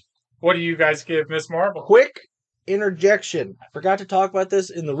cones. What do you guys give Miss Marvel? Quick interjection. I forgot to talk about this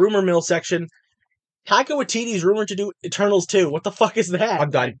in the rumor mill section. Taika Waititi's rumored to do Eternals 2. What the fuck is that?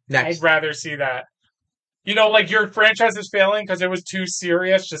 I'm done. Next. I'd rather see that. You know, like your franchise is failing because it was too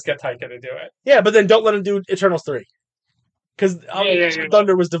serious. Just get Taika to do it. Yeah, but then don't let him do Eternals 3. Because Yeah.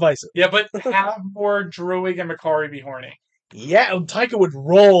 Thunder was divisive. Yeah, but have more Druig and Makari be horny. Yeah, Taika would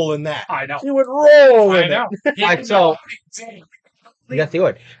roll in that. I know. He would roll I in know. Alright, so- You got to do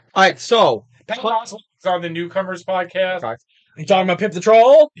it. All right, so Pat Oswalt was on the Newcomers podcast. Okay. You talking about Pip the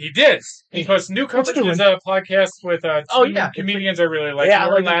Troll? He did because Newcomers What's he is a podcast with Oh, two yeah. comedians I really like. Yeah, I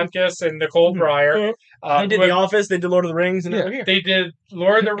Lauren like Lapkus and Nicole Breyer. They did who- The Office, they did Lord of the Rings, and now Yeah. they're here. They did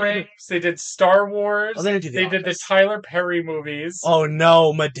Lord of the Rings. They did Star Wars. Oh, they didn't do The They did the Office. Tyler Perry movies. Oh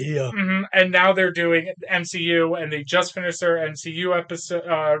no, Medea. And now they're doing MCU, and they just finished their MCU episode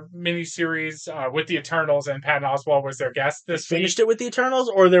miniseries with the Eternals, and Patton Oswalt was their guest They this finished week. it with the Eternals,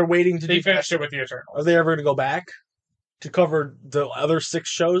 or they're waiting to They do finished it with the Eternals. Are they ever going to go back to cover the other 6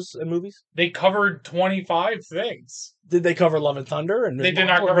 shows and movies? They covered 25 things. Did they cover Love and Thunder? And They did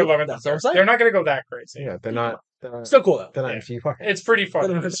not cover Love and That's Thunder. what I'm saying. They're not going to go that crazy. yeah, they're not. Still cool though. They're not Yeah. MCU fucking. It's pretty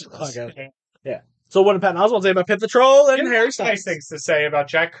fun. Okay. So what did Patton Oswalt say about Pip the Troll and Harry Nice Styles? things to say about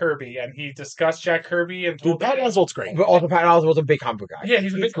Jack Kirby, and he discussed Jack Kirby and Dude, told Patton Oswalt's great. But also, Patton Oswalt was a big comic book guy. yeah,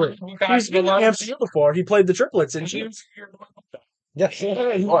 he's a big guy. He's been in the MCU before. He played the triplets, and she. Yes. He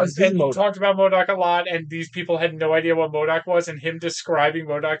And was in he MODOK. talked about MODOK a lot, and these people had no idea what MODOK was, and him describing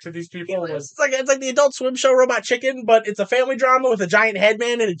MODOK to these people was It's like the Adult Swim show Robot Chicken, but it's a family drama with a giant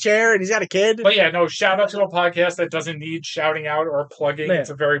headman in a chair, and he's got a kid. But yeah, no, shout out to a podcast that doesn't need shouting out or plugging. Yeah. It's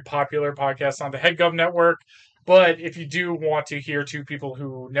a very popular podcast on the HeadGov network. But if you do want to hear two people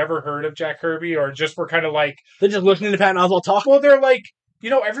who never heard of Jack Kirby or just were kind of like, They're just listening to Patton Oswalt talk. well, they're like, you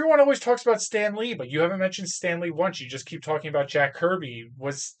know, everyone always talks about Stan Lee, but you haven't mentioned Stan Lee once. You just keep talking about Jack Kirby.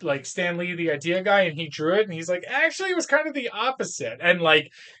 Was like Stan Lee the idea guy and he drew it? And he's like, actually, it was kind of the opposite. And like,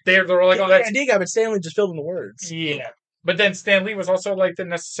 they're like, oh, that's idea guy, but Stanley just filled in the words. yeah. But then Stan Lee was also like the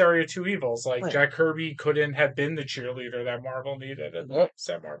necessary of two evils. Like Right. Jack Kirby couldn't have been the cheerleader that Marvel needed and Yep.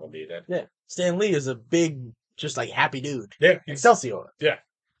 that Marvel needed. Yeah, Stan Lee is a big, just like happy dude. Yeah. Excelsior.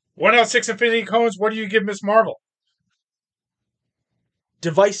 1 out of 6 Infinity Cones. What do you give Miss Marvel?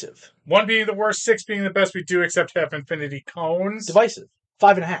 Divisive. 1 being the worst, 6 being the best. We do accept half Infinity Cones. Divisive.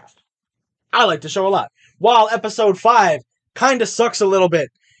 5.5. I like the show a lot. While episode 5 kind of sucks a little bit.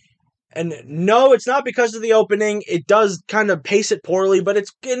 And no, it's not because of the opening. It does kind of pace it poorly, but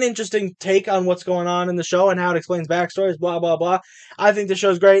it's an interesting take on what's going on in the show and how it explains backstories, blah, blah, blah. I think the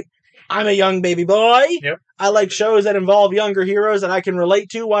show's great. I'm a young baby boy. Yep. I like shows that involve younger heroes that I can relate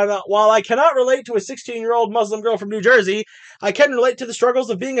to. While I cannot relate to a 16-year-old Muslim girl from New Jersey, I can relate to the struggles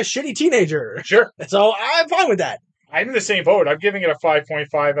of being a shitty teenager. Sure. So I'm fine with that. I'm in the same boat. I'm giving it a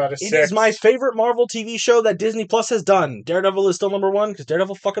 5.5 out of 6. It is my favorite Marvel TV show that Disney Plus has done. Daredevil is still number one because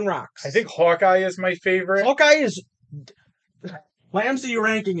Daredevil fucking rocks. I think Hawkeye is my favorite. Hawkeye is... My MCU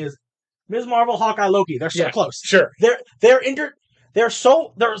ranking is Ms. Marvel, Hawkeye, Loki. They're so close. Sure. They're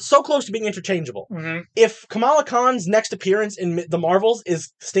so close to being interchangeable. Mm-hmm. If Kamala Khan's next appearance in the Marvels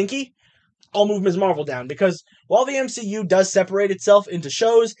is stinky, I'll move Ms. Marvel down because while the MCU does separate itself into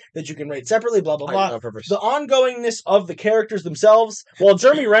shows that you can rate separately, blah blah blah, the ongoingness of the characters themselves. Well,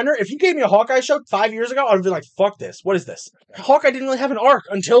 Jeremy Renner, if you gave me a Hawkeye show 5 years ago, I'd have been like, "Fuck this! What is this?" Hawkeye didn't really have an arc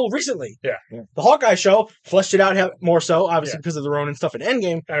until recently. Yeah. The Hawkeye show fleshed it out more so, obviously because of the Ronin stuff in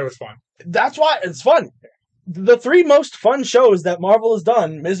Endgame. And it was fun. That's why it's fun. The three most fun shows that Marvel has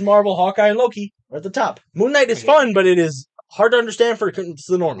done, Ms. Marvel, Hawkeye, and Loki, are at the top. Moon Knight is fun, but it is hard to understand for the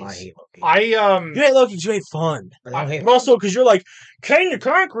normies. I hate Loki. You hate Loki because you hate fun. I hate And also because you're like, Kang the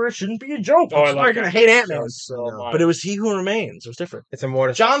Conqueror shouldn't be a joke. Oh, I I'm like going to that. hate Ant-Man. So much. But it was He Who Remains. It was different. It's a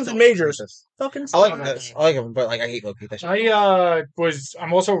more Jonathan Majors. Fucking I like him, but like I hate Loki. That shit.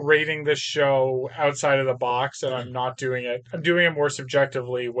 I'm also rating this show outside of the box, and I'm not doing it. I'm doing it more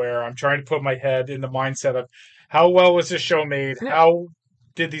subjectively, where I'm trying to put my head in the mindset of how well was this show made? How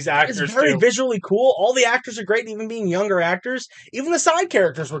did these actors It's very do? visually cool. All the actors are great, even being younger actors. Even the side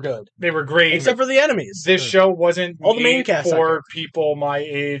characters were good, They were great. except for the enemies. This show wasn't All the main made cast for people my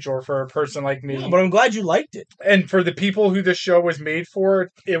age or for a person like me. Yeah, but I'm glad you liked it. And for the people who the show was made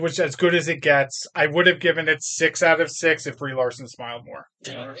for, it was as good as it gets. I would have given it 6 out of 6 if Brie Larson smiled more.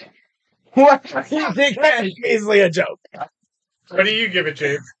 What? Easily a joke. What do you give it,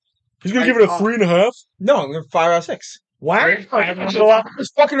 James? He's going to give it a 3.5? No, I'm gonna 5 out of 6. Wow. It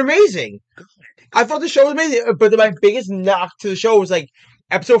was fucking amazing. I thought the show was amazing, but my biggest knock to the show was like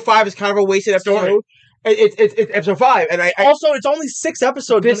episode 5 is kind of a wasted episode. Story. It's episode 5, and I Also, it's only 6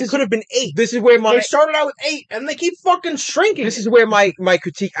 episodes. This This is- could have been 8. this is where my They started out with 8, and they keep fucking shrinking. this is where my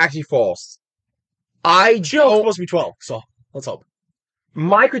critique actually falls. I She-Hulk's don't. supposed to be 12, so let's hope.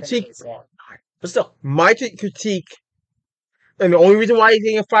 My critique, But still, critique, and the only reason why he's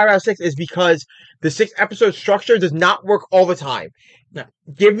getting a 5 out of 6 is because the 6 episode structure does not work all the time. No.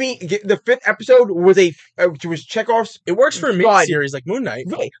 The 5th episode was Chekhov's. it works for a God. mid-series like Moon Knight.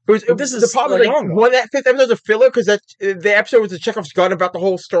 Right. But this is the problem. like Like, long. when that 5th episode is a filler because the episode was the Chekhov's gun about the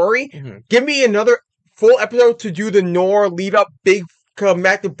whole story. Mhm. Give me another full episode to do the Nor lead up big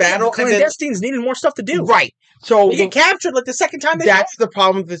climactic battle, Yeah, and then clandestines needed more stuff to do. right. So They get captured like the second time they that's the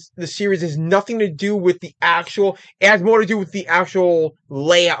problem with the series. Has nothing to do with the actual. It has more to do with the actual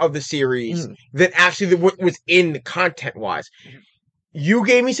layout of the series Mhm. than actually what was in the content wise. You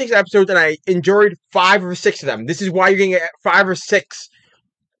gave me 6 episodes, and I enjoyed 5 or 6 of them. This is why you're getting 5 or 6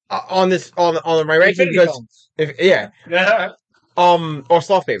 on my ranking Infinity because Stones. Yeah. or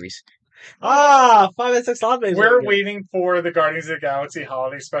Sloth Babies. 5 and 6 Sloth Babies. We're waiting for the Guardians of the Galaxy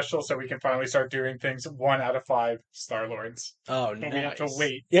holiday special so we can finally start doing things 1 out of 5 Star-Lords. Oh, But we have to nice.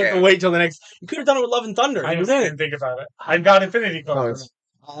 wait. You have to wait till the next. You could have done it with Love and Thunder. I You was in it. didn't think about it. I've got Infinity Stones.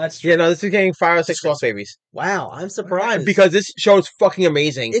 Oh, that's true. Yeah, no, this is getting 5 or 6 Sloth Babies Wow, I'm surprised. because this show is fucking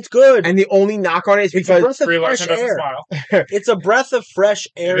amazing. it's good. And the only knock on it is It's a because breath of Brie fresh Larson doesn't air. smile. It's a breath of fresh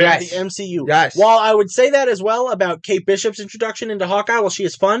air Yes. in the MCU. yes, While I would say that as well about Kate Bishop's introduction into Hawkeye, while she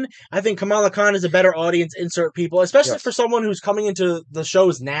is fun, I think Kamala Khan is a better audience insert people, especially Yes. for someone who's coming into the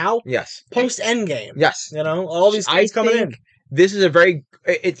shows now, yes, post Endgame. yes. You know, all these I things coming in. think this is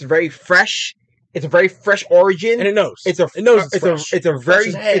it's very fresh. It's a very fresh origin. And it knows. It's a It knows it's it's fresh. a it's a very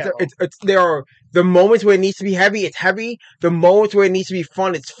Fresh as hell. it's there are the moments where it needs to be heavy, it's heavy. The moments where it needs to be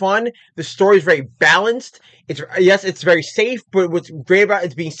fun, it's fun. The story is very balanced. It's very safe, but what's great about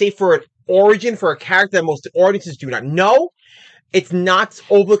it's being safe for an origin for a character that most audiences do not know. It's not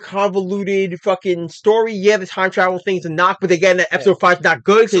over convoluted fucking story. Yeah, the time travel thing's a knock, but again, episode 5 is not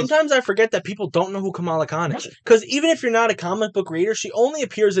good. 'Cause Sometimes I forget that people don't know who Kamala Khan is. Because even if you're not a comic book reader, she only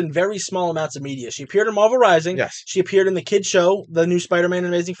appears in very small amounts of media. She appeared in Marvel Rising. yes, She appeared in the kids show, the new Spider-Man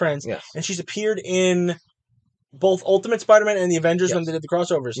and Amazing Friends. yes, And she's appeared in both Ultimate Spider-Man and the Avengers when Yes. they did the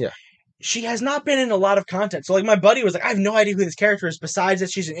crossovers. Yeah. She has not been in a lot of content. So like my buddy was like, I have no idea who this character is besides that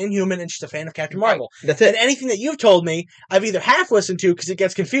she's an Inhuman and she's a fan of Captain Marvel. that's And it. anything that you've told me, I've either half listened to because it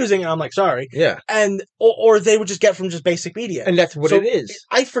gets confusing and I'm like, sorry. Yeah, And or they would just get from just basic media. and that's what So it is.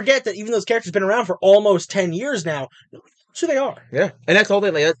 I forget that even though this character's been around for almost 10 years now, So they are. Yeah, and that's all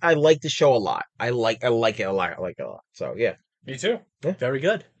they like. I like the show a lot. I like it a lot. I like it a lot. So yeah. Me too. Very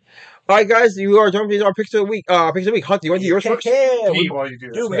good. All right, guys, you are done with these our picks of the week. Picks of the week. Hunt, do you want to do yours first? Yeah, Me while you do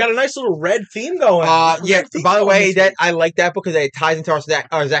this. dude, we got a nice little red theme going. Yeah. Red theme By the going way, this that week. I like that because it ties into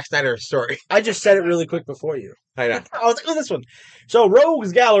our Zack Snyder story. I just said it really quick before you. I know. I was like, oh, this one. So,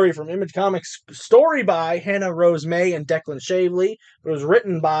 Rogues Gallery from Image Comics, story by Hannah Rose May and Declan Shavely. It was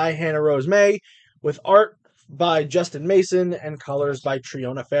written by Hannah Rose May with art by Justin Mason and colors by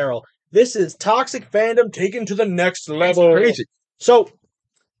Triona Farrell. This is toxic fandom taken to the next level. Crazy. So,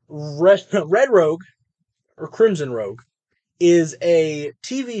 Red Rogue, or Crimson Rogue, is a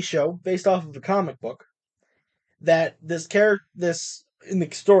TV show based off of a comic book that in the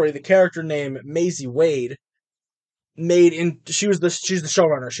story, the character named Maisie Wade she's the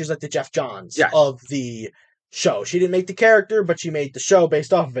showrunner. She's like the Jeff Johns of the show. She didn't make the character, but she made the show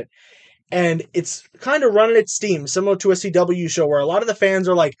based off of it. And it's kind of running its steam, similar to a CW show where a lot of the fans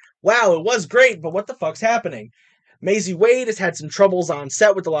are like, wow, it was great, but what the fuck's happening? Maisie Wade has had some troubles on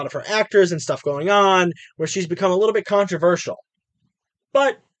set with a lot of her actors and stuff going on, where she's become a little bit controversial.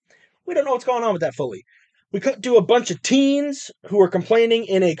 But we don't know what's going on with that fully. We cut to a bunch of teens who are complaining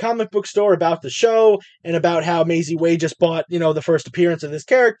in a comic book store about the show and about how Maisie Wade just bought, the first appearance of this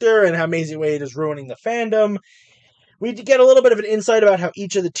character and how Maisie Wade is ruining the fandom. We get a little bit of an insight about how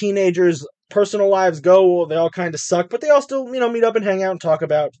each of the teenagers' personal lives go. They all kind of suck, but they all still, meet up and hang out and talk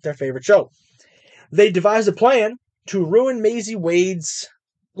about their favorite show. They devise a plan to ruin Maisie Wade's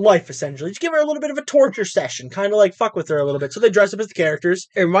life, essentially. Just give her a little bit of a torture session, kind of like fuck with her a little bit. So they dress up as the characters.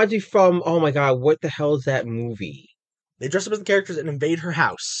 It reminds me from, oh my god, what the hell is that movie? They dress up as the characters and invade her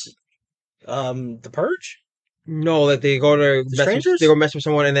house. The Purge? No, that they go to Strangers? They go mess with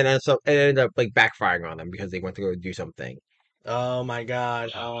someone and then it ended up like backfiring on them because they went to go do something. Oh my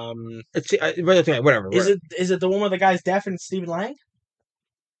god. Whatever. Is it the one where the guy's deaf and Stephen Lang?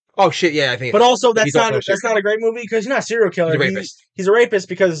 Oh shit! Yeah, I think. But also, that's not a great movie because he's not a serial killer. He's a rapist. He's a rapist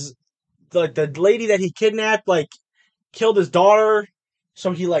because the lady that he kidnapped killed his daughter,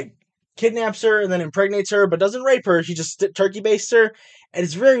 so he kidnaps her and then impregnates her, but doesn't rape her. He just turkey bastes her, and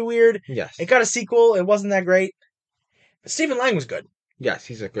it's very weird. Yes. It got a sequel. It wasn't that great. But Stephen Lang was good. Yes,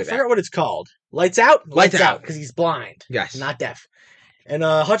 he's a good. I forgot what it's called. Lights Out. Lights Out because he's blind. Yes, not deaf. And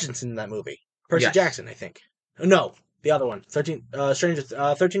Hutchinson in that movie. Percy Jackson, I think. No. The other one, 13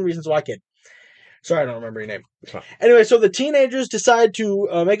 Reasons Why Kid. Sorry, I don't remember your name. Anyway, so the teenagers decide to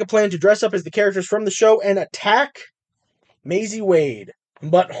make a plan to dress up as the characters from the show and attack Maisie Wade.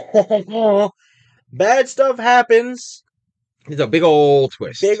 But bad stuff happens. There's a big old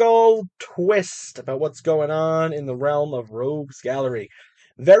twist. Big old twist about what's going on in the realm of Rogues Gallery.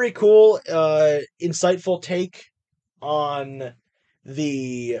 Very cool, insightful take on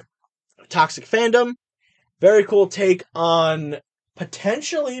the toxic fandom. Very cool take on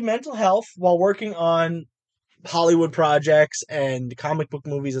potentially mental health while working on Hollywood projects and comic book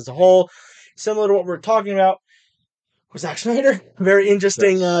movies as a whole. Similar to what we're talking about with Zack Snyder. Very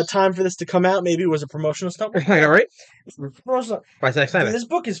interesting time for this to come out. Maybe it was a promotional stunt. I know, right? By Zack Snyder. This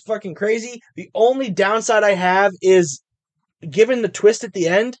book is fucking crazy. The only downside I have is, given the twist at the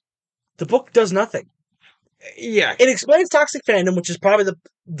end, the book does nothing. Yeah. It explains toxic fandom, which is probably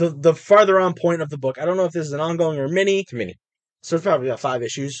the farther on point of the book. I don't know if this is an ongoing or a mini. It's a mini. So it's probably about 5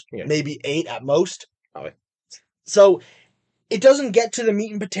 issues, maybe 8 at most. Probably. So it doesn't get to the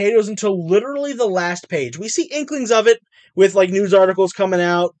meat and potatoes until literally the last page. We see inklings of it with news articles coming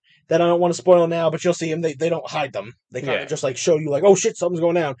out that I don't want to spoil now, but you'll see them. They don't hide them. They kind of just show you oh shit, something's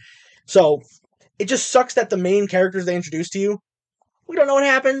going down. So it just sucks that the main characters they introduce to you, we don't know what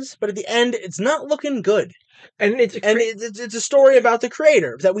happens, but at the end, it's not looking good. And it's a story about the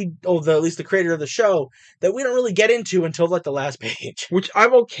creator at least the creator of the show, that we don't really get into until the last page. Which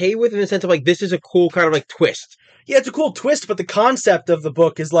I'm okay with in the sense of this is a cool kind of twist. Yeah, it's a cool twist, but the concept of the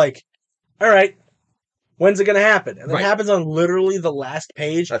book is all right, when's it going to happen? And it happens on literally the last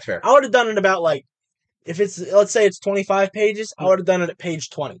page. That's fair. I would have done it about if let's say it's 25 pages, I would have done it at page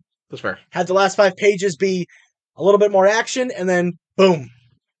 20. That's fair. Had the last 5 pages be a little bit more action, and then boom.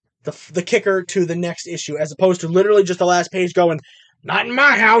 The kicker to the next issue, as opposed to literally just the last page going, not in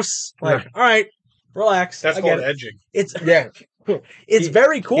my house. All right, relax. That's called edging. It's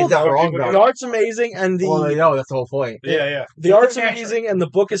very cool though. The art's amazing, and no, that's the whole point. Yeah. The art's amazing, and the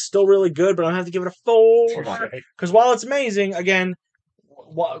book is still really good. But I have to give it a 4 because while it's amazing, again,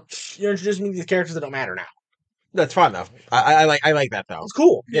 you're introducing me to these characters that don't matter now. That's fine though. I like that though. It's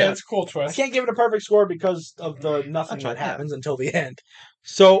cool. Yeah, it's a cool twist. I can't give it a perfect score because of the nothing that happens until the end.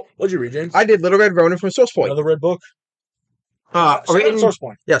 So what'd you read, James? I did Little Red Ronin from Source Point. Another red book. Shout out Written Source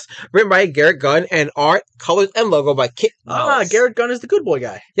Point. written by Garrett Gunn and art, colors, and logo by Kit Wallace. Garrett Gunn is the good boy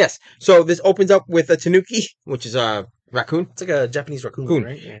guy. Yes. So this opens up with a Tanuki, which is a raccoon. It's like a Japanese raccoon,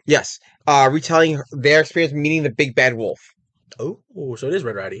 right? Yeah. Yes. Retelling their experience meeting the big bad wolf. Oh, so it is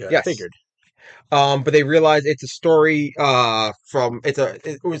Red Riding Hood. Yes. I figured. But they realize it's a story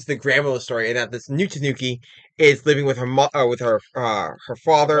it was the grandmother story, and that this new Tanuki is living with her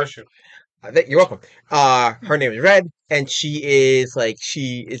father. Bless you. You're welcome. Her name is Red, and she is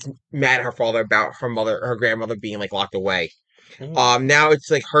mad at her father about her grandmother being like locked away. Now it's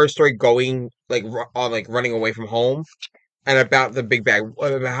like her story going like running away from home, and about the big bad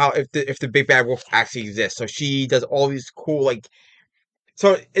how if the big bad wolf actually exists. So she does all these cool like.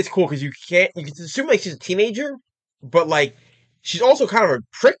 So it's cool because you can assume like she's a teenager, but like she's also kind of a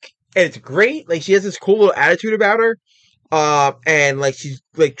prick, and it's great. Like she has this cool little attitude about her. And like she's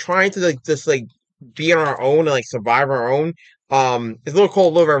like trying to like just like be on her own and like survive on her own. It's a little cool,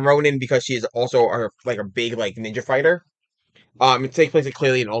 a little bit Ronin because she is also a big like ninja fighter. It takes place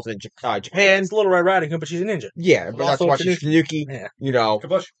clearly in alternate Japan. It's a Little Red Riding Hood, but she's a ninja. Yeah, but that's Also why she's Tanuki. Yeah. You know. God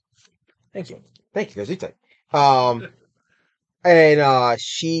bless you. Thank you. Thank you, Gazita. And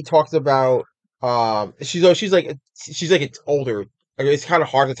she talks about she's like it's older. I mean, it's kind of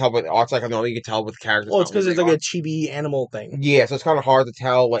hard to tell, but the art's like I know you can tell with characters. Well, it's because it's like a a chibi animal thing. yeah, so it's kind of hard to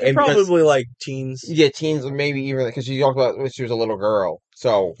tell. Like, And probably like teens. Yeah, teens, maybe even because she talked about when she was a little girl.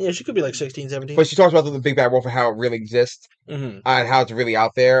 So, Yeah, she could be like 16, 17. but she talks about the big bad wolf and how it really exists Mm-hmm. and how it's really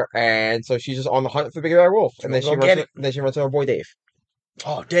out there. And so she's just on the hunt for the big bad wolf. And then Go get it. then she runs into her boy Dave.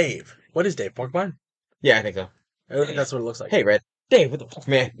 Oh, Dave. What is Dave? Porcupine? Yeah, I think so. That's what it looks like. Hey, Red. Dave, what the fuck,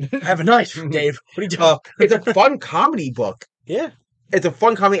 man? Have a night, Dave. What are you doing? It's a fun comedy book. Yeah. It's a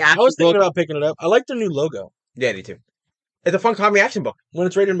fun comedy action I was thinking book. about picking it up. I like their new logo. Yeah, I do too. It's a fun comedy action book. When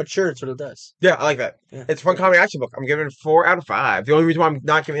it's rated mature, it's what it does. Yeah, I like that. Yeah. It's a fun comedy action book. I'm giving it a 4 out of 5. The only reason why I'm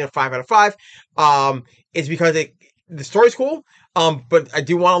not giving it a 5 out of 5 is because the story's cool, but I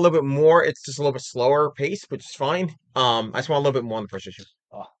do want a little bit more. It's just a little bit slower pace, which is fine. I just want a little bit more on the first issue.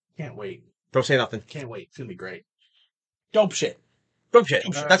 Oh, can't wait. Don't say nothing. Can't wait. It's going to be great. Dope shit. Dope shit.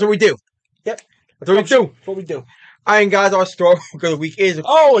 That's what we do. Yep. That's what we do. That's what we do. And guys, our story book of the week is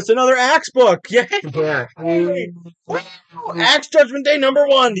Oh, it's another Axe book. Yeah. yeah. Axe Judgment Day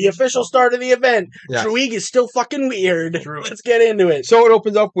 #1, the official start of the event. Yes. Druig is still fucking weird. True. Let's get into it. So it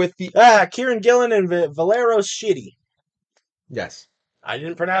opens up with the Kieran Gillen and Valero's Shitty. yes. I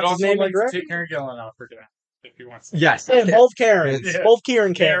didn't I'd pronounce his also name like to correctly. take Karen Gillan off for dinner if he wants to. Yes. Yeah, both Karens. Yeah. Both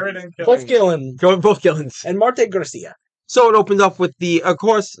Kieran Karen Karens. and Both Gillan. Gillen. Both Gillens. And Marte Garcia. So it opens up with of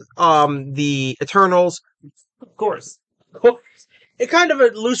course, the Eternals. Of course. It kind of a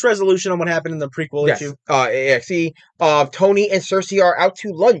loose resolution on what happened in the prequel Yes. issue. AXE. Tony and Cersei are out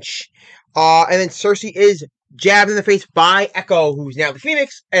to lunch. And then Cersei is jabbed in the face by Echo, who's now the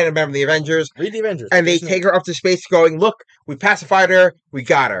Phoenix and a member of the Avengers. Read the Avengers. And they take her up to space going, look, we pacified her, we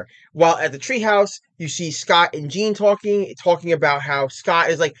got her. While at the treehouse, you see Scott and Jean talking about how Scott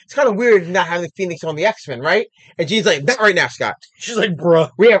is like, it's kind of weird not having the Phoenix on the X-Men, right? And Jean's like, not right now, Scott. She's like, bruh.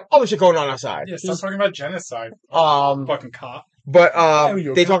 We have other shit going on outside. Yeah, stop talking about genocide. Fucking cop. But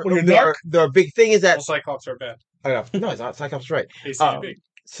you're they talk. a narc. The big thing is that All Cyclops are bad. I don't know. No, it's not. Cyclops is right. ACB.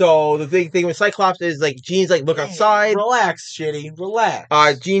 So the big thing with Cyclops is like Jean's like look outside. Relax, Shitty.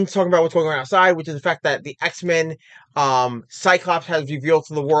 Relax. Jean's talking about what's going on outside, which is the fact that the X-Men, Cyclops has revealed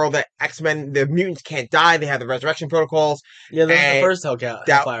to the world that X-Men, the mutants can't die. They have the resurrection protocols. Yeah, that was the and first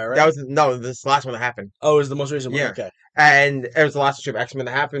Hellfire, right? That was this last one that happened. Oh, it was the most recent one? Yeah. Okay. And it was the last issue of X-Men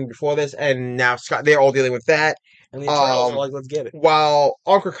that happened before this, and now Scott, they're all dealing with that. And the Eternals are like, let's get it. While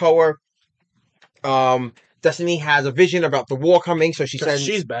on Krakoa, Destiny has a vision about the war coming, so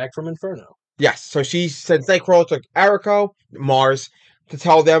She's back from Inferno. Yes, so she sends Nightcrawler to Arico, Mars, to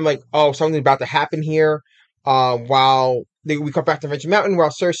tell them, like, oh, something's about to happen here. While we come back to Venture Mountain, while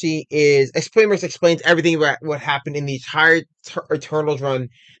Cersei explains everything about what happened in the entire Eternals run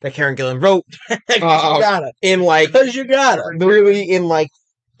that Karen Gillan wrote. You got it. In, like, Because you got it. literally in, like,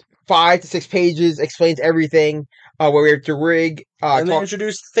 5 to 6 pages, explains everything. Where we have to rig. And they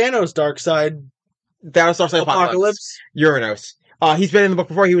introduced Thanos' dark side. Thanos Dark Side Apocalypse. Uranos. He's been in the book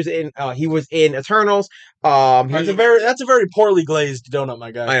before. He was in Eternals. That's a very poorly glazed donut,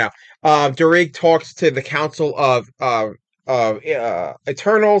 my guy. I know. Durig talks to the Council of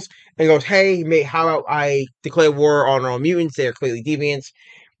Eternals and goes, "Hey, how about I declare war on all mutants? They are clearly deviants."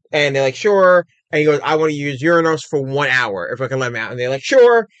 And they're like, "Sure." And he goes, "I want to use Uranos for 1 hour if I can let him out." And they're like,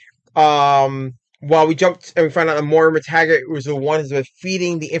 "Sure." While we jumped and we found out that Moira McTaggart was the one who's been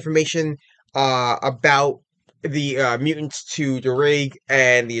feeding the information about the mutants to Durig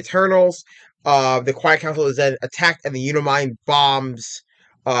and the Eternals. The Quiet Council is then attacked, and the Unimind bombs,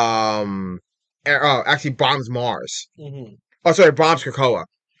 actually bombs Mars. Mm-hmm. Oh, sorry, bombs Krakoa.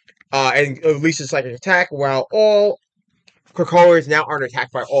 And releases psychic attack, while all Krakoa is now under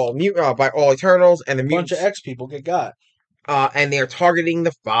attack by all Eternals, and the Bunch mutants. of X people get got. And they are targeting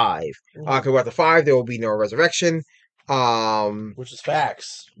the 5. Because without the 5, there will be no resurrection. Which is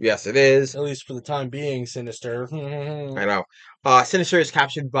facts. Yes, it is. At least for the time being, Sinister. I know. Sinister is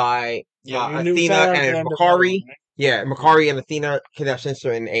captured by Yeah, you Athena found and them to Makari. know, right? Yeah, Makari and Athena kidnap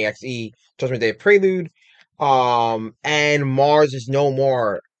Sinister in AXE Judgment Day Prelude. And Mars is no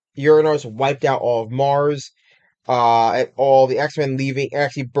more. Uranus wiped out all of Mars. And all the X-Men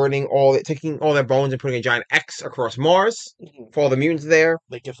taking all their bones and putting a giant X across Mars for all the mutants there.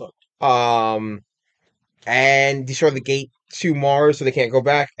 They get fucked. And destroy the gate to Mars so they can't go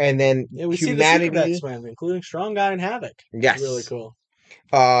back. And then We see the secret X-Men, including Strong Guy and Havoc. Yes. Really cool.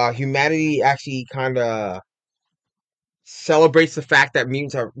 Humanity actually kind of celebrates the fact that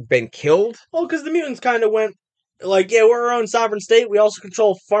mutants have been killed. Well, because the mutants kind of went, we're our own sovereign state. We also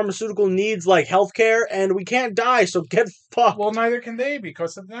control pharmaceutical needs like healthcare, and we can't die, so get fucked. Well, neither can they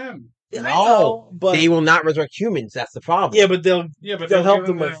because of them. No, but they will not resurrect humans. That's the problem. yeah, but they'll They'll help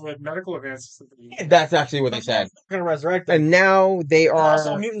give them with medical advances. That's actually what they said. gonna resurrect them. And now they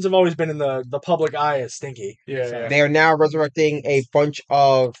Also, are mutants have always been in the public eye as stinky. Yeah. they are now resurrecting a bunch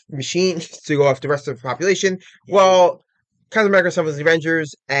of machines to go after the rest of the population. Well, Captain America summons the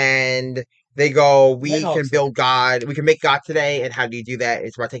Avengers, and they go, we That helps can build God. We can make God today. And how do you do that?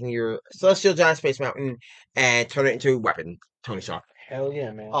 It's by taking your celestial giant space mountain and turn it into a weapon. Tony Stark. Hell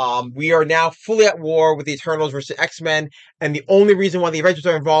yeah, man. We are now fully at war with the Eternals versus X-Men, and the only reason why the Avengers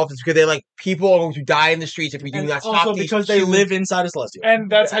are involved is because they're like, people are going to die in the streets if we do And not also stop these because they humans. live inside a celestial.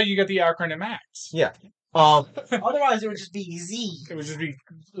 And that's how you get the acronym AX. Yeah. Otherwise, it would just be Z. It would just be.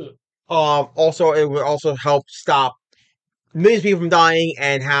 Also, it would also help stop millions of people from dying,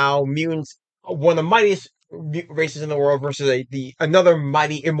 and how mutants, one of the mightiest races in the world versus another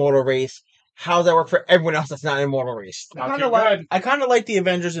mighty immortal race. How does that work for everyone else that's not an immortal race? Not I too kind of like the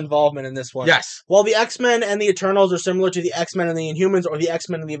Avengers' involvement in this one. Yes. While the X-Men and the Eternals are similar to the X-Men and the Inhumans or the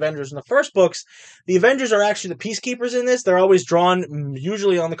X-Men and the Avengers in the first books, the Avengers are actually the peacekeepers in this. They're always drawn,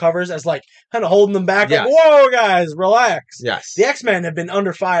 usually on the covers, as kind of holding them back. Yes. Like, whoa, guys, relax. Yes. The X-Men have been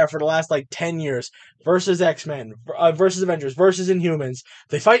under fire for the last 10 years versus X-Men, versus Avengers, versus Inhumans.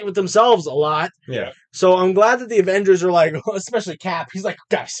 They fight with themselves a lot. Yeah. So I'm glad that the Avengers are especially Cap. He's like,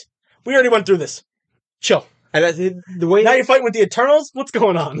 guys, we already went through this. Chill. And that's the way Now you're fighting with the Eternals? What's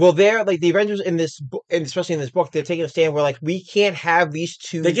going on? Well, they're the Avengers in this book, and especially in this book, they're taking a stand where we can't have these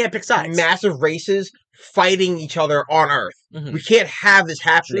two they can't pick sides. massive races fighting each other on Earth. Mhm. We can't have this Shoot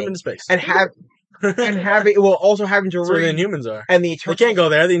them happening into space. and have it. Well, also having to That's where the read Inhumans are. and the They Eternals. can't go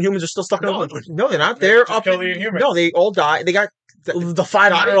there. The Inhumans are still stuck in the wood. No, they're not. They're Just up. kill the Inhumans. No, they all die. They got The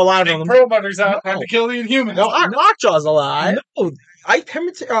 5 that are alive on them. Pearl Mother's out. No. Time to kill the Inhumans. No, Lockjaw's alive. no.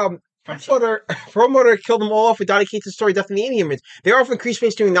 Promoter killed them all off with Donny Cates' story, Death in the Inhumans. They're off in Kree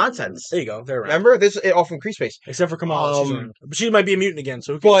space doing nonsense. There you go. They're around. Remember, this is off in Kree space. Except for Kamala. She's around. But she might be a mutant again.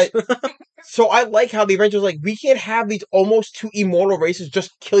 So, But so I like how the Avengers we can't have these almost two immortal races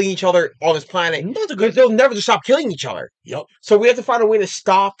just killing each other on this planet that's a because good. they'll never just stop killing each other. Yep. So we have to find a way to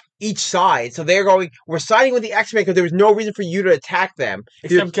stop each side. So they're going, we're siding with the X-Men because there was no reason for you to attack them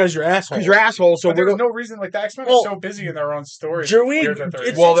Except because you're assholes. because you're assholes. So But we're there's going. no reason. The X Men Well, are so busy in their own stories. Druig.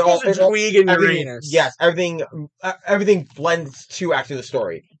 It's Well, they're because all- of Druig and Everything, Uranus. yes, everything blends to actually the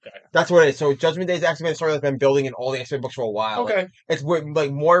story. Okay. That's what it is. So Judgment Day's X-Men story has been building in all the X-Men books for a while. Okay. It's where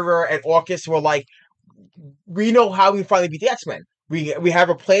Moira and Orcus were we know how we can finally beat the X-Men. We have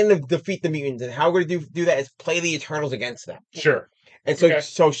a plan to defeat the mutants, and how we're going to do that is play the Eternals against them. Sure. And so, Okay.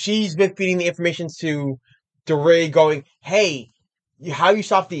 so she's been feeding the information to Ray, going, "Hey, how you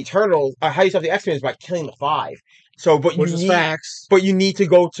stop the Eternals? How you stop the X-Men is by killing the 5. So, but Which you is need, facts. but you need to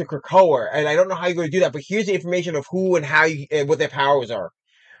go to Krakoa, and I don't know how you're going to do that. But here's the information of who and how and what their powers are."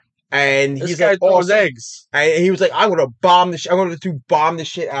 And This he's guy like, throws "Awesome." eggs. And he was like, "I'm going to bomb I'm going to bomb the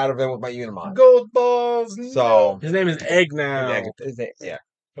shit out of them with my Unimod." Gold balls. So, His name is Egg now. yeah.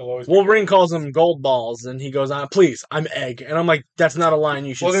 Wolverine calls him Gold Balls, and he goes on, "Please, I'm Egg," and I'm like, "That's not a line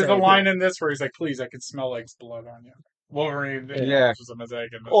you should Well, say." there's a line in this where he's like, "Please, I can smell Egg's blood on you." Wolverine introduces him as Egg.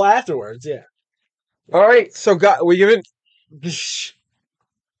 In this. Well, afterwards, yeah. All right, so we're giving.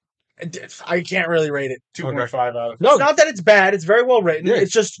 I can't really rate it. 2.5 out of No, It's not that it's bad. It's very well written. Yeah.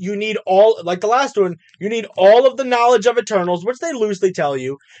 It's just you need like the last one, you need all of the knowledge of Eternals, which they loosely tell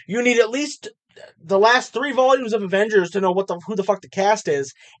you. You need at least the last 3 volumes of Avengers to know who the fuck the cast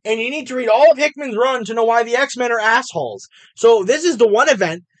is, and you need to read all of Hickman's run to know why the X-Men are assholes. So this is the one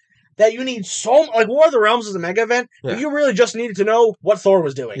event that you need so like War of the Realms is a mega event, but you really just needed to know what Thor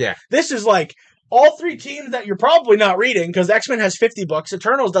was doing. Yeah. This is like all three teams that you're probably not reading because X-Men has 50 books,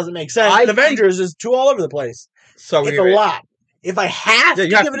 Eternals doesn't make sense, and Avengers is two all over the place. So it's a lot. If I have to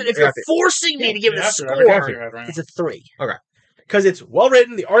give it, if you're forcing me to give it a score, it's a 3. Okay. Because it's well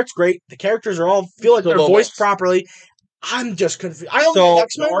written, the art's great, the characters are all feel like they're voiced properly. I'm just confused. I only read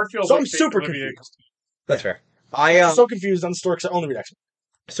X-Men, so I'm super confused. That's fair. I'm so confused on the story because I only read X-Men.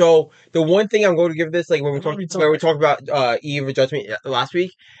 So the one thing I'm going to give this, like when we talked about Eve of Judgment last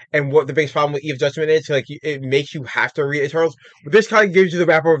week, and what the biggest problem with Eve of Judgment is, like it makes you have to read Eternals. But this kind of gives you the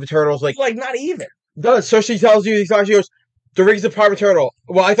wrap of Eternals, like not even. Does so she tells you she goes, the ring's a Prime Eternal.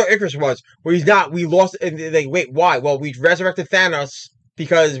 Well, I thought Icarus was. Well, he's not. We lost. And they wait. Why? Well, we resurrected Thanos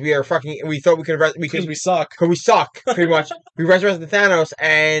because we are fucking. We thought we could. Because we suck. Because we suck. Pretty much. We resurrected Thanos,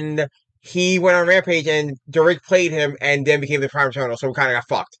 and he went on Rampage, and Derek played him, and then became the Prime Eternal. So we kind of got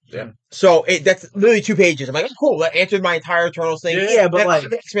fucked. Yeah. So that's literally 2 pages. I'm like, oh, cool. That answered my entire Eternals thing. Yeah, but like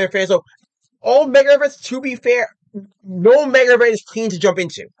I'm an X-Men fan, so all mega events. To be fair, no mega event is clean to jump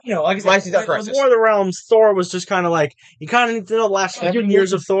into. You know, like I said, War of the Realms, Thor was just kind of like, you kind of need to know the last 7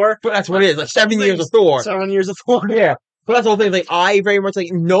 years of Thor. But that's what it is, like 7 years of Thor. 7 years of Thor. Yeah. But that's the whole thing. Like, I very much, like,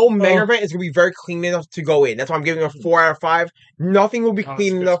 no mega event is going to be very clean enough to go in. That's why I'm giving it a 4 out of 5. Nothing will be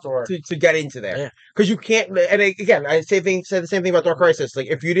clean enough to get into there. Because you can't, and again, I said the same thing about Dark Crisis. Like,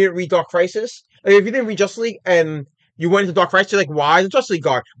 if you didn't read Dark Crisis, like, if you didn't read Justice League, and you went into Dark Crisis, you're like, why is the Justice League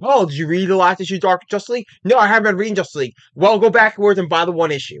gone? Oh, did you read the last issue of Dark Justice League? No, I haven't been reading Justice League. Well, go backwards and buy the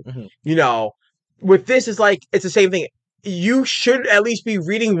one issue. Mm-hmm. You know, with this, it's like, it's the same thing. You should at least be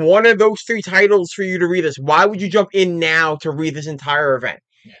reading one of those 3 titles for you to read this. Why would you jump in now to read this entire event?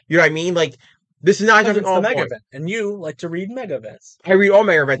 You know what I mean? Like, this is not jumping on the mega event. And you like to read mega events. I read all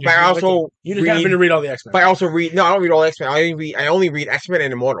mega events, but I also you just happen to read all the X-Men. But I also read I don't read all X-Men. I only read X-Men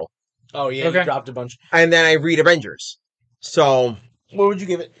and Immortal. Oh yeah, you dropped a bunch. And then I read Avengers. So what would you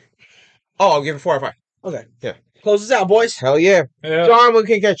give it? Oh, I'll give it 4 out of 5. Okay. Yeah. Close this out, boys. Hell yeah. John, we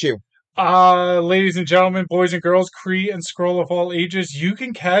can get you. Ladies and gentlemen, boys and girls, Kree and Skrull of all ages, you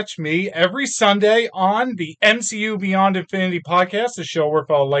can catch me every Sunday on the MCU Beyond Infinity podcast, the show where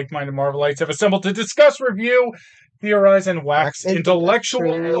fellow like-minded Marvelites have assembled to discuss, review, theorize, and wax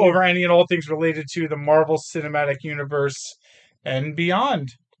intellectual over any and all things related to the Marvel Cinematic Universe and beyond.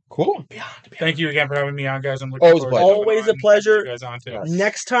 Cool. Beyond. Thank you again for having me on, guys. I'm looking forward to always a pleasure. You guys on too.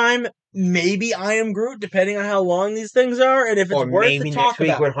 Next time, maybe I am Groot, depending on how long these things are, and if it's worth to talk next week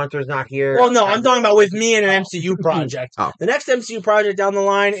about. When Hunter's not here. Well, no, I'm talking about with me and an MCU project. The next MCU project down the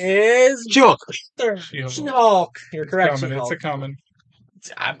line is She-Hulk. You're correct. It's a coming.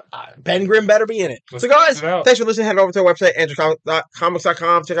 Ben Grimm better be in it. So guys, thanks for listening. Head over to our website,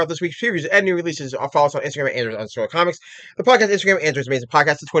 andrewcomics.com. Check out this week's previews and new releases. Follow us on Instagram at Andrews_comics. The podcast Instagram, Andrews Amazing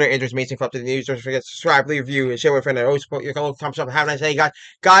Podcast. The Twitter, Andrews Amazing. For up to the news. Don't forget to subscribe, leave a review, and share with a friend. And always support your local Tom Shop. Have a nice day, guys.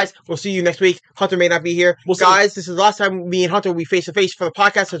 Guys, we'll see you next week. Hunter may not be here. Guys, this is the last time me and Hunter will be face to face for the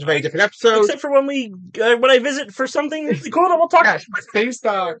podcast. So it's a very different episode. Except for when I visit for something cool, we'll talk. Space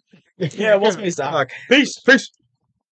Dog. Yeah, we'll Space Dog. Peace.